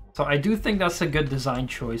 So I do think that's a good design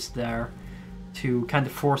choice there, to kind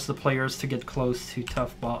of force the players to get close to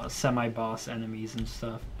tough semi-boss enemies and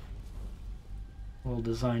stuff. Little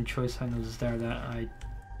design choice I noticed there that I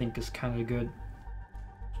think is kind of good.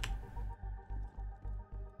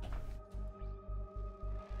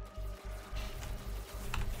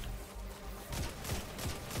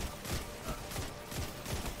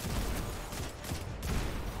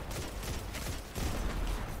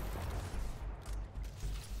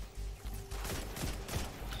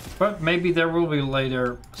 But maybe there will be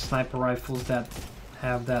later sniper rifles that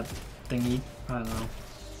have that thingy. I don't know.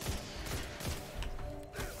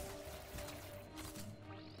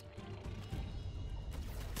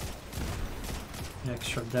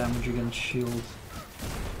 Extra damage against shields.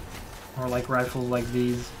 Or like rifles like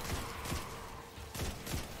these.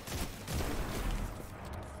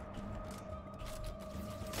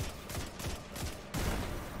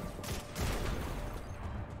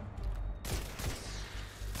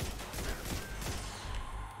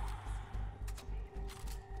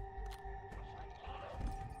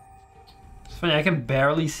 Funny, I can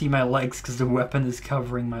barely see my legs because the weapon is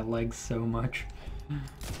covering my legs so much.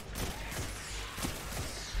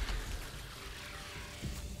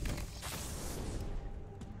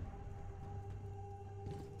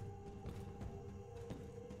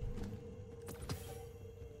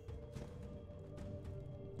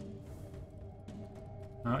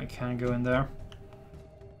 Oh, I can't go in there.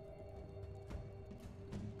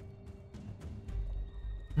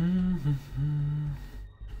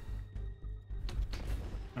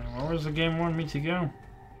 Where does the game want me to go?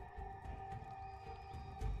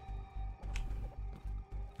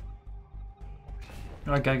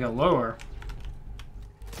 I gotta go lower.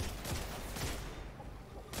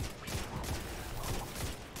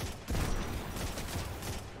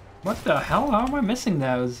 What the hell? How am I missing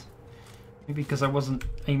those? Maybe because I wasn't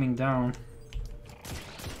aiming down.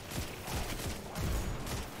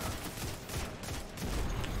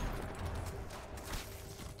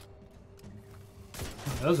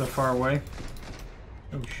 Those are far away.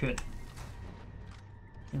 Oh shit.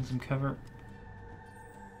 Getting some cover.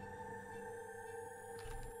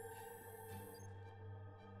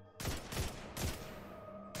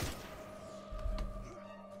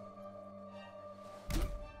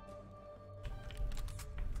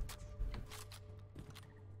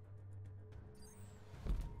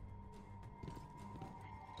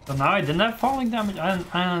 So now I didn't have falling damage. I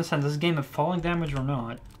don't understand. Does this game have falling damage or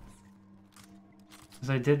not?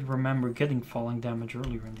 Because I did remember getting falling damage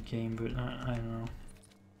earlier in the game, but I don't know.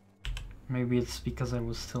 Maybe it's because I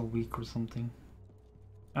was still weak or something.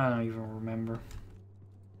 I don't even remember.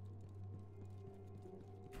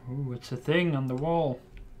 Ooh, it's a thing on the wall.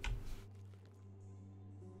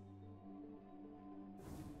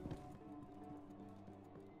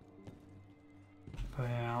 But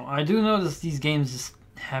yeah, I do notice these games just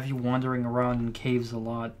have you wandering around in caves a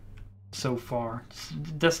lot. So far.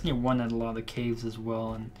 Destiny 1 had a lot of caves as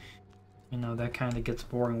well, and you know that kind of gets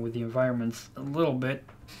boring with the environments a little bit.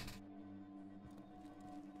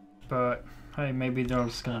 But hey, maybe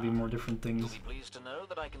there's going to be more different things. You'll be pleased to know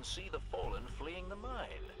that I can see the Fallen fleeing the mine.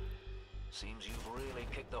 Seems you've really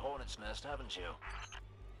kicked the hornet's nest, haven't you?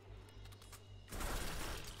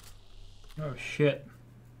 Oh shit.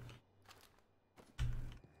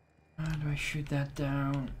 How do I shoot that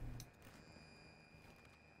down?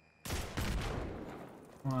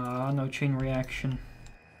 No chain reaction.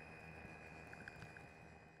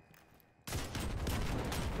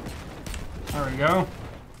 There we go.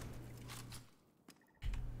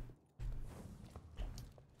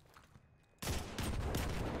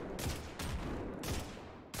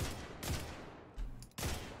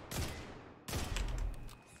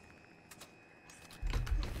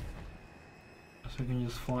 we can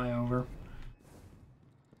just fly over.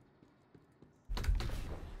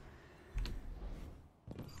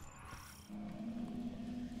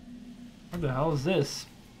 What the hell is this?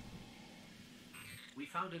 We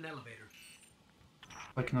found an elevator.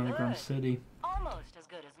 Like an underground city. Almost as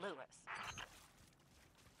good as Lewis.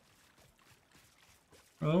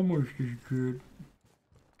 Almost as good.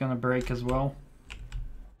 It's gonna break as well.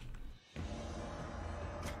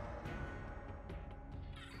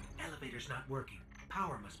 Elevator's not working.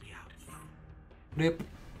 Power must be out. Yep.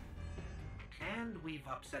 And we've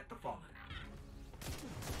upset the Fallen.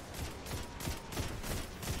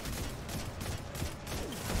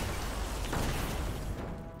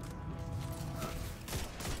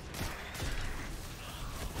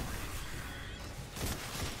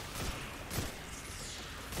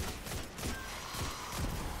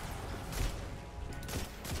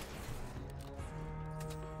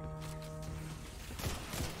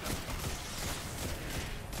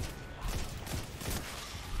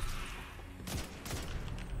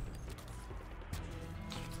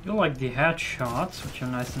 You like the headshots, which are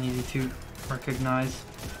nice and easy to recognize.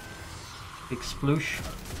 Big sploosh.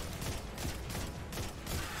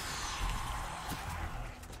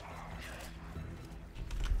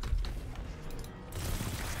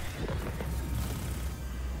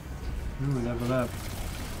 Ooh, level up.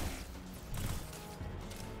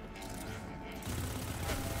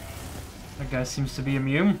 That guy seems to be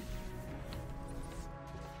immune.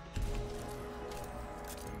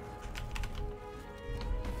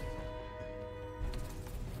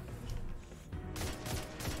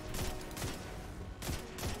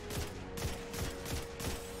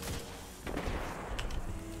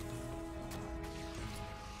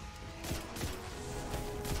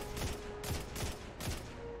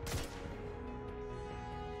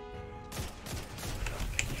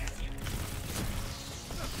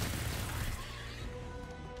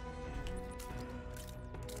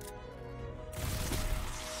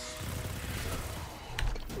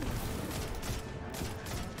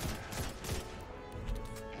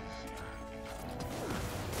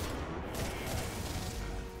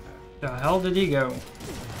 The hell did he go?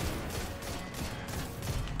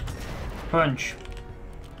 Punch.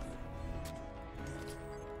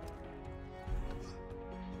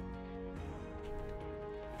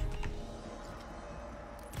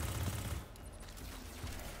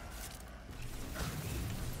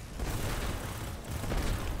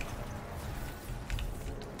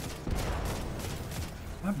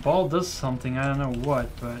 That ball does something, I don't know what,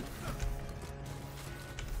 but...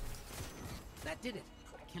 That did it.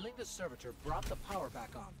 Killing the servitor brought the power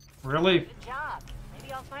back on. Really? Good job.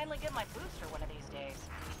 Maybe I'll finally get my booster one of these days.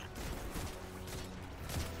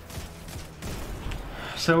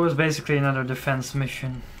 So it was basically another defense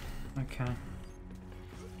mission. Okay.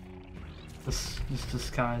 This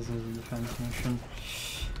disguise as a defense mission.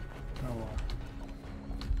 Oh well.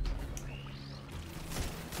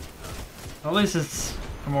 At least it's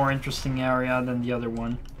a more interesting area than the other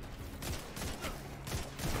one.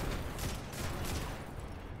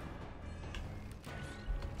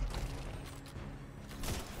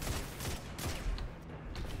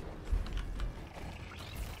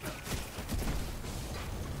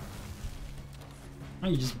 Oh,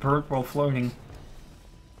 you just burnt while floating.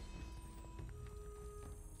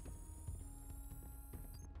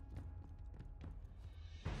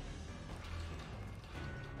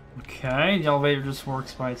 Okay, the elevator just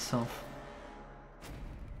works by itself.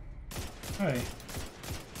 Hey.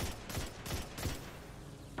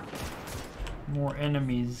 More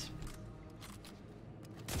enemies.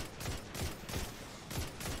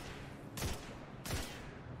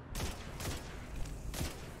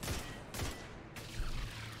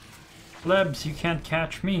 Plebs, you can't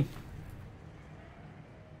catch me.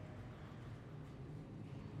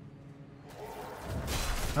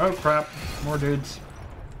 Oh crap, more dudes.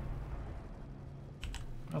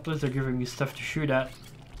 At least they're giving me stuff to shoot at.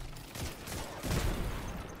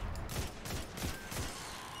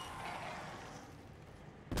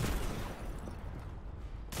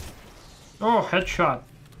 Oh, headshot.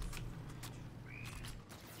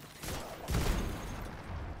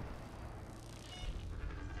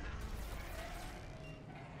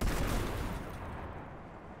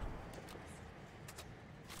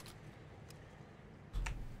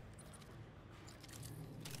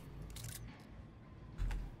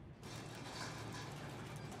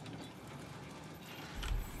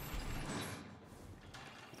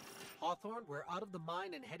 Hawthorne, we're out of the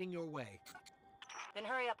mine and heading your way. Then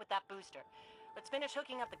hurry up with that booster. Let's finish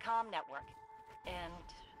hooking up the comm network. And,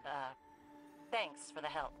 thanks for the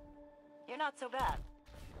help. You're not so bad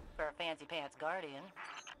for a fancy pants guardian.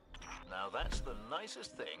 Now that's the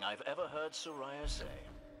nicest thing I've ever heard Soraya say.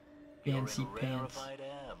 Fancy You're in pants. rarefied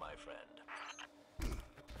air, my friend.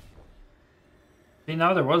 See,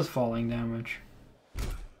 now there was falling damage.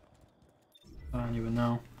 I don't even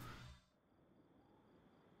know.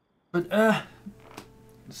 But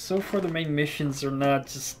so far the main missions are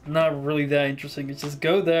not really that interesting. It's just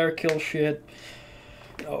go there, kill shit.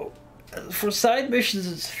 You know, for side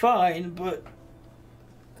missions it's fine, but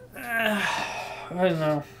I don't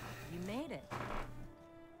know. You made it.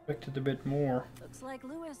 Expected a bit more. Looks like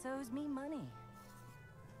Lewis owes me money.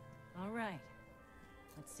 All right.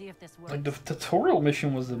 Let's see if this works. Like the tutorial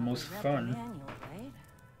mission was the most Read the fun. manual, right?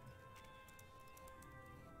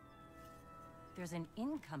 There's an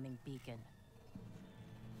incoming beacon.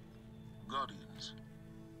 Guardians,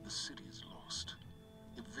 the city is lost.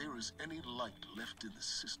 If there is any light left in the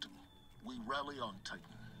system, we rally on Titan.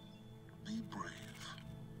 Be brave.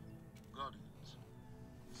 Guardians.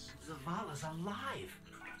 Zavala's alive.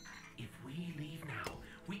 If we leave now,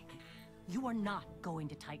 we... You are not going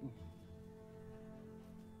to Titan.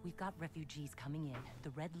 We've got refugees coming in. The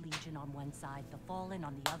Red Legion on one side, the Fallen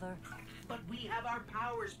on the other. But we have our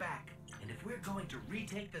powers back. And if we're going to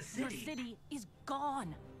retake the city... Your city is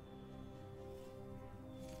gone.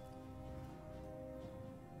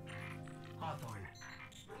 Hawthorne,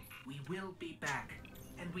 we will be back.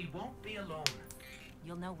 And we won't be alone.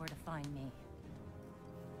 You'll know where to find me.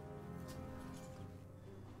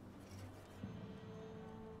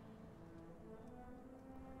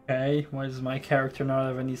 Okay, why does my character not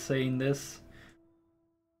have any say in this?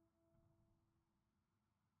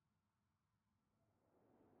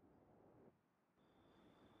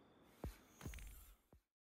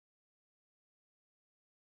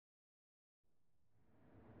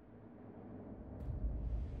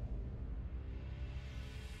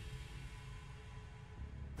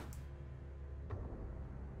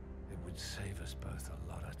 It would save us both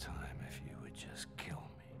a lot of time if you would just kill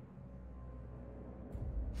me.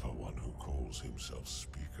 For one who calls himself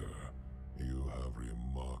Speaker, you have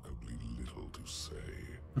remarkably little to say.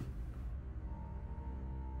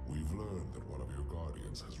 We've learned that one of your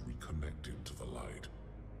guardians has reconnected to the light.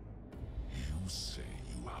 You say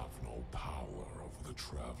you have no power over the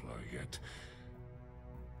Traveler, yet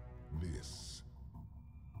this...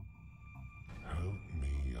 Help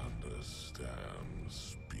me understand,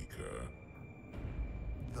 Speaker.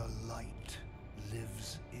 The light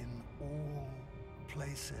lives in all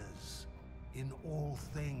places, in all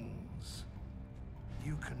things.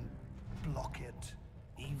 You can block it,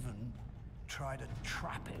 even try to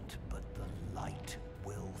trap it, but the light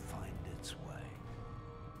will find its way.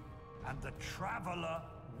 And the Traveler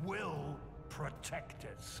will protect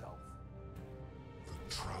itself.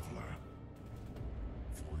 The Traveler.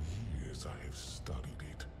 For years I have studied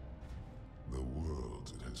it. The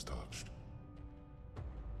worlds it has touched.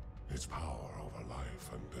 Its power over life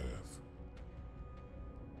and death.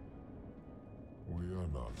 We are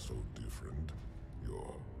not so different,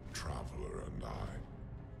 your Traveler and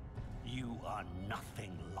I. You are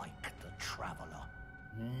nothing like the Traveler.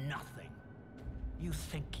 Nothing. You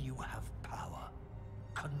think you have power,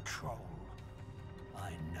 control.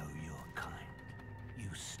 I know your kind.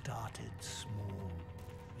 You started small.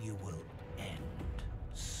 You will end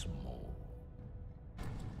small.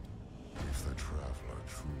 If the Traveler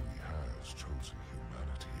truly has chosen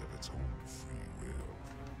humanity of its own free will,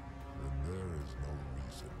 then there is no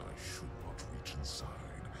reason I should not reach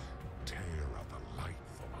inside, tear out the light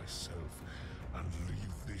for myself, and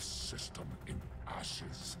leave this system in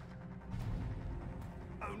ashes.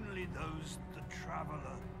 Only those the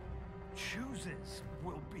Traveler chooses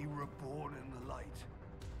will be reborn in the light.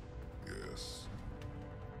 Yes.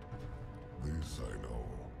 This I know.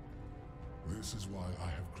 This is why I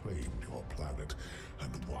have claimed your planet,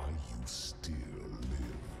 and why you still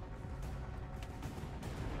live.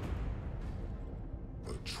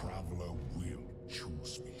 The Traveler will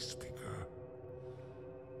choose me, Speaker.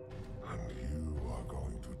 And you are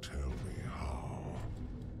going to tell me how.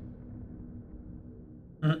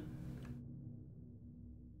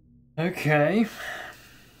 Okay.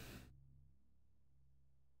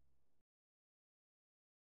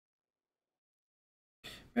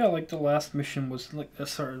 Yeah, like the last mission was like,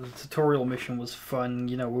 sorry, the tutorial mission was fun.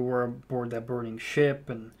 You know, we were aboard that burning ship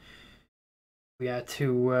and we had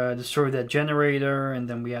to destroy that generator, and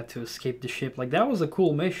then we had to escape the ship. Like, that was a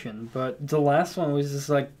cool mission, but the last one was just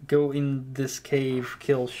like, go in this cave,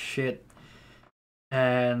 kill shit,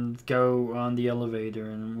 and go on the elevator,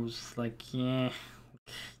 and it was like, yeah.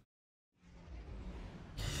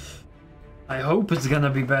 I hope it's gonna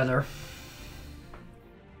be better.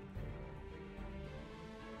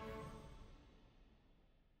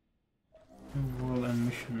 and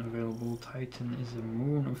mission available. Titan is a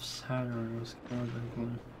moon of Saturn. Was covered in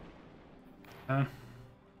gloom. Okay.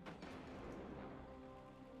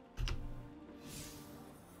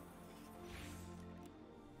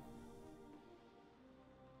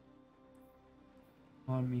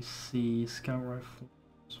 Let me see. Scout rifle.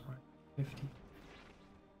 That's right. 50.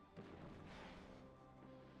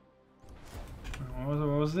 What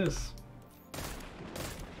was this?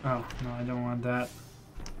 Oh, no, I don't want that.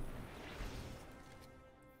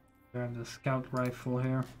 Grab the scout rifle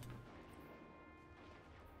here.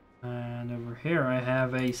 And over here I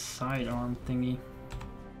have a sidearm thingy.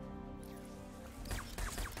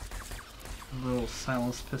 A little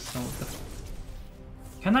silenced pistol.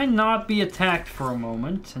 Can I not be attacked for a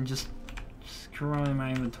moment and just screw on in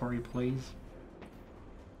my inventory, please?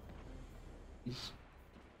 Please.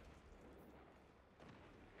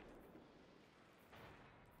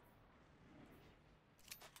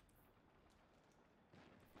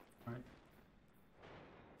 Alright.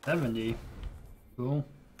 70. Cool.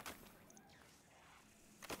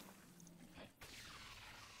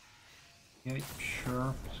 Yeah,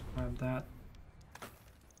 sure. Let's grab that.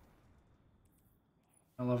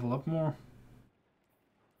 I level up more.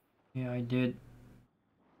 Yeah, I did.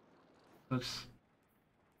 Let's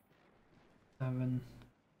 7.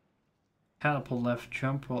 Catapult left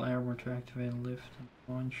jump while airborne to activate lift and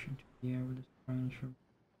launch into the air with this range.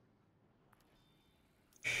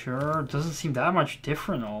 Sure, it doesn't seem that much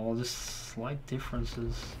different all, just slight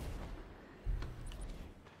differences.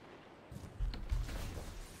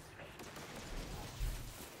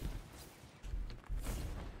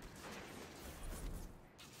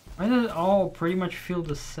 Why does it all pretty much feel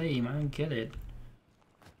the same? I don't get it.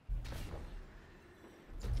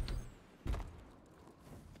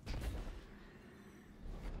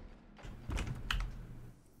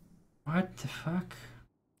 What the fuck?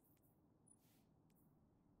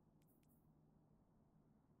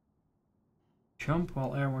 Jump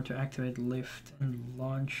while airborne to activate lift and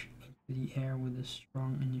launch into the air with a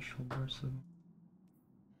strong initial burst of...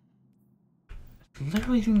 It's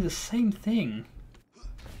literally doing the same thing.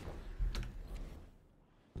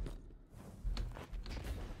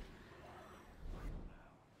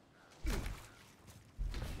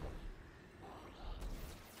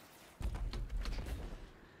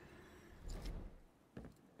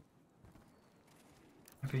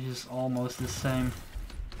 Maybe just almost the same.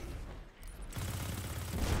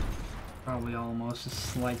 Probably almost, just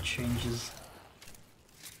slight changes.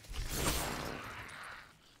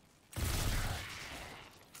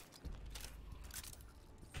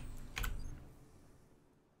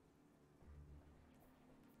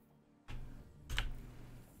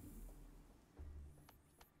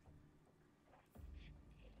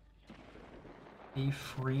 A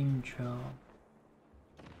frame job.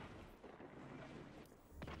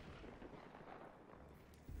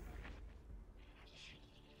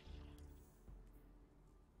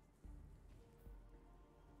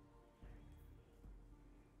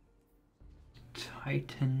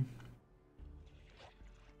 Titan.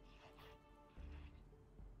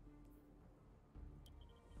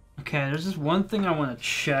 Okay, there's just one thing I want to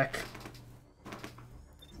check.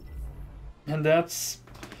 And that's,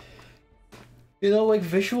 you know, like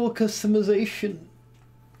visual customization.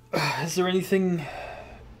 Is there anything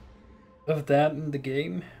of that in the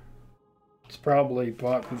game? It's probably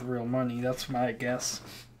bought with real money, that's my guess.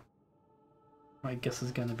 My guess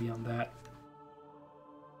is gonna be on that.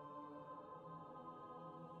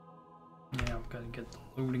 Yeah, I've gotta get the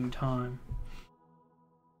loading time.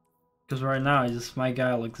 Because right now, just my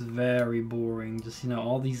guy looks very boring. Just, you know,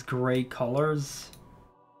 all these gray colors.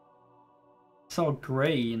 It's all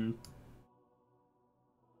gray and...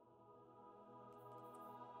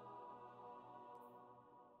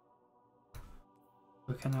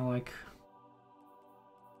 So kind of like...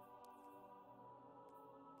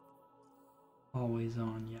 always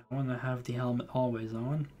on, yeah. I want to have the helmet always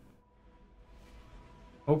on.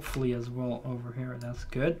 Hopefully as well over here, that's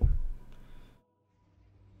good.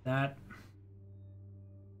 That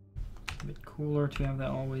a bit cooler to have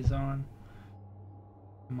that always on,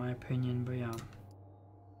 in my opinion, but yeah.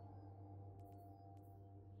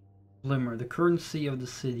 Glimmer, the currency of the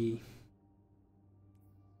city.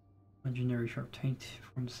 Legendary sharp taint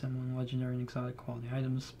from similar legendary and exotic quality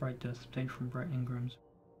items. Bright dust obtained from bright engrams,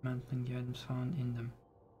 mantling the items found in them.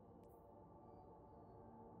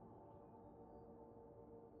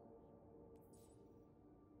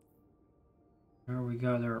 There we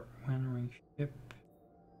got our wandering ship.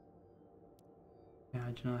 Yeah,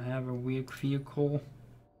 I do not have a weak vehicle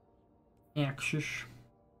access.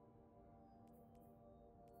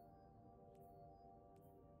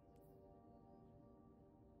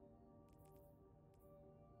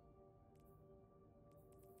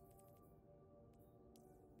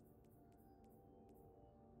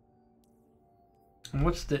 And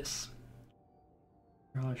what's this?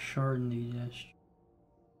 Shard needed.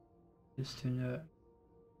 This to know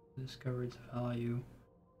discover its value.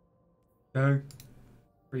 Okay.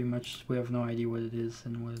 Pretty much we have no idea what it is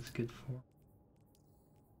and what it's good for.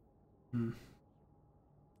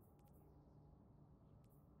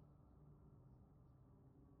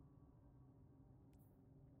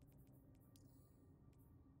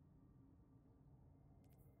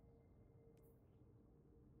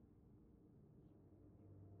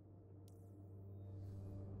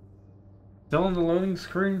 Still on the loading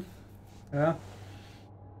screen? Yeah.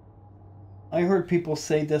 I heard people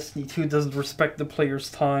say Destiny 2 doesn't respect the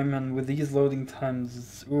player's time, and with these loading times,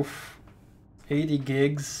 it's oof. 80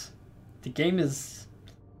 gigs. The game is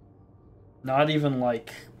not even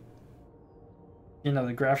like, you know,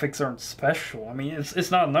 the graphics aren't special. I mean,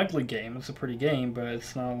 it's not an ugly game, it's a pretty game, but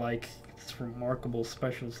it's not like it's remarkable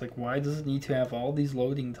special. It's like, why does it need to have all these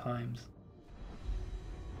loading times?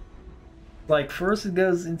 Like, first it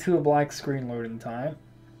goes into a black screen loading time.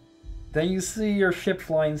 Then you see your ship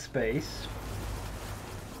fly in space.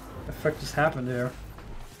 What the fuck just happened there?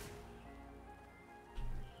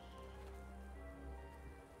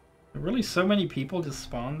 Really, so many people just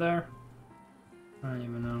spawned there? I don't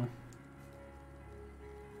even know.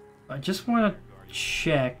 I just want to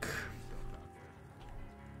check.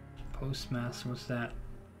 Postmaster, what's that?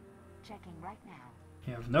 Checking right now.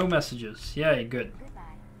 You have no messages. Yay, good. Goodbye.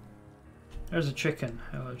 There's a chicken.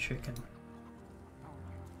 Hello, chicken.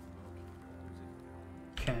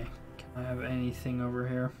 Okay. Can I have anything over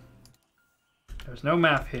here? There's no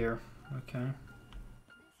map here. Okay.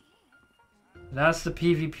 That's the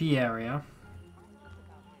PvP area.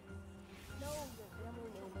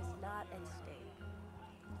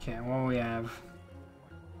 Okay, what do we have?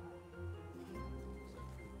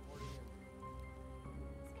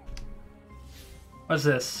 What's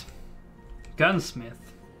this? Gunsmith.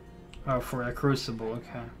 Oh, for a crucible,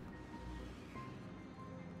 okay.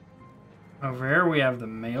 Over here we have the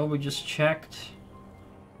mail we just checked.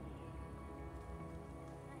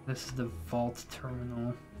 This is the vault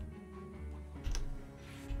terminal.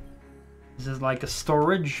 Is this like a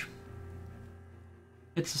storage?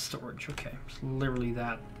 It's a storage, okay. It's literally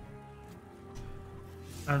that.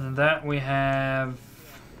 Other than that, we have...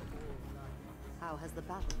 How has the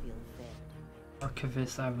battlefield fared?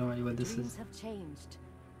 Archivist, I have no idea what this Dreams is. have changed,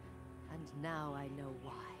 and now I know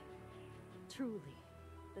why. Truly,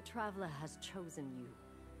 the Traveler has chosen you.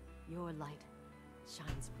 Your light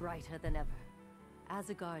shines brighter than ever. As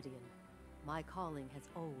a Guardian, my calling has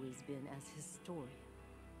always been as historian,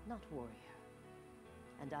 not warrior.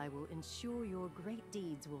 And I will ensure your great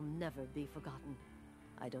deeds will never be forgotten.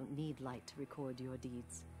 I don't need light to record your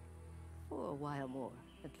deeds. For a while more,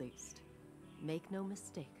 at least. Make no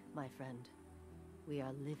mistake, my friend. We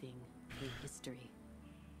are living through history.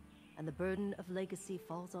 And the burden of legacy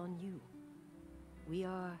falls on you. We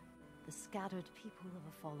are the scattered people of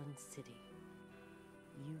a fallen city.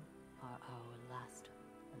 You are our last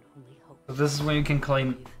and only hope. So this is where you can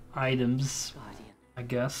claim items, I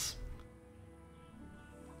guess.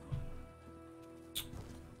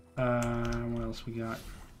 What else we got?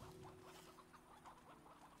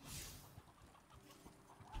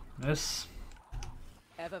 This.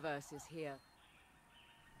 Eververse is here.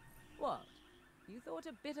 What? You thought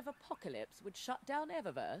a bit of apocalypse would shut down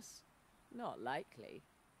Eververse? Not likely.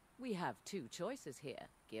 We have two choices here.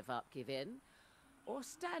 Give up, give in, or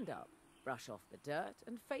stand up, brush off the dirt,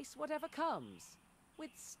 and face whatever comes.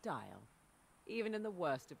 With style. Even in the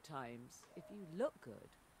worst of times, if you look good,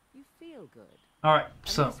 you feel good. Alright, And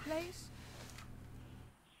so... this place?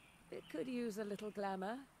 It could use a little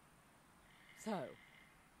glamour. So,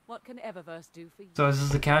 what can Eververse do for you? So is this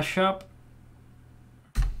the cash shop?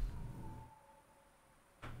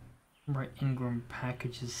 Right, Ingram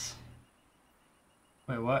packages.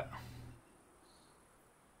 Wait, what?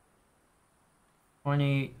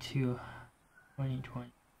 28 to 2020.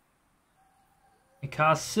 It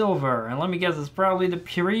costs silver, and let me guess, it's probably the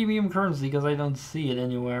premium currency because I don't see it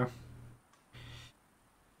anywhere.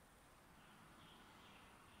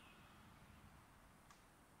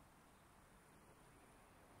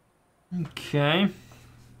 Okay.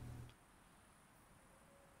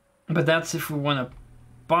 But that's if we want to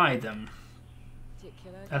buy them.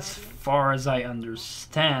 As far as I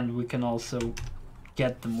understand, we can also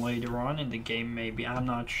get them later on in the game, maybe. I'm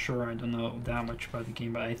not sure, I don't know that much about the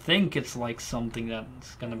game, but I think it's like something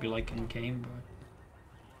that's gonna be like in game,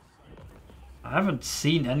 but I haven't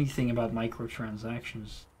seen anything about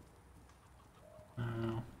microtransactions. I don't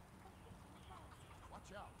know.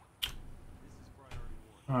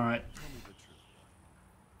 Alright.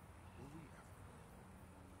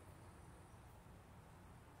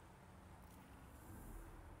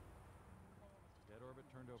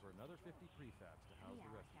 another 50 prefabs to house the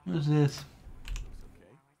rest. What is this? Looks okay.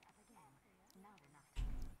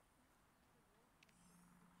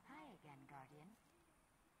 Hi again, Guardian.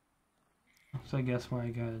 So I guess what I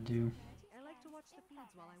gotta do. I like to watch the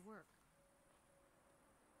feeds while I work.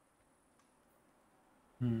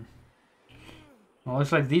 Well,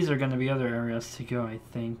 looks like these are gonna be other areas to go, I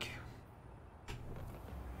think.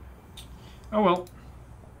 Oh well.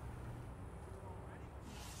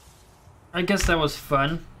 I guess that was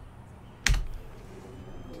fun.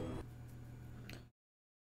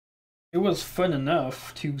 It was fun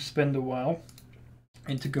enough to spend a while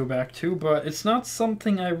and to go back to, but it's not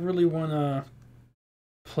something I really wanna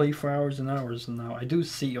play for hours and hours now. I do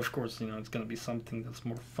see, of course, you know, it's gonna be something that's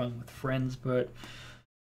more fun with friends, but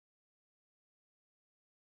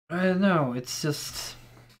I don't know, it's just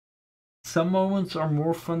some moments are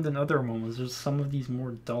more fun than other moments. There's some of these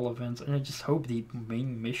more dull events, and I just hope the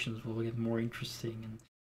main missions will get more interesting. And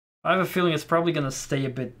I have a feeling it's probably gonna stay a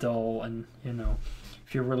bit dull, and you know,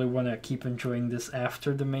 if you really want to keep enjoying this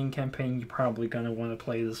after the main campaign, you're probably gonna want to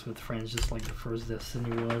play this with friends, just like the first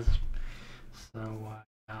Destiny was. So,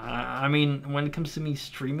 I mean, when it comes to me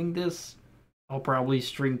streaming this, I'll probably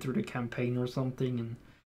stream through the campaign or something, and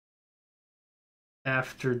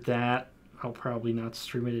after that, I'll probably not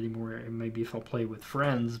stream it anymore. Maybe if I'll play with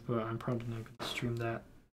friends, but I'm probably not going to stream that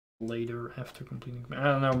later after completing. I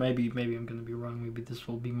don't know. Maybe I'm going to be wrong. Maybe this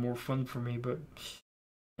will be more fun for me. But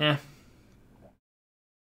yeah,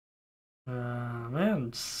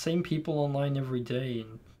 man, same people online every day,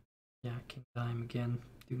 and yeah, King Time again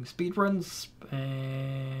doing speedruns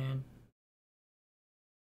and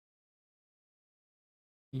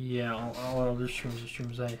yeah, all other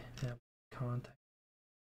streams I have contact.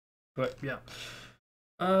 But yeah,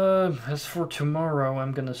 as for tomorrow,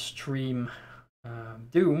 I'm gonna stream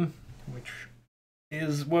Doom, which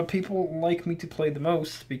is what people like me to play the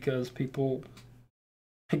most, because people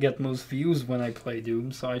get most views when I play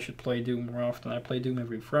Doom, so I should play Doom more often. I play Doom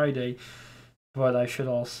every Friday, but I should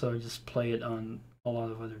also just play it on a lot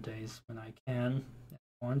of other days when I can, if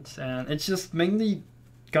I want. And it's just mainly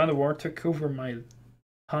God of War took over my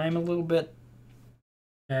time a little bit.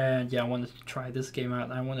 And yeah, I wanted to try this game out.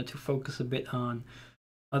 I wanted to focus a bit on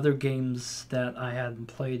other games that I hadn't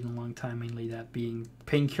played in a long time, mainly that being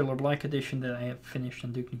Painkiller Black Edition that I have finished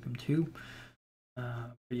and Duke Nukem 2.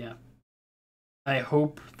 But yeah, I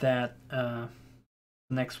hope that the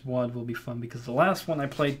next WOD will be fun, because the last one I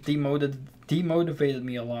played demotivated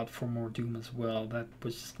me a lot for more Doom as well. That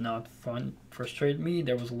was just not fun, frustrated me.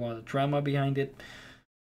 There was a lot of drama behind it.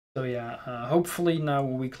 So yeah, hopefully now a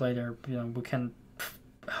week later, you know, we can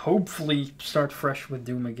hopefully start fresh with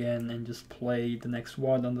Doom again and just play the next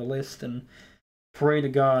WOD on the list, and pray to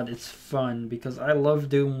God it's fun, because I love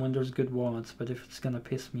Doom when there's good WODs, but if it's gonna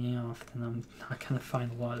piss me off, then I'm not gonna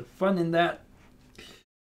find a lot of fun in that.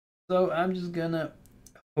 So I'm just gonna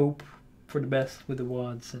hope for the best with the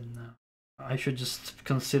WODs, and I should just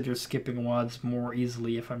consider skipping WODs more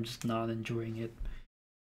easily if I'm just not enjoying it,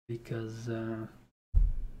 because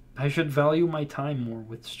I should value my time more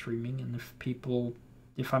with streaming, and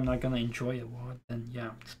if I'm not gonna enjoy a WOD, then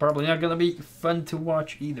yeah, it's probably not gonna be fun to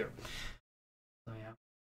watch either. So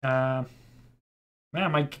yeah,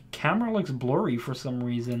 man, my camera looks blurry for some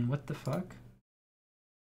reason. What the fuck?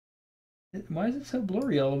 Why is it so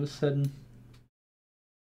blurry all of a sudden?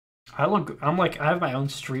 I have my own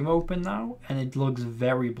stream open now, and it looks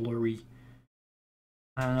very blurry.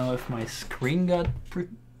 I don't know if my screen got. I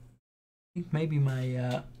think maybe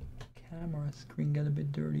my camera screen got a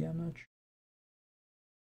bit dirty. I'm not sure.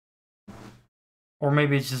 Or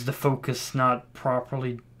maybe it's just the focus not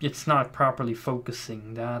properly. It's not properly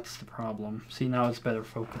focusing. That's the problem. See, now it's better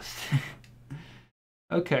focused.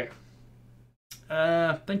 Okay.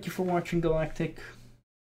 Thank you for watching, Galactic.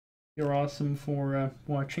 You're awesome for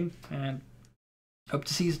watching, and hope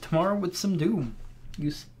to see you tomorrow with some Doom.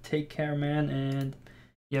 You take care, man, and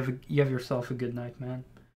you have yourself a good night, man.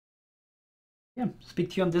 Yeah,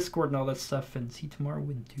 speak to you on Discord and all that stuff, and see you tomorrow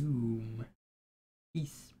with Doom.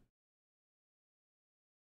 Peace.